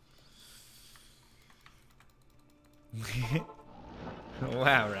help.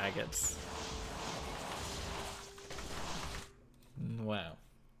 Wow, Raggets. Wow.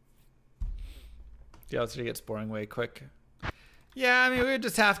 Diablo 3 gets boring way quick. Yeah, I mean, we would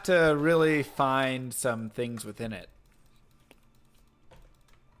just have to really find some things within it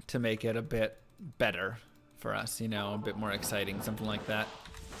to make it a bit better for us, you know, a bit more exciting, something like that.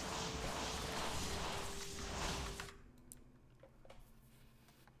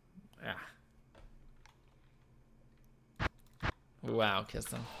 Yeah. Wow, kiss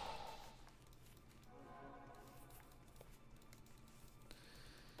them.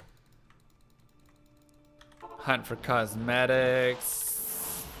 Hunt for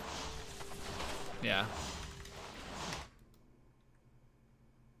cosmetics. Yeah.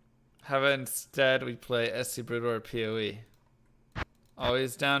 How about instead we play SC Brood or PoE?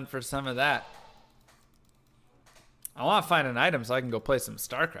 Always down for some of that. I want to find an item so I can go play some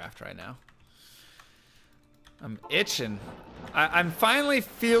StarCraft right now. I'm itching. I'm finally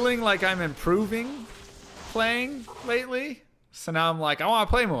feeling like I'm improving playing lately. So now I'm like, I want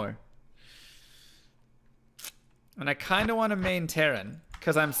to play more. And I kind of want to main Terran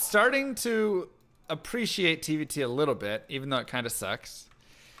because I'm starting to appreciate TVT a little bit, even though it kind of sucks.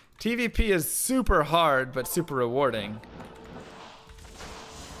 TVP is super hard, but super rewarding.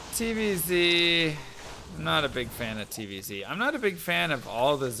 TVZ, I'm not a big fan of TVZ. I'm not a big fan of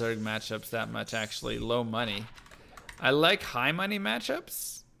all the Zerg matchups that much, actually. Low money. I like high money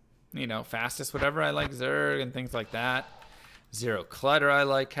matchups. You know, fastest, whatever. I like Zerg and things like that. Zero Clutter, I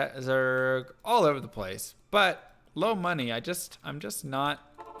like Zerg. All over the place. But low money. I'm just not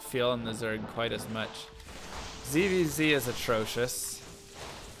feeling the Zerg quite as much. ZVZ is atrocious.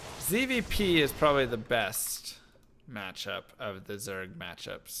 ZVP is probably the best matchup of the Zerg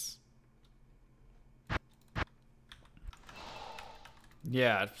matchups.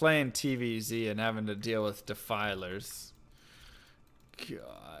 Yeah, playing TVZ and having to deal with defilers.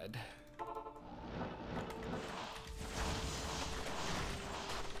 God.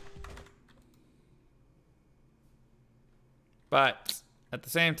 But at the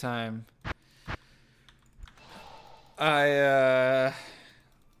same time, my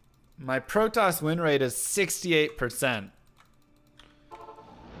Protoss win rate is 68%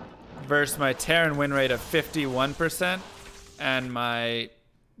 versus my Terran win rate of 51% and my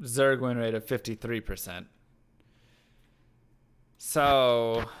Zerg win rate of 53%.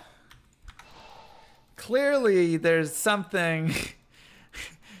 So clearly there's something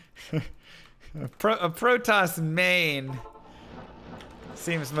a Protoss main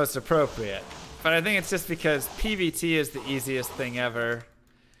seems most appropriate. But I think it's just because PvT is the easiest thing ever.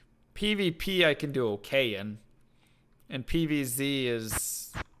 PvP I can do okay in. And PvZ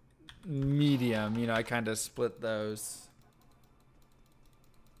is medium. You know, I kind of split those.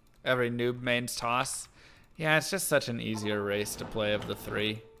 Every noob main's toss. Yeah, it's just such an easier race to play of the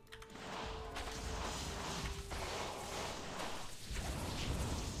three.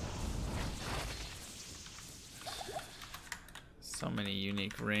 So many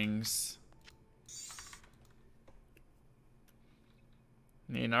unique rings.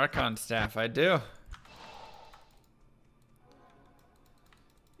 Need an Archon staff, I do.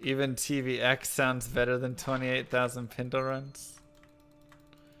 Even TVX sounds better than 28,000 Pindle runs.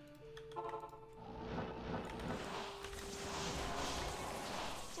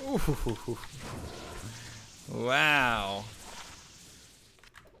 Ooh. Wow.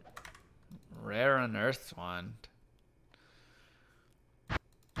 Rare unearthed wand.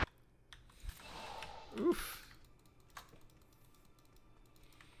 Oof.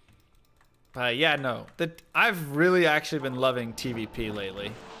 Yeah, no. I've really actually been loving TVP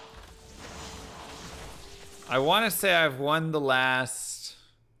lately. I want to say I've won the last...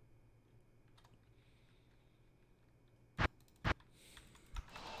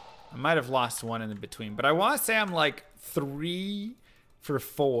 I might have lost one in the between, but I want to say I'm like 3 for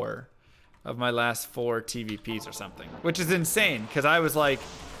 4 of my last 4 TVPs or something, which is insane because I was like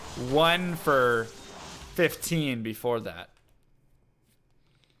 1 for 15 before that.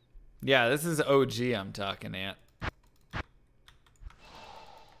 Yeah, this is OG I'm talking at.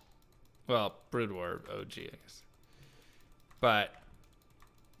 Well, Brood War OG, I guess. But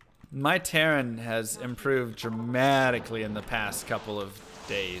my Terran has improved dramatically in the past couple of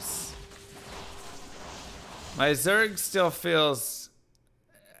days. My Zerg still feels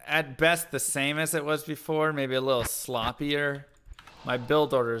at best the same as it was before, maybe a little sloppier. My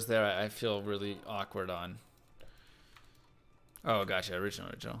build orders there I feel really awkward on. Oh gotcha,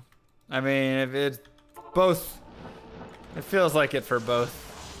 original. I mean, if it's both, it feels like it for both.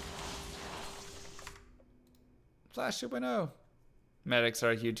 Flash 2.0. Medics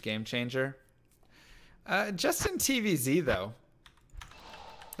are a huge game changer. Just in TVZ though.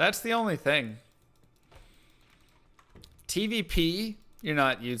 That's the only thing. TVP, you're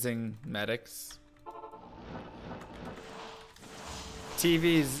not using medics.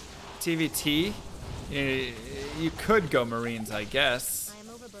 TVT, you could go Marines, I guess.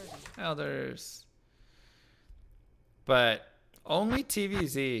 Elders. But only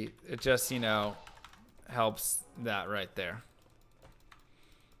TVZ, it just, you know, helps that right there.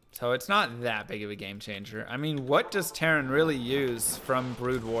 So it's not that big of a game changer. I mean, what does Terran really use from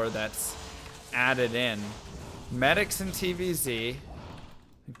Brood War that's added in? Medics and TVZ.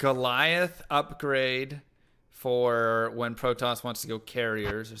 Goliath upgrade for when Protoss wants to go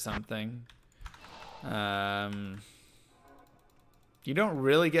carriers or something. You don't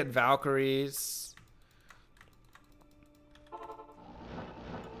really get Valkyries.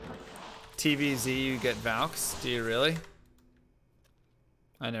 TVZ, you get Valks. Do you really?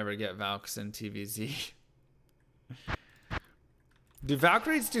 I never get Valks in TVZ. Do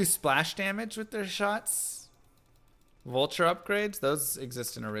Valkyries do splash damage with their shots? Vulture upgrades? Those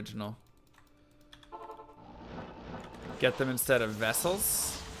exist in original. Get them instead of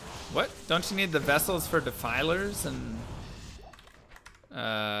vessels? What? Don't you need the vessels for defilers and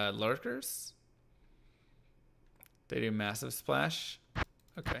lurkers? They do massive splash.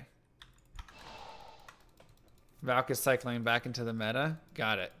 Okay. Valk is cycling back into the meta.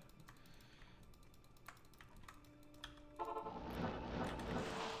 Got it.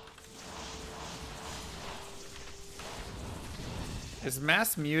 Is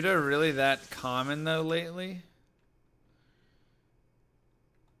mass muta really that common though lately?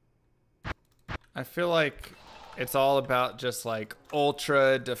 I feel like it's all about just like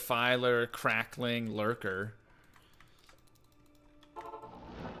ultra, defiler, crackling, lurker.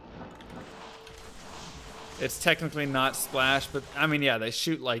 It's technically not splash, but I mean, yeah, they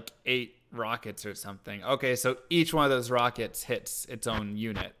shoot like 8 rockets or something. Okay, so each one of those rockets hits its own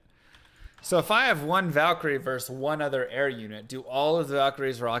unit. So if I have one Valkyrie versus one other air unit, do all of the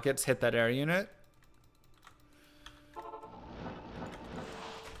Valkyrie's rockets hit that air unit?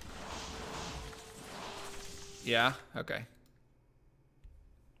 Yeah, okay.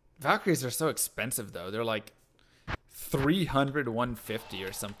 Valkyries are so expensive though. They're like 300, 150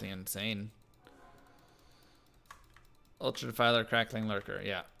 or something insane. Ultra Defiler, Crackling Lurker,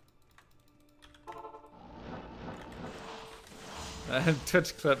 yeah.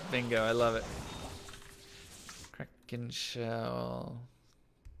 Twitch clip bingo, I love it. Kraken Shell.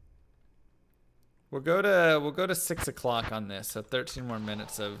 We'll go to 6 o'clock on this, so 13 more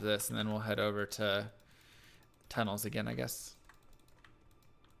minutes of this, and then we'll head over to tunnels again, I guess.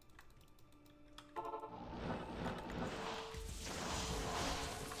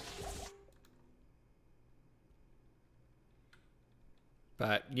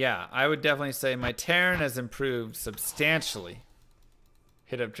 But yeah, I would definitely say my Terran has improved substantially.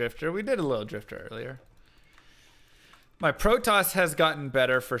 Hit up Drifter. We did a little Drifter earlier. My Protoss has gotten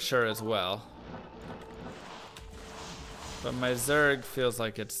better for sure as well. But my Zerg feels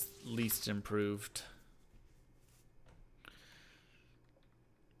like it's least improved.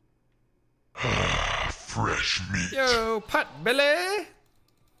 Fresh meat. Yo, Pot Billy!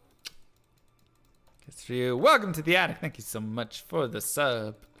 It's for you. Welcome to the attic. Thank you so much for the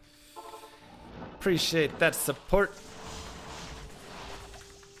sub. Appreciate that support.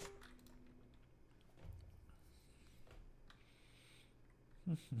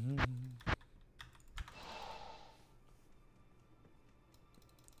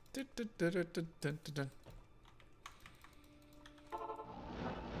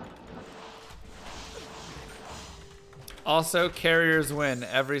 Also, carriers win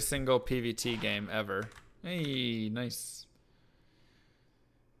every single PvT game ever. Hey, nice.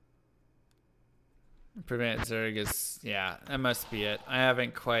 Prevent Zerg is, yeah, that must be it. I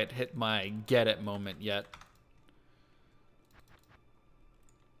haven't quite hit my get it moment yet.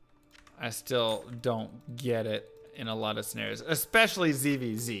 I still don't get it in a lot of scenarios, especially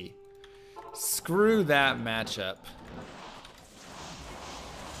ZVZ. Screw that matchup.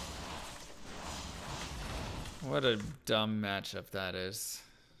 What a dumb matchup that is.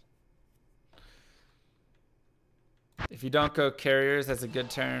 If you don't go carriers as a good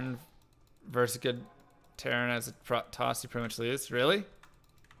turn versus a good turn as a toss, you pretty much lose. Really?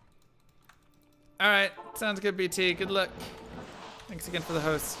 Alright, sounds good, BT. Good luck. Thanks again for the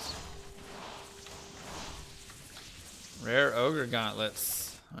host. Rare Ogre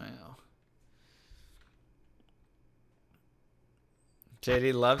Gauntlets. Wow.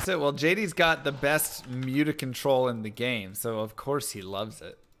 JD loves it. Well, JD's got the best Muta control in the game, so of course he loves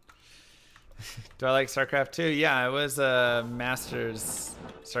it. Do I like StarCraft 2? Yeah, I was a Masters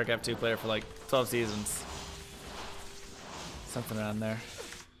StarCraft 2 player for like 12 seasons. Something around there.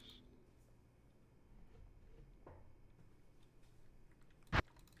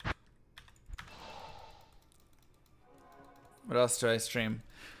 What else do I stream?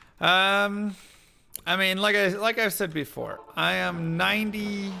 I mean, like I've said before, I am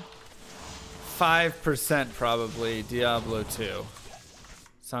 95% probably Diablo 2.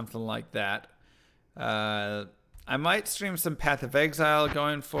 Something like that. I might stream some Path of Exile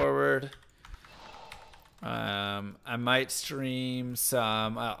going forward. I might stream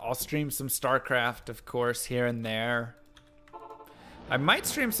some, I'll stream some StarCraft, of course, here and there. I might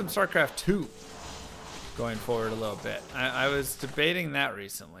stream some StarCraft 2 going forward a little bit. I was debating that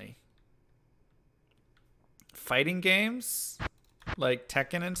recently. Fighting games like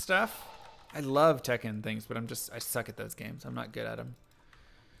Tekken and stuff. I love Tekken things, but I suck at those games. I'm not good at them.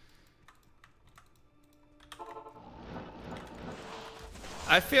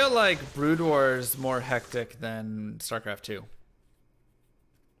 I feel like Brood War is more hectic than StarCraft 2.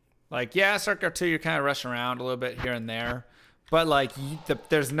 Like, yeah, StarCraft 2, you're kind of rushing around a little bit here and there. But, like,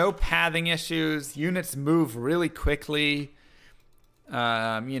 there's no pathing issues. Units move really quickly.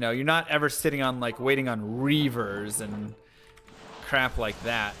 You know, you're not ever sitting on, like, waiting on Reavers and crap like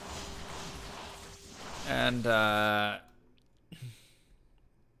that. And,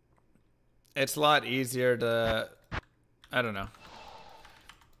 it's a lot easier to, I don't know.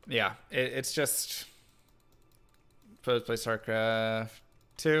 Yeah, it's just pros play StarCraft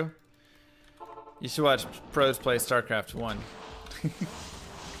 2. You should watch pros play StarCraft 1.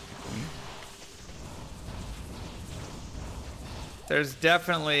 There's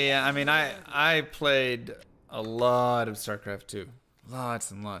definitely, I mean, I played a lot of StarCraft 2.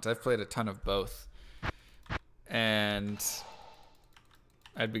 Lots and lots. I've played a ton of both. And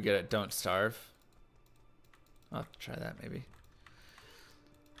I'd be good at Don't Starve. I'll have to try that maybe.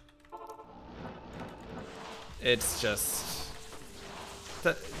 It's just...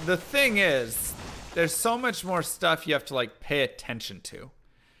 The thing is, there's so much more stuff you have to like pay attention to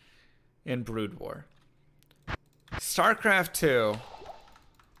in Brood War. StarCraft 2,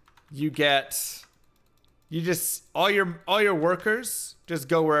 all your workers just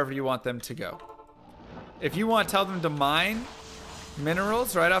go wherever you want them to go. If you want to tell them to mine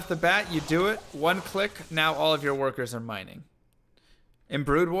minerals right off the bat, you do it. One click, now all of your workers are mining. In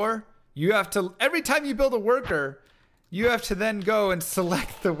Brood War, you have to, every time you build a worker, you have to then go and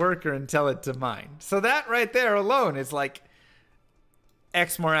select the worker and tell it to mine. So that right there alone is like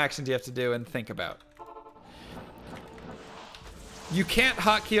X more actions you have to do and think about. You can't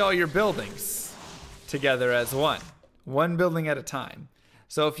hotkey all your buildings together as one building at a time.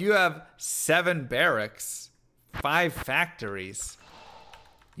 So if you have 7 barracks, 5 factories,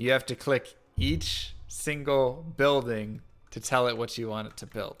 you have to click each single building to tell it what you want it to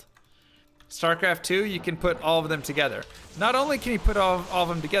build. StarCraft 2, you can put all of them together. Not only can you put all of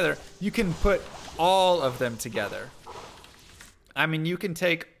them together, you can put all of them together. I mean, you can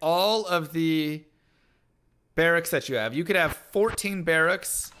take all of the barracks that you have. You could have 14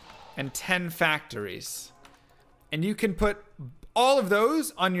 barracks and 10 factories. And you can put all of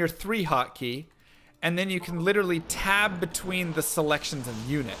those on your 3 hotkey, and then you can literally tab between the selections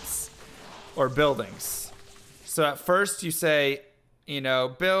of units or buildings. So at first you say, you know,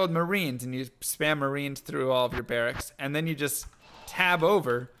 build Marines, and you spam Marines through all of your barracks, and then you just tab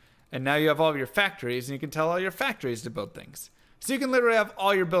over, and now you have all of your factories, and you can tell all your factories to build things. So you can literally have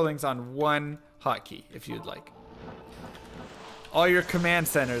all your buildings on one hotkey if you'd like. All your command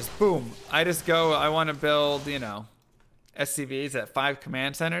centers, boom. I just go, I want to build, you know, SCVs at 5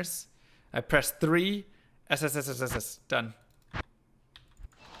 command centers. I press 3, SSSSS, done.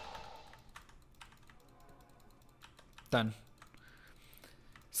 Done.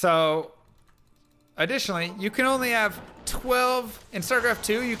 So, additionally, you can only have 12, in StarCraft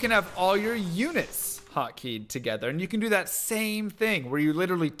 2, you can have all your units hotkeyed together. And you can do that same thing where you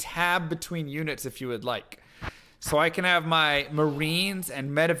literally tab between units if you would like. So I can have my Marines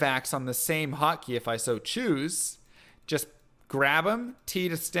and Medivacs on the same hotkey if I so choose. Just grab them, T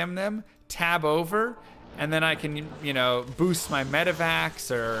to stem them, tab over, and then I can, you know, boost my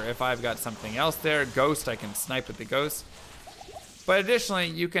Medivacs, or if I've got something else there, Ghost, I can snipe with the Ghost. But additionally,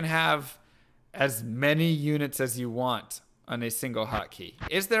 you can have as many units as you want on a single hotkey.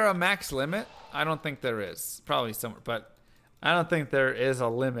 Is there a max limit? I don't think there is. Probably somewhere, but I don't think there is a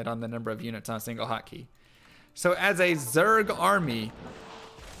limit on the number of units on a single hotkey. So as a Zerg army,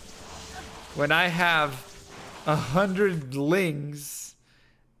 when I have 100 lings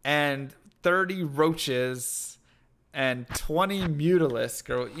and 30 roaches and 20 mutalisks,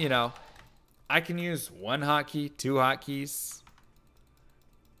 or, you know, I can use 1 hotkey, 2 hotkeys.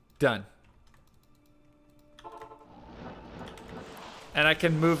 Done. And I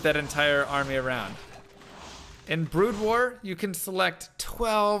can move that entire army around. In Brood War, you can select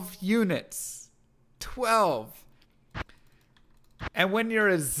 12 units. 12. And when you're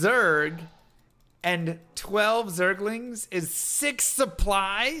a Zerg and 12 Zerglings is 6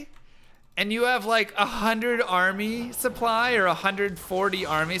 supply, and you have like 100 army supply or 140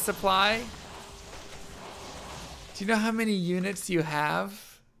 army supply, do you know how many units you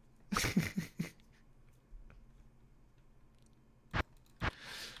have?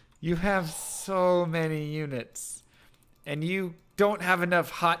 You have so many units, and you don't have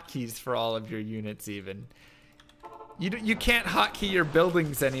enough hotkeys for all of your units even. You can't hotkey your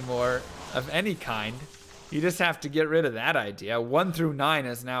buildings anymore of any kind. You just have to get rid of that idea. 1 through 9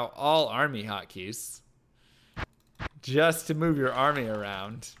 is now all army hotkeys. Just to move your army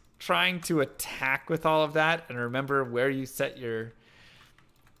around. Trying to attack with all of that and remember where you set your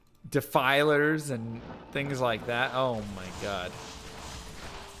defilers and things like that. Oh my god.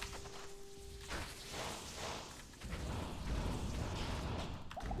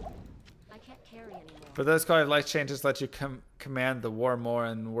 For those quality of life changes let you command the war more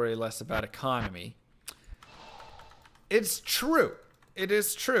and worry less about economy. It's true. It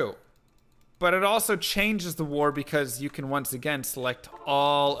is true. But it also changes the war because you can once again select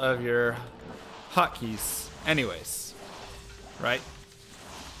all of your hotkeys anyways. Right?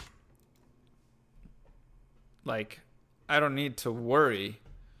 Like, I don't need to worry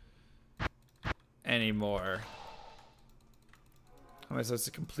anymore. How am I supposed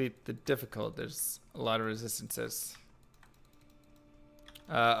to complete the difficult? There's a lot of resistances.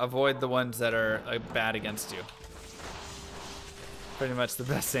 Avoid the ones that are bad against you. Pretty much the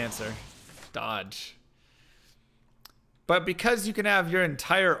best answer. Dodge. But because you can have your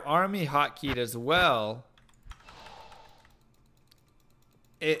entire army hotkeyed as well,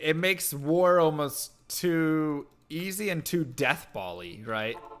 it makes war almost too easy and too deathball-y,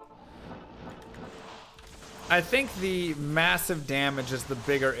 right? I think the massive damage is the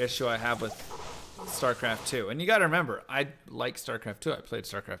bigger issue I have with StarCraft 2. And you gotta remember, I like StarCraft 2. I played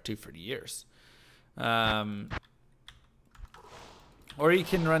StarCraft 2 for years. Or you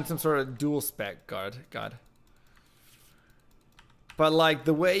can run some sort of dual spec God. But like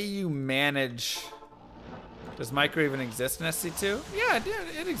the way you manage, does micro even exist in SC2? Yeah,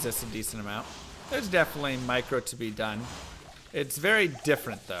 it exists a decent amount. There's definitely micro to be done. It's very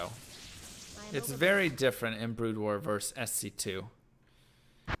different though. It's very different in Brood War versus SC2.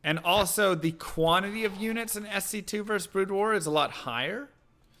 And also the quantity of units in SC2 versus Brood War is a lot higher.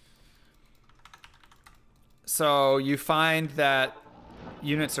 So you find that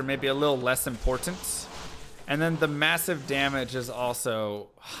units are maybe a little less important. And then the massive damage is also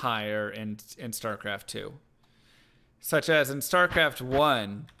higher in StarCraft 2. Such as in StarCraft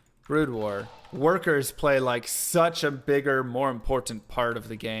 1, Brood War, workers play like such a bigger, more important part of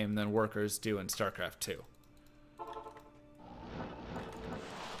the game than workers do in StarCraft 2.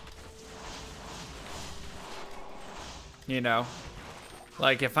 You know?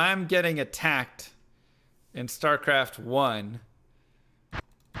 Like if I'm getting attacked in StarCraft 1,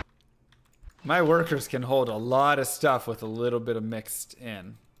 my workers can hold a lot of stuff with a little bit of mixed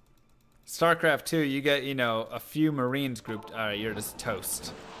in. StarCraft 2, you get, you know, a few Marines grouped. Alright, you're just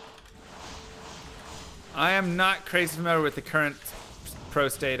toast. I am not crazy familiar with the current pro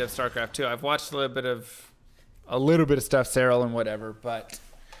state of StarCraft 2. I've watched a little bit of stuff, Cyril and whatever, but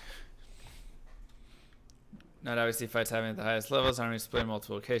not obviously fights having at the highest levels. Armies split in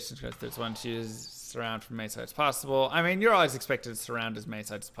multiple locations because there's one to use surround from many sides possible. I mean, you're always expected to surround as many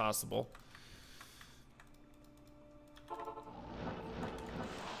sides as possible.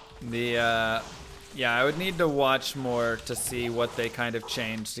 Yeah, I would need to watch more to see what they kind of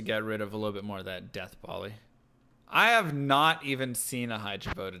changed to get rid of a little bit more of that death volley. I have not even seen a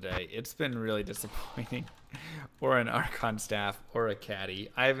Hydra bow today. It's been really disappointing. Or an Archon staff, or a caddy.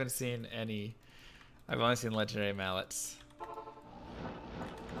 I haven't seen any. I've only seen legendary mallets.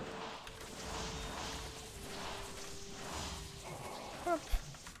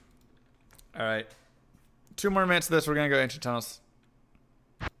 Alright. 2 more minutes of this, we're gonna go ancient tunnels.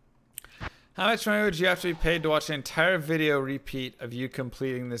 How much money would you have to be paid to watch an entire video repeat of you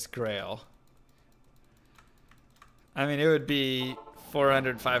completing this Grail? I mean, it would be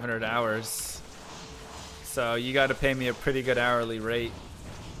 400, 500 hours. So you got to pay me a pretty good hourly rate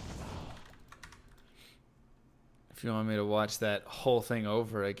if you want me to watch that whole thing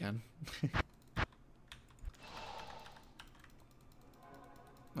over again.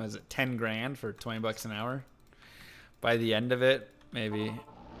 What is it, 10 grand for 20 bucks an hour? By the end of it, maybe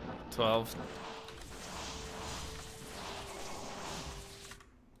 12.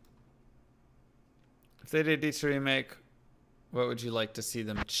 If they did each remake, what would you like to see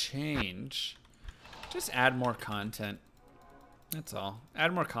them change? Just add more content. That's all.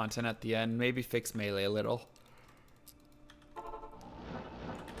 Add more content at the end. Maybe fix melee a little.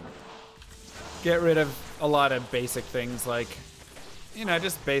 Get rid of a lot of basic things like, you know,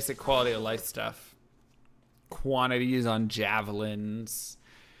 just basic quality of life stuff. Quantities on javelins.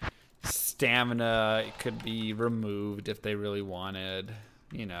 Stamina could be removed if they really wanted.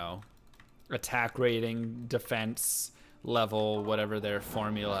 You know, attack rating, defense level, whatever their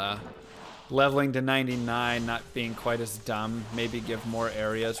formula. Leveling to 99, not being quite as dumb. Maybe give more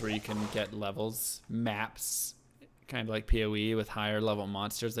areas where you can get levels. Maps, kind of like PoE with higher level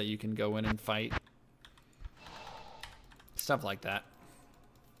monsters that you can go in and fight. Stuff like that.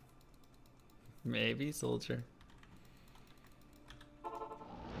 Maybe soldier.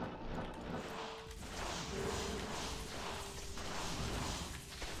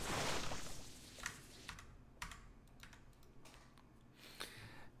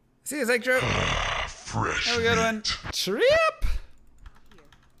 See you, Zach. Fresh Have a good one. meat. Trip.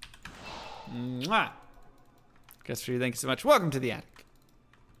 Mwah. Guess for you, thank you so much. Welcome to the attic.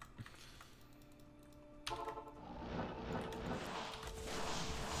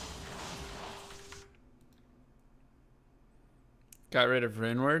 Got rid of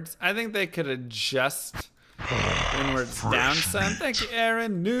rune words. I think they could adjust rune words down some. Thank you,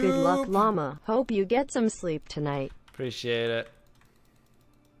 Aaron. Noob. Good luck, llama. Hope you get some sleep tonight. Appreciate it.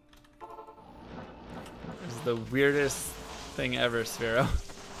 This is the weirdest thing ever, Sphero.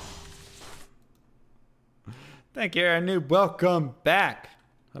 Thank you, Aaron Noob. Welcome back.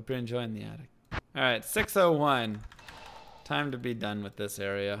 Hope you're enjoying the attic. All right, 6:01. Time to be done with this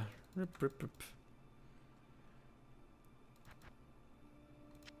area. Rip, rip, rip.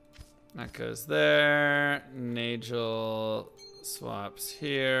 That goes there. Nagel swaps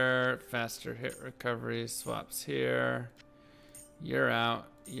here. Faster hit recovery swaps here. You're out.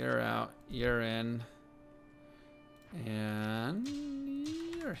 You're out. You're in. And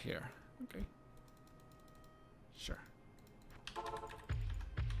you're here. Okay. Sure.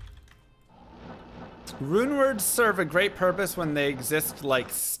 Rune words serve a great purpose when they exist like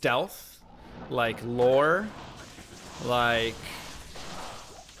stealth, like lore, like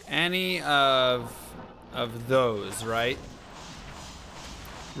any of those, right?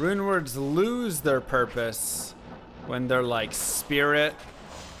 Rune words lose their purpose when they're like spirit,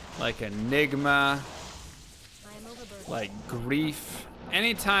 like enigma, like grief.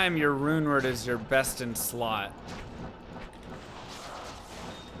 Anytime your rune word is your best in slot,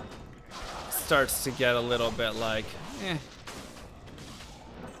 starts to get a little bit like, eh.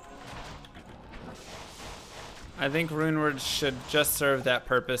 I think rune words should just serve that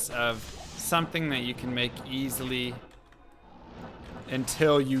purpose of something that you can make easily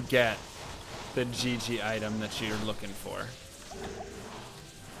until you get the GG item that you're looking for.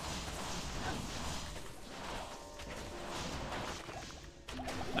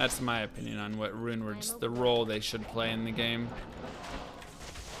 That's my opinion on what rune words, the role they should play in the game.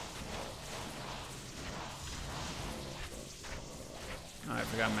 Oh, I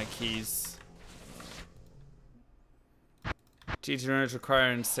forgot my keys. GG runes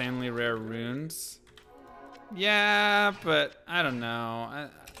require insanely rare runes. Yeah, but I don't know.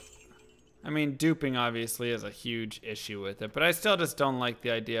 I mean, duping obviously is a huge issue with it, but I still just don't like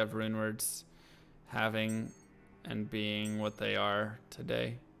the idea of rune words having and being what they are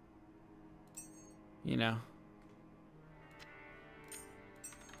today. You know?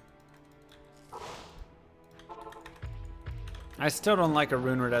 I still don't like a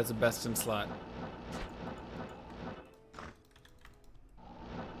rune word as a best in slot.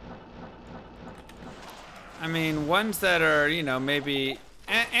 I mean, ones that are, you know, maybe,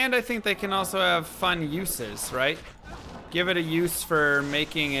 and I think they can also have fun uses, right? Give it a use for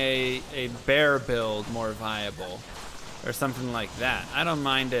making a bear build more viable or something like that. I don't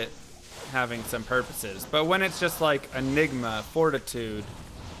mind it having some purposes, but when it's just like enigma, fortitude,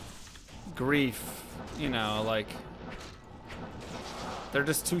 grief, you know, like, they're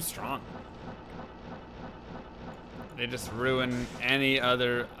just too strong. They just ruin any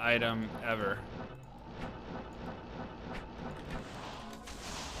other item ever.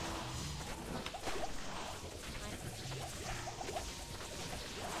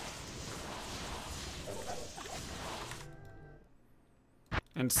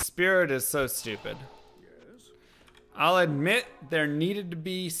 And spirit is so stupid. I'll admit there needed to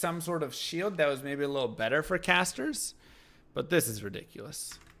be some sort of shield that was maybe a little better for casters, but this is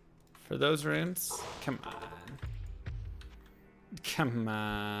ridiculous. For those runes, come on. Come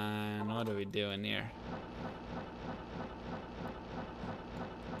on, what are we doing here?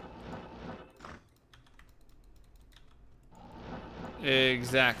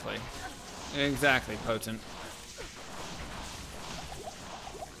 Exactly. Exactly, Potent.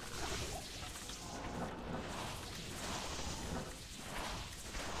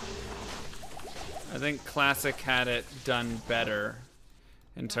 I think Classic had it done better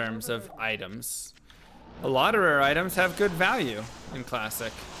in terms of items. A lot of rare items have good value in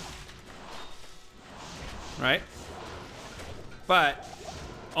Classic, right? But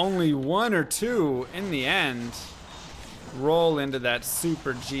only one or two in the end roll into that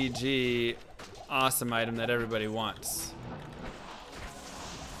super GG awesome item that everybody wants.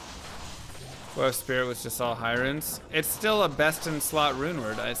 What if Spirit was just all high runes? It's still a best in slot rune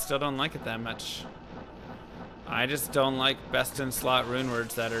word. I still don't like it that much. I just don't like best in slot rune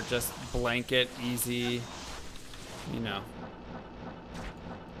words that are just blanket, easy, you know.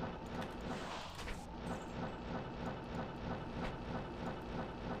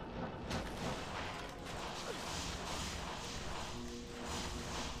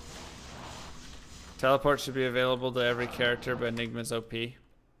 Teleport should be available to every character, but Enigma's OP.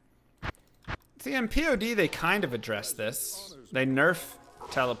 See, in POD, they kind of address this. They nerf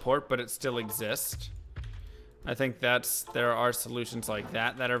teleport, but it still exists. I think there are solutions like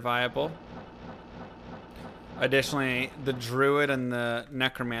that that are viable. Additionally, the Druid and the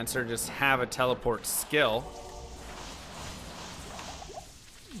Necromancer just have a teleport skill.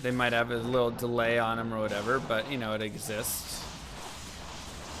 They might have a little delay on them or whatever, but you know, it exists.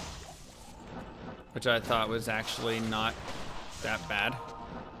 Which I thought was actually not that bad.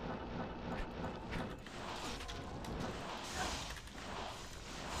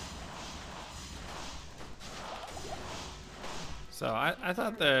 So I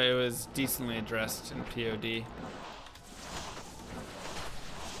thought that it was decently addressed in POD.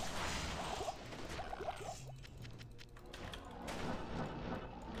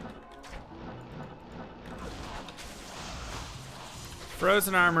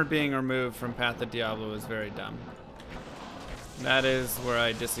 Frozen armor being removed from Path of Diablo is very dumb. That is where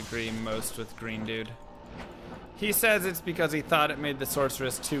I disagree most with Green Dude. He says it's because he thought it made the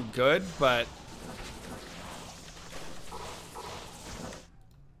sorceress too good, but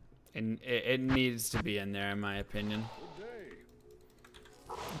it needs to be in there, in my opinion.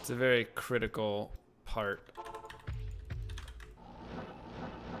 It's a very critical part.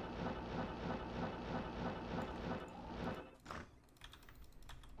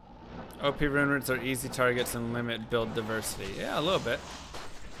 OP rune words are easy targets and limit build diversity. Yeah, a little bit.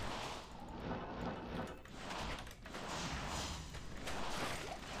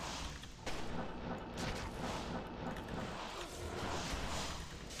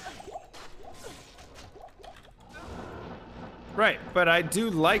 Right, but I do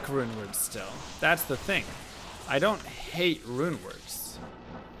like rune words still. That's the thing. I don't hate rune words.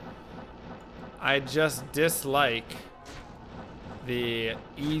 I just dislike the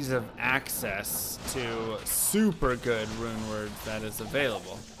ease of access to super good rune words that is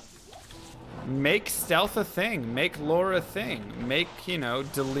available. Make stealth a thing, make lore a thing, make, you know,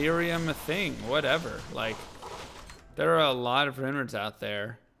 delirium a thing, whatever. Like, there are a lot of rune words out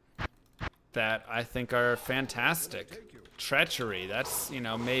there that I think are fantastic. Treachery, that's, you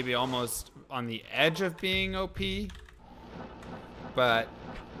know, maybe almost on the edge of being OP, but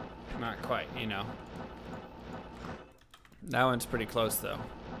not quite, you know. That one's pretty close, though.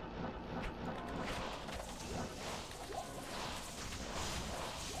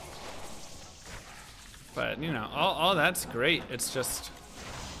 But, you know, all that's great. It's just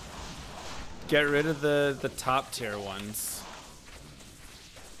get rid of the top tier ones.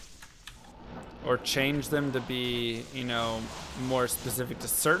 Or change them to be, you know, more specific to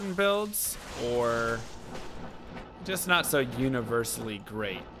certain builds, or just not so universally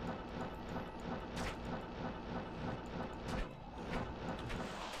great.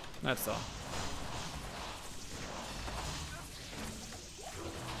 That's all.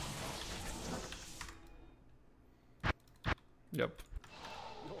 Yep.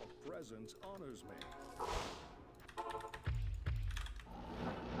 Your presence honors me.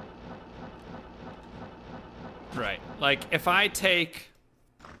 Right. Like, if I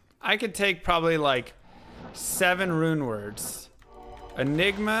could take probably like 7 rune words.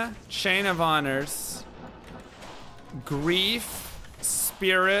 Enigma, Chain of Honors, Grief,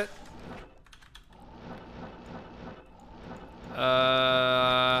 Spirit, do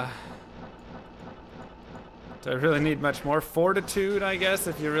I really need much more? Fortitude, I guess,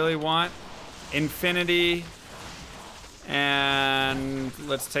 if you really want. Infinity, and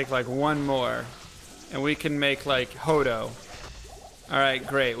let's take like one more, and we can make like Hodo. All right,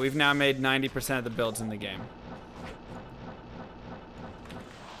 great. We've now made 90% of the builds in the game.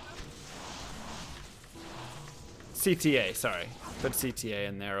 CTA, sorry. Put CTA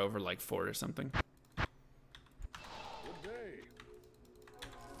in there over like 4 or something. Good day.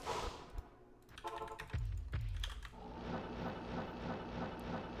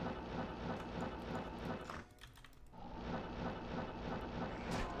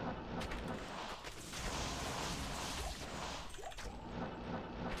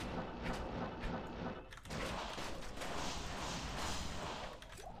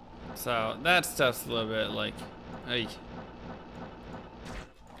 So that stuff's a little bit like, hey.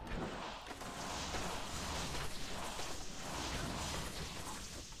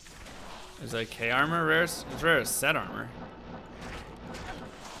 Is like K armor rare? It's rare as set armor.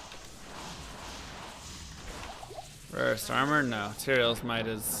 Rarest armor? No. Materials might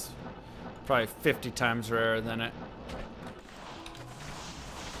is probably 50 times rarer than it.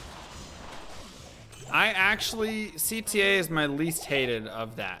 I actually, CTA is my least hated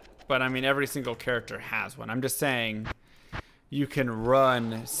of that. But I mean, every single character has one. I'm just saying you can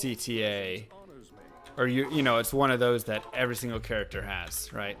run CTA, or you know, it's one of those that every single character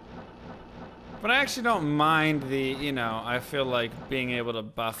has, right? But I actually don't mind the, you know, I feel like being able to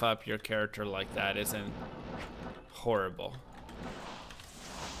buff up your character like that isn't horrible.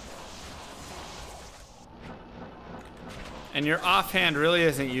 And your offhand really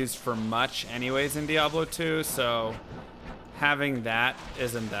isn't used for much anyways in Diablo 2, so having that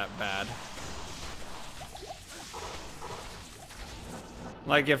isn't that bad.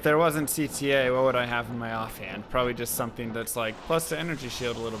 Like, if there wasn't CTA, what would I have in my offhand? Probably just something that's like, plus the energy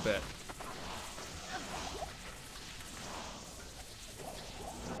shield a little bit.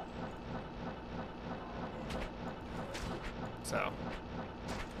 So,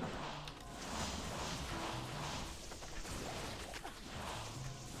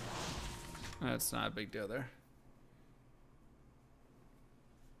 That's not a big deal there.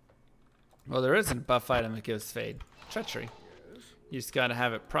 Well, there isn't a buff item that gives fade. Treachery. You just gotta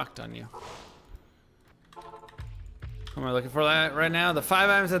have it procced on you. What am I looking for right now? The 5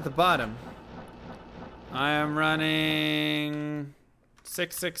 items at the bottom. I am running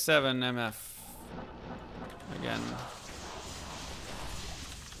 667 MF. Again.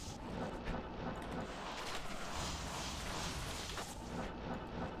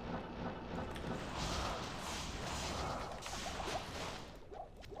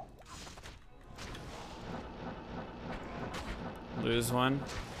 Lose one.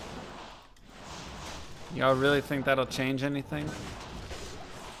 Y'all really think that'll change anything?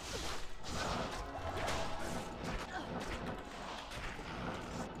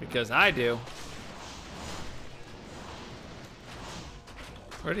 Because I do.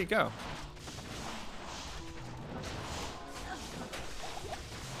 Where'd he go?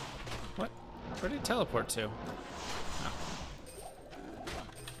 What? Where'd he teleport to? Oh.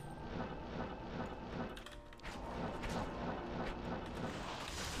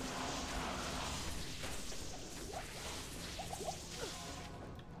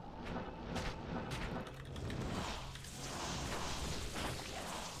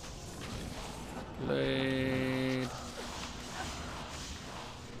 Blade.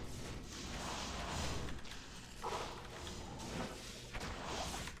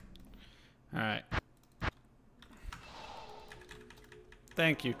 All right.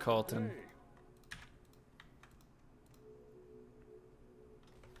 Thank you, Colton.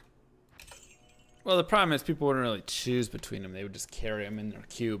 Well, the problem is people wouldn't really choose between them. They would just carry them in their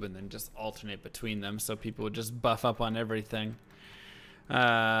cube and then just alternate between them, so people would just buff up on everything.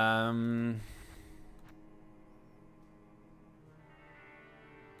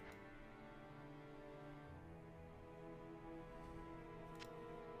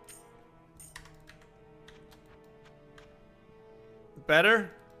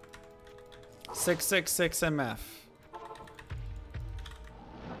 Better? 666 MF.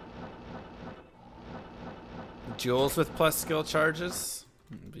 Jewels with plus skill charges?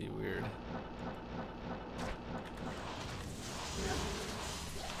 That'd be weird.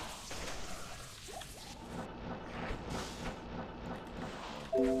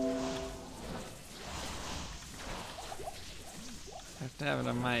 I have to have it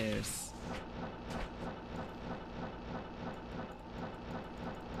on my ears.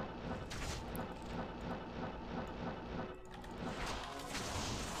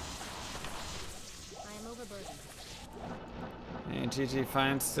 I am overburdened. Any GG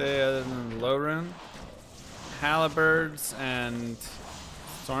finds today other than the low rune? Halberds and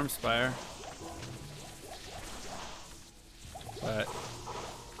Stormspire. But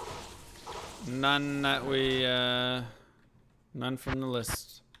none that we none from the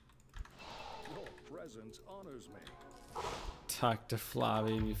list. Your presence honors me. Talk to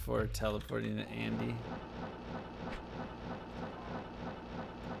Flavi before teleporting to Andy.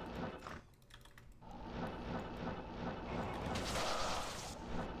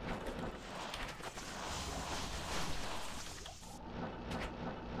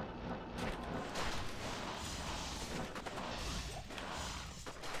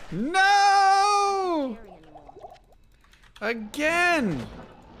 No! Carry anymore. Again!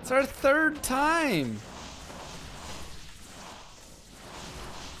 It's our third time.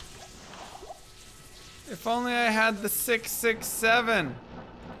 If only I had the 667.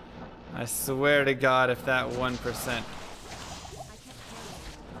 I swear to God, if that 1%. I can't carry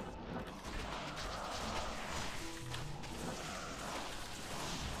anymore.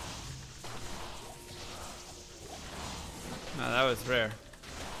 No, that was rare.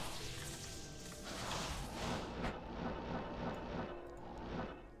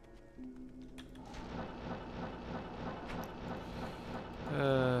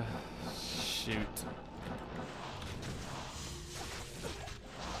 Shoot.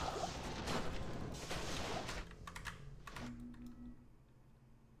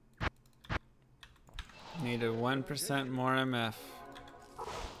 Need a 1% more MF.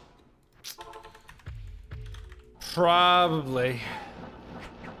 Probably.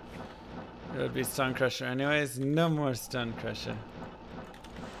 It would be Stone Crusher anyways. No more Stone Crusher.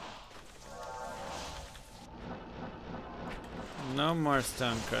 No more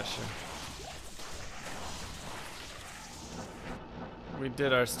Stone Crusher. We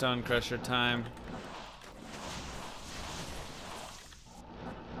did our Stone Crusher time.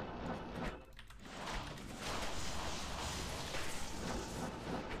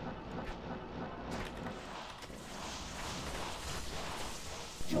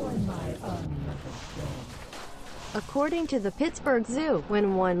 Join my army of the dead. According to the Pittsburgh Zoo,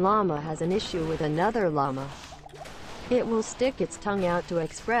 when one llama has an issue with another llama, it will stick its tongue out to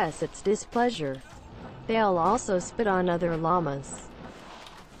express its displeasure. They'll also spit on other llamas.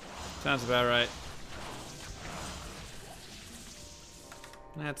 Sounds about right.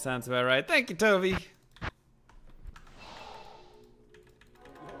 That sounds about right. Thank you, Toby. Your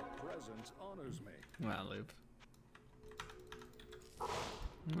presence honors me. Wow, Loop.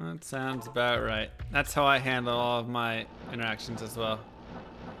 That sounds about right. That's how I handle all of my interactions as well.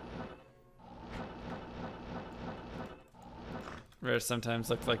 Rares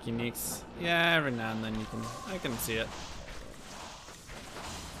sometimes look like uniques. Yeah, every now and then I can see it.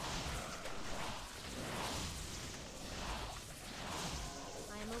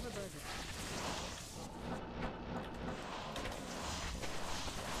 I am overburdened.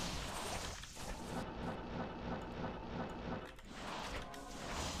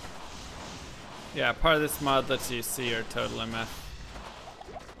 Yeah, part of this mod lets you see your total MF.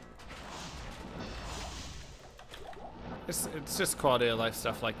 It's just quality of life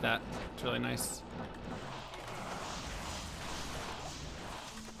stuff like that. It's really nice.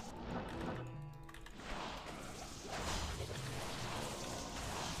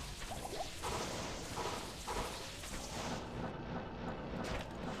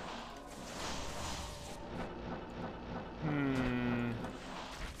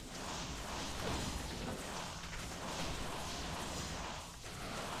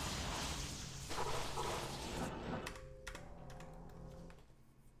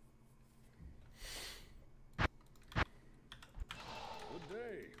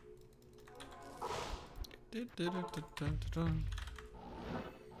 Good day.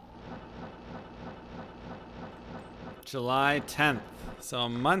 July 10th. So a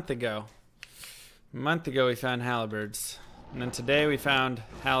month ago. A month ago we found halberds. And then today we found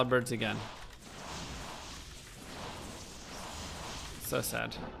halberds again. So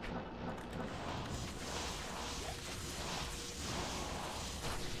sad.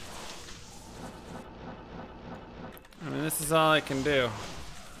 I mean, this is all I can do.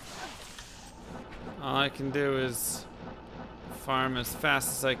 All I can do is farm as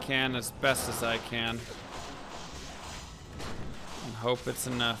fast as I can, as best as I can. And hope it's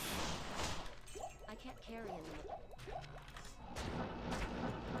enough. I can't carry anymore.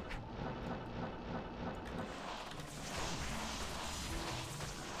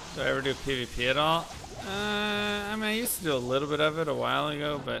 Do I ever do PvP at all? I mean, I used to do a little bit of it a while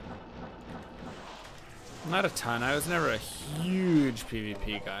ago, but not a ton. I was never a huge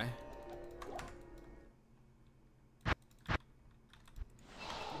PvP guy.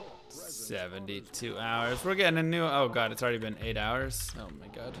 72 hours. We're getting a new. Oh god, it's already been 8 hours. Oh my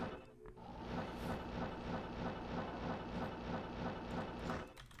god.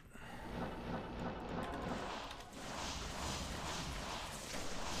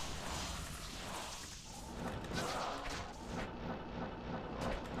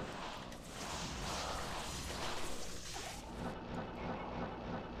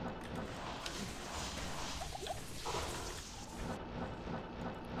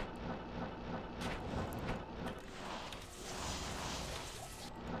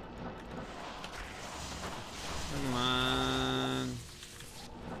 Come on.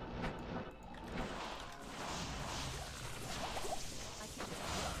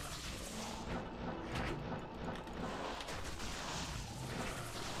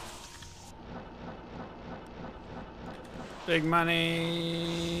 Big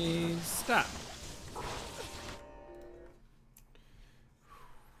money. Stop.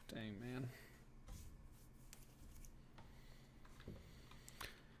 Dang, man.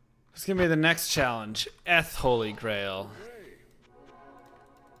 What's gonna be the next challenge? Holy Grail.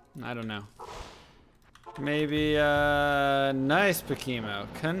 I don't know. Maybe, nice, Pakimo.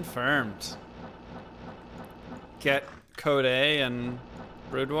 Confirmed. Get Code A and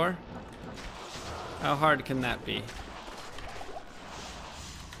Brood War? How hard can that be?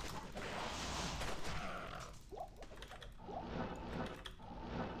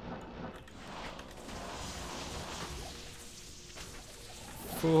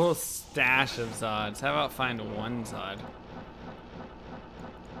 Full stash of Zods. How about find one Zod?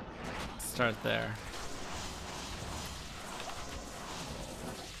 Start there.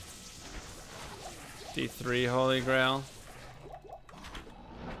 D3 Holy Grail.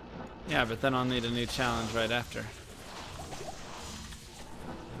 Yeah, but then I'll need a new challenge right after.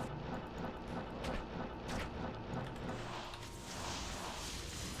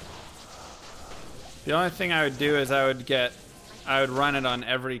 The only thing I would do is I would run it on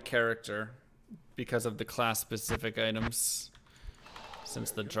every character because of the class specific items,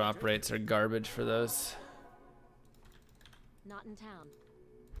 since the drop rates are garbage for those. Not in town.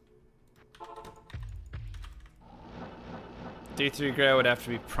 D3 Grail would have to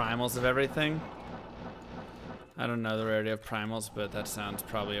be primals of everything. I don't know the rarity of primals, but that sounds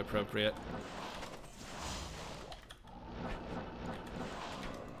probably appropriate.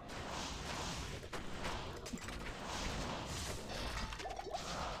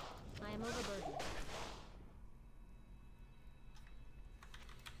 I am overburdened.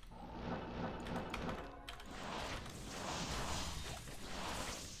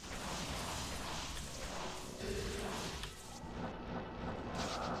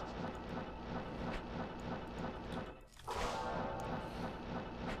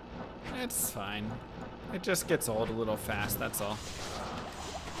 It's fine. It just gets old a little fast, that's all.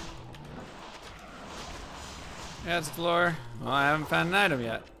 Yes, Glor. Well, I haven't found an item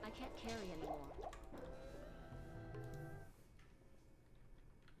yet. I can't carry anymore.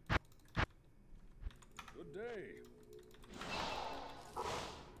 Good day.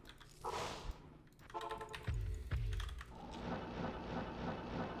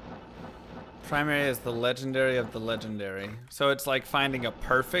 Primary is the legendary of the legendary. So it's like finding a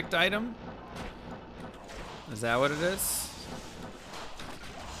perfect item? Is that what it is?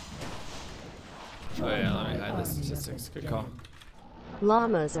 Oh yeah, let me hide the statistics. Good call.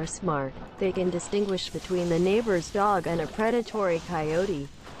 Llamas are smart. They can distinguish between the neighbor's dog and a predatory coyote.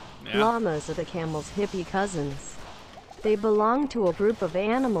 Yeah. Llamas are the camel's hippie cousins. They belong to a group of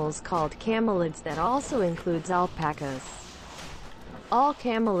animals called camelids that also includes alpacas. All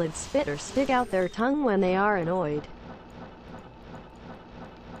camelids spit or stick out their tongue when they are annoyed.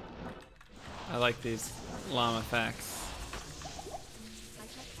 I like these llama facts. I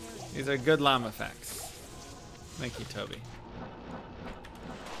can't carry These are good llama facts. Thank you, Toby.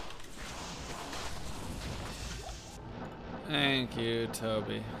 Thank you,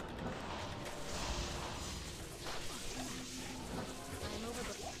 Toby. I am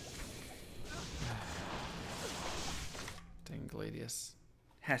overburdened. Dang Gladius.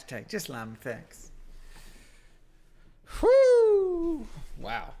 Hashtag just llama facts. Whoo!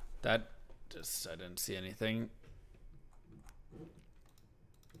 Wow. That just, I didn't see anything.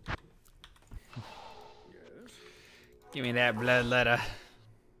 Yes. Give me that blood letter.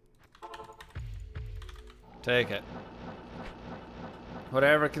 Take it. Would I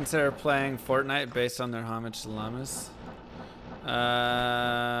ever consider playing Fortnite based on their homage to llamas? Is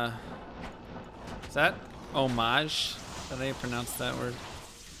that homage? Is that how you pronounce that word?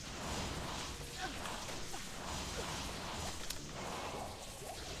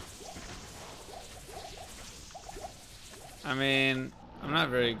 I mean, I'm not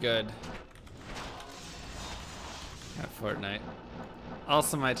very good at Fortnite.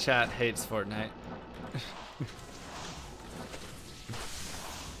 Also, my chat hates Fortnite.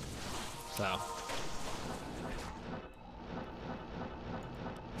 So.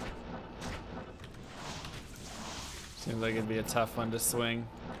 Seems like it'd be a tough one to swing.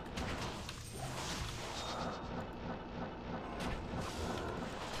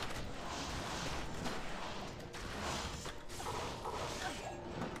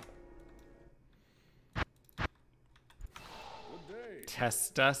 Good day.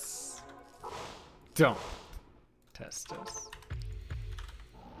 Test us. Don't test us.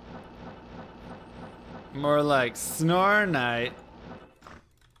 More like snore night.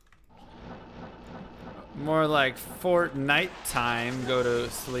 More like Fortnite time. Go to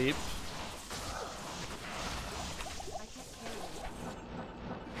sleep. I can't carry anymore.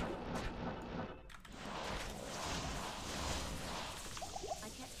 I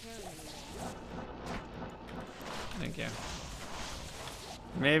can't carry anymore. Thank you.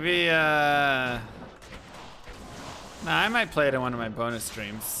 Maybe, nah, I might play it in one of my bonus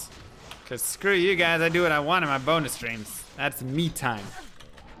streams. Cause screw you guys, I do what I want in my bonus streams. That's me time.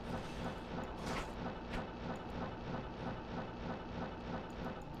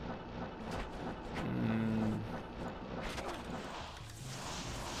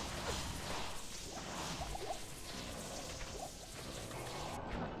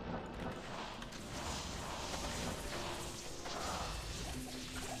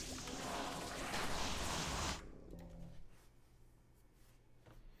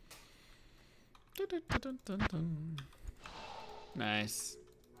 Nice.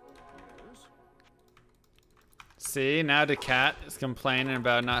 See, now the cat is complaining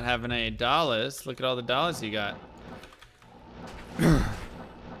about not having any dollars. Look at all the dollars you got.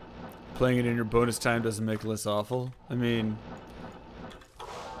 Playing it in your bonus time doesn't make it less awful. I mean,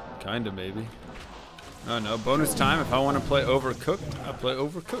 kinda maybe. Oh no, bonus time, if I want to play Overcooked, I'll play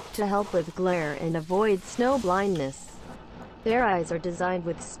Overcooked. To help with glare and avoid snow blindness. Their eyes are designed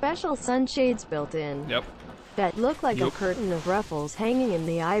with special sunshades built in. Yep. that look like a Yup. curtain of ruffles hanging in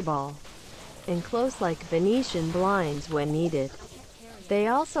the eyeball, and close like Venetian blinds when needed. They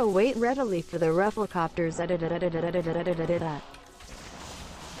also wait readily for the rufflecopters.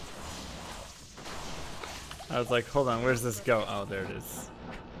 I was like, hold on, where's this go? Oh, there it is.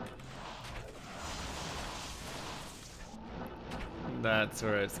 That's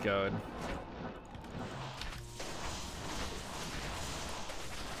where it's going.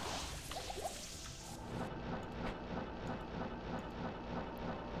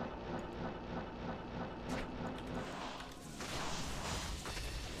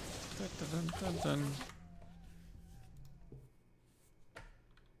 Dun, dun, dun, dun.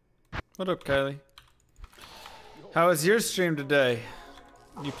 What up, Kylie? How was your stream today?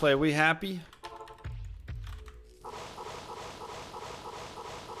 You play We Happy?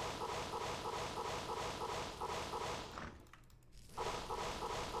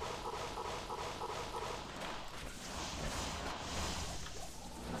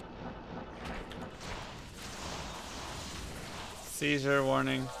 Seizure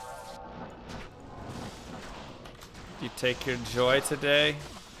warning. You take your joy today?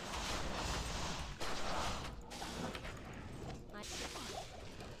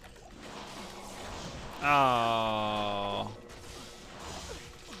 Oh.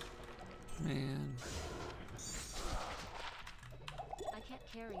 Man. I can't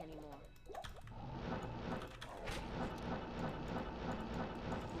carry anymore.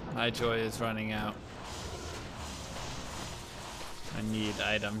 My joy is running out. I need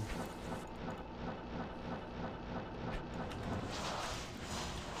item.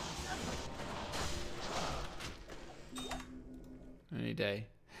 Any day.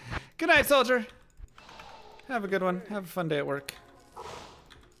 Good night, soldier. Have a good one. Have a fun day at work.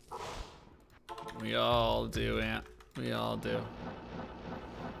 We all do, Aunt. We all do.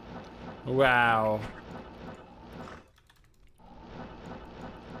 Wow.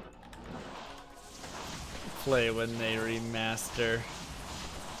 Play when they remaster.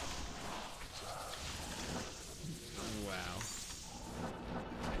 Wow.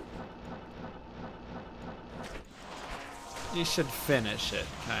 You should finish it,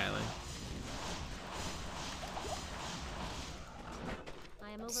 Kylie.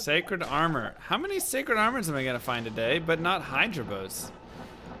 I am over. Sacred armor. How many sacred armors am I gonna find today? But not hydrobos.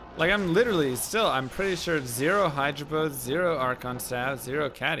 Like I'm literally still, I'm pretty sure 0 hydrobos, 0 archon staves, 0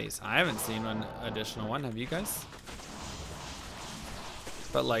 caddies. I haven't seen one additional one. Have you guys?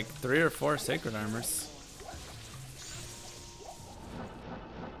 But like 3 or 4 sacred armors.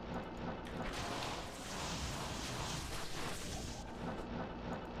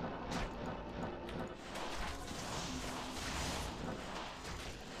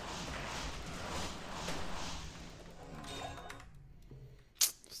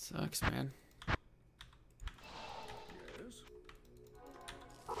 Sucks, man. Yes?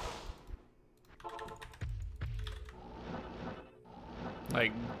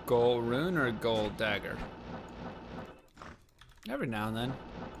 Like gold rune or gold dagger? Every now and then.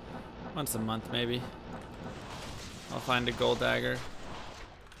 Once a month maybe. I'll find a gold dagger.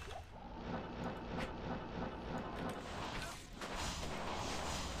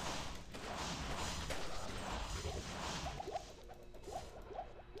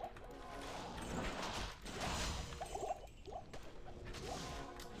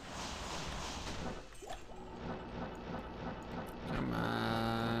 Come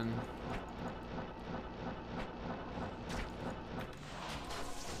on.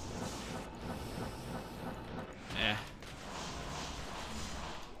 Eh.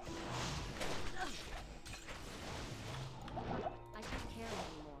 I can't carry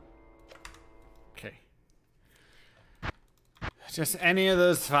anymore. Okay. Just any of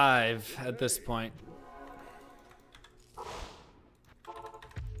those 5 at this point.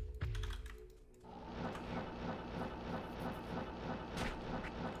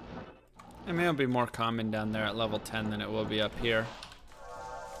 I mean, it'll be more common down there at level 10 than it will be up here.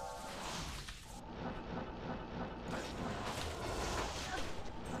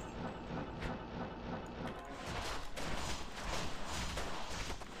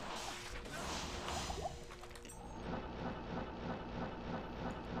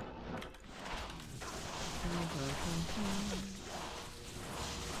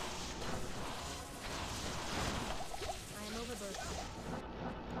 I am overburdened.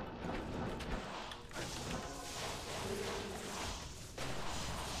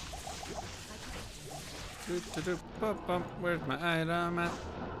 Where's my item at?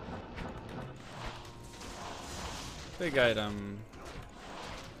 Big item.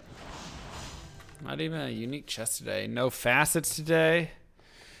 Not even a unique chest today. No facets today.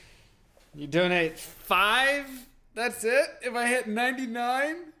 You donate 5? That's it? If I hit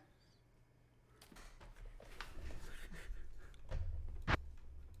 99?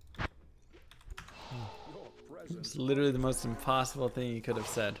 It's literally the most impossible thing you could have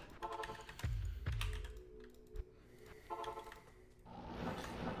said.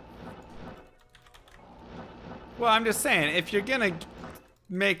 Well, I'm just saying, if you're gonna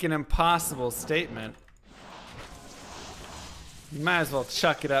make an impossible statement, you might as well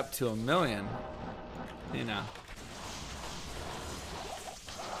chuck it up to 1 million. You know.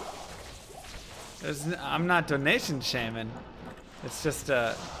 I'm not donation shaming. It's just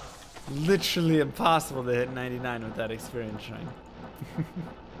literally impossible to hit 99 with that experience shrine.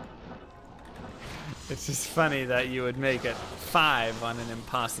 It's just funny that you would make it 5 on an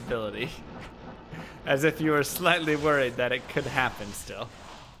impossibility. As if you were slightly worried that it could happen still.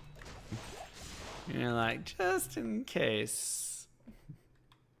 You're like, just in case.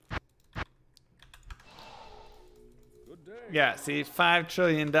 Good day. Yeah, see, $5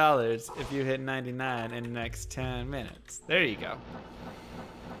 trillion if you hit 99 in the next 10 minutes. There you go.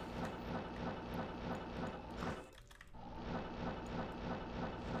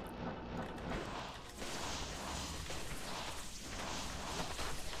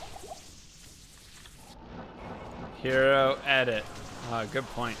 Hero edit. Oh, good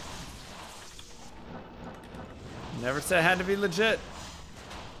point. Never said it had to be legit.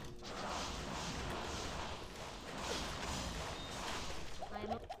 I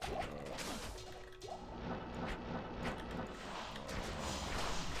am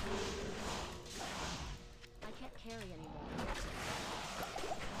I can't carry anymore.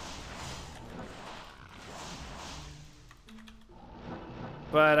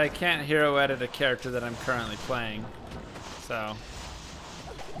 But I can't hero edit a character that I'm currently playing. So,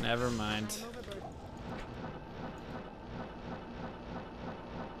 never mind. I'm overburdened.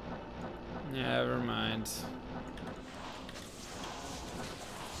 Never mind.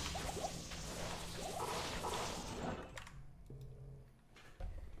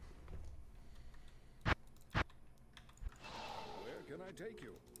 Where can I take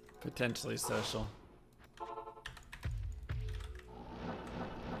you? Potentially social.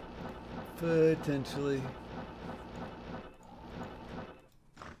 Potentially.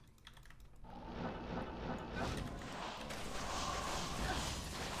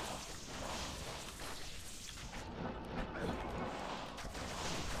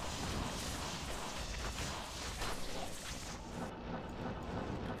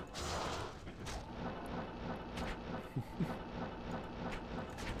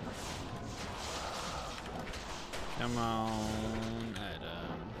 Come on,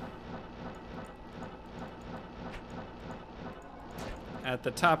 Adam. At the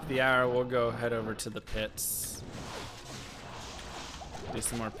top of the hour, we'll go head over to the pits. Do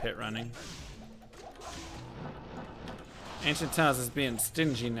some more pit running. Ancient Tunnels is being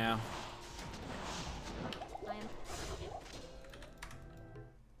stingy now. I am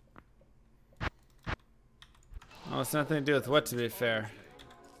Oh, it's nothing to do with what, to be fair.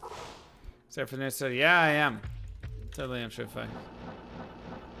 Except for the next, yeah, I am. Totally am Shifai.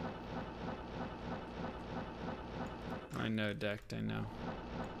 I know, decked, I know.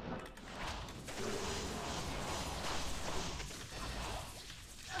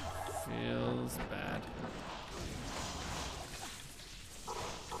 Feels bad.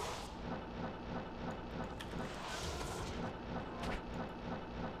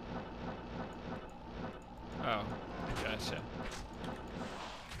 Oh, gotcha.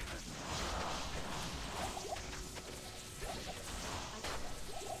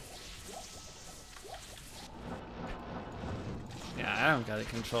 Yeah, I don't got the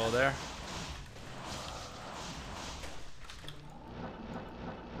control there.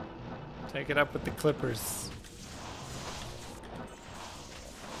 Take it up with the Clippers.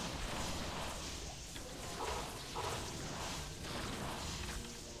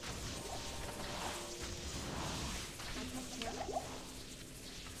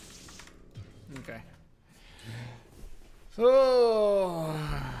 Okay. Oh,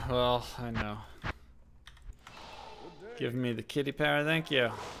 well, I know. Give me the kitty power, thank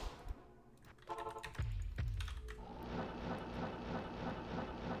you.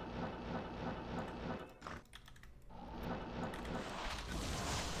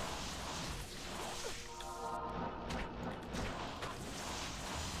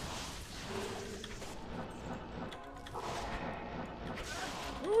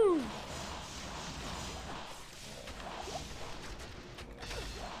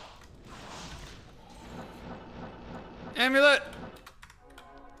 Amulet!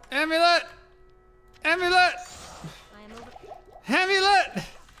 Amulet! Amulet! I am over Amulet!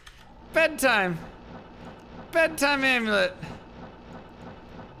 Bedtime. Bedtime amulet.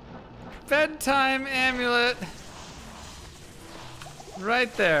 Bedtime amulet.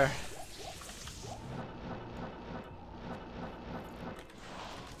 Right there.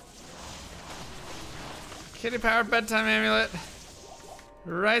 Kitty power bedtime amulet.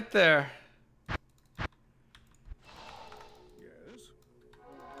 Right there.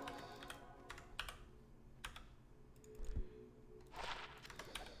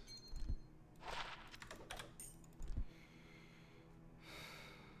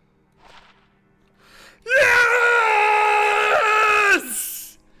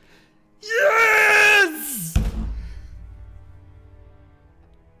 Yes? Yes! Yes!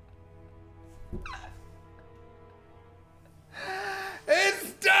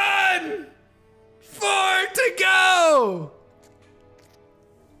 It's done! 4 to go!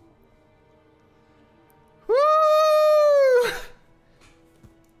 Woo!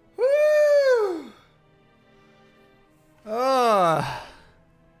 Woo! Oh.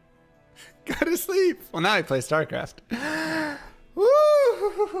 Go to sleep. Well, now I play StarCraft.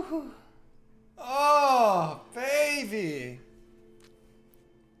 Woo! Oh, baby.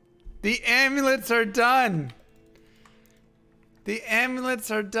 The amulets are done. The amulets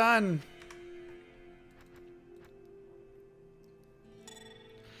are done.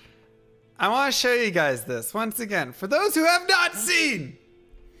 I want to show you guys this once again. For those who have not seen.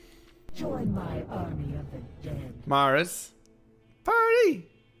 Join my army of the dead. Mars. Party.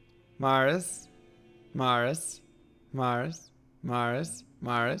 Mars. Mars. Mars. Mars.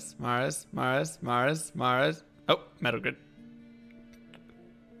 Mars. Mars. Mars. Mars. Mars. Oh, Metal Grid.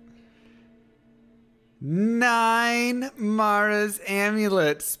 9 Mara's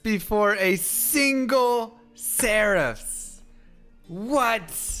amulets before a single Seraph's.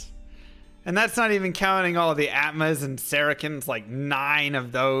 What? And that's not even counting all the Atmas and Saracens, like 9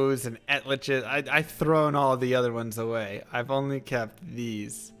 of those, and Etliches. I've thrown all the other ones away. I've only kept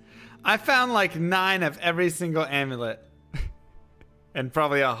these. I found like 9 of every single amulet. And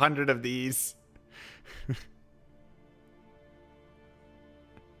probably 100 of these.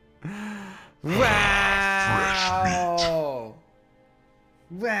 Wow!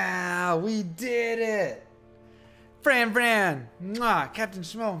 Wow, we did it! Fran, mwah, Captain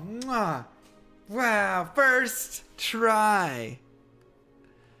Schmo, mwah. Wow, first try.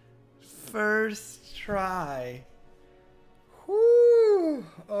 First try. Whoo!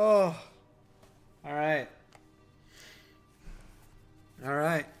 Oh. All right. All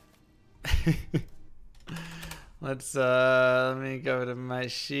right. Let's let me go to my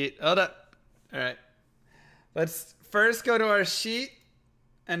sheet. Hold up. All right. Let's first go to our sheet,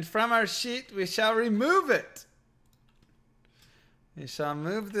 and from our sheet we shall remove it. We shall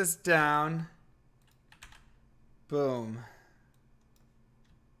move this down. Boom.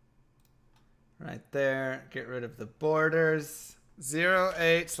 Right there. Get rid of the borders.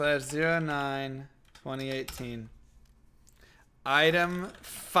 08/09/2018. Item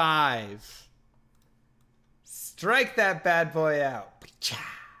 5. Strike that bad boy out.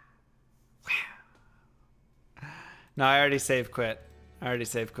 No, I already save quit.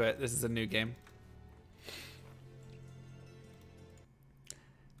 This is a new game.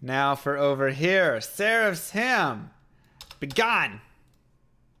 Now for over here. Seraph's Hymn. Begone.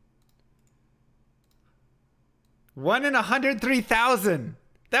 1 in 103,000.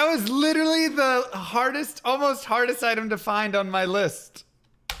 That was literally the almost hardest item to find on my list.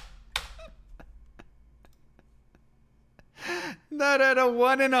 That had a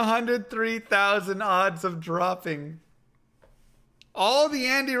 1 in 103,000 odds of dropping. All the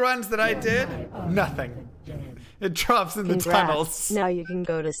Andy runs that I did, nothing. It drops in the tunnels. Now you can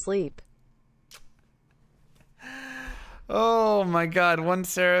go to sleep. Oh my god, 1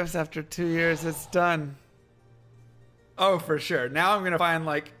 Seraphs after 2 years, it's done. Oh, for sure. Now I'm going to find,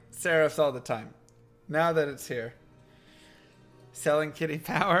 like, Seraphs all the time. Now that it's here. Selling kitty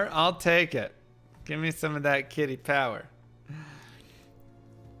power? I'll take it. Give me some of that kitty power.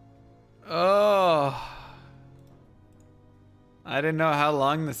 Oh. I didn't know how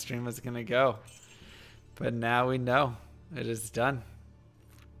long the stream was going to go. But now we know. It is done.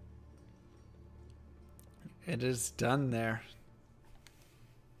 It is done there.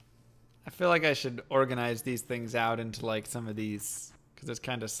 I feel like I should organize these things out into like some of these because it's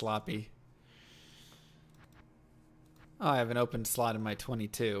kind of sloppy. Oh, I have an open slot in my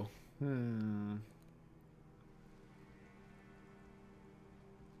 22.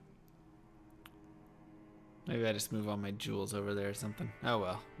 Maybe I just move all my jewels over there or something. Oh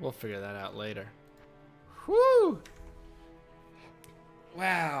well, we'll figure that out later. Whoo!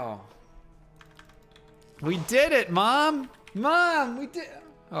 Wow. We did it, Mom! Mom, we did...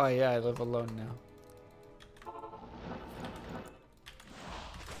 Oh yeah, I live alone now.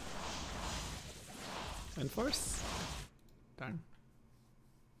 Enforce? Darn.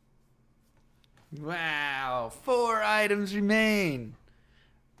 Wow, 4 items remain.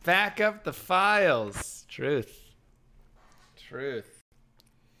 Back up the files. Truth. Truth.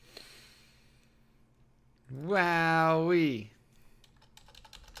 Wowee.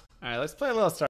 Alright, let's play a little Star.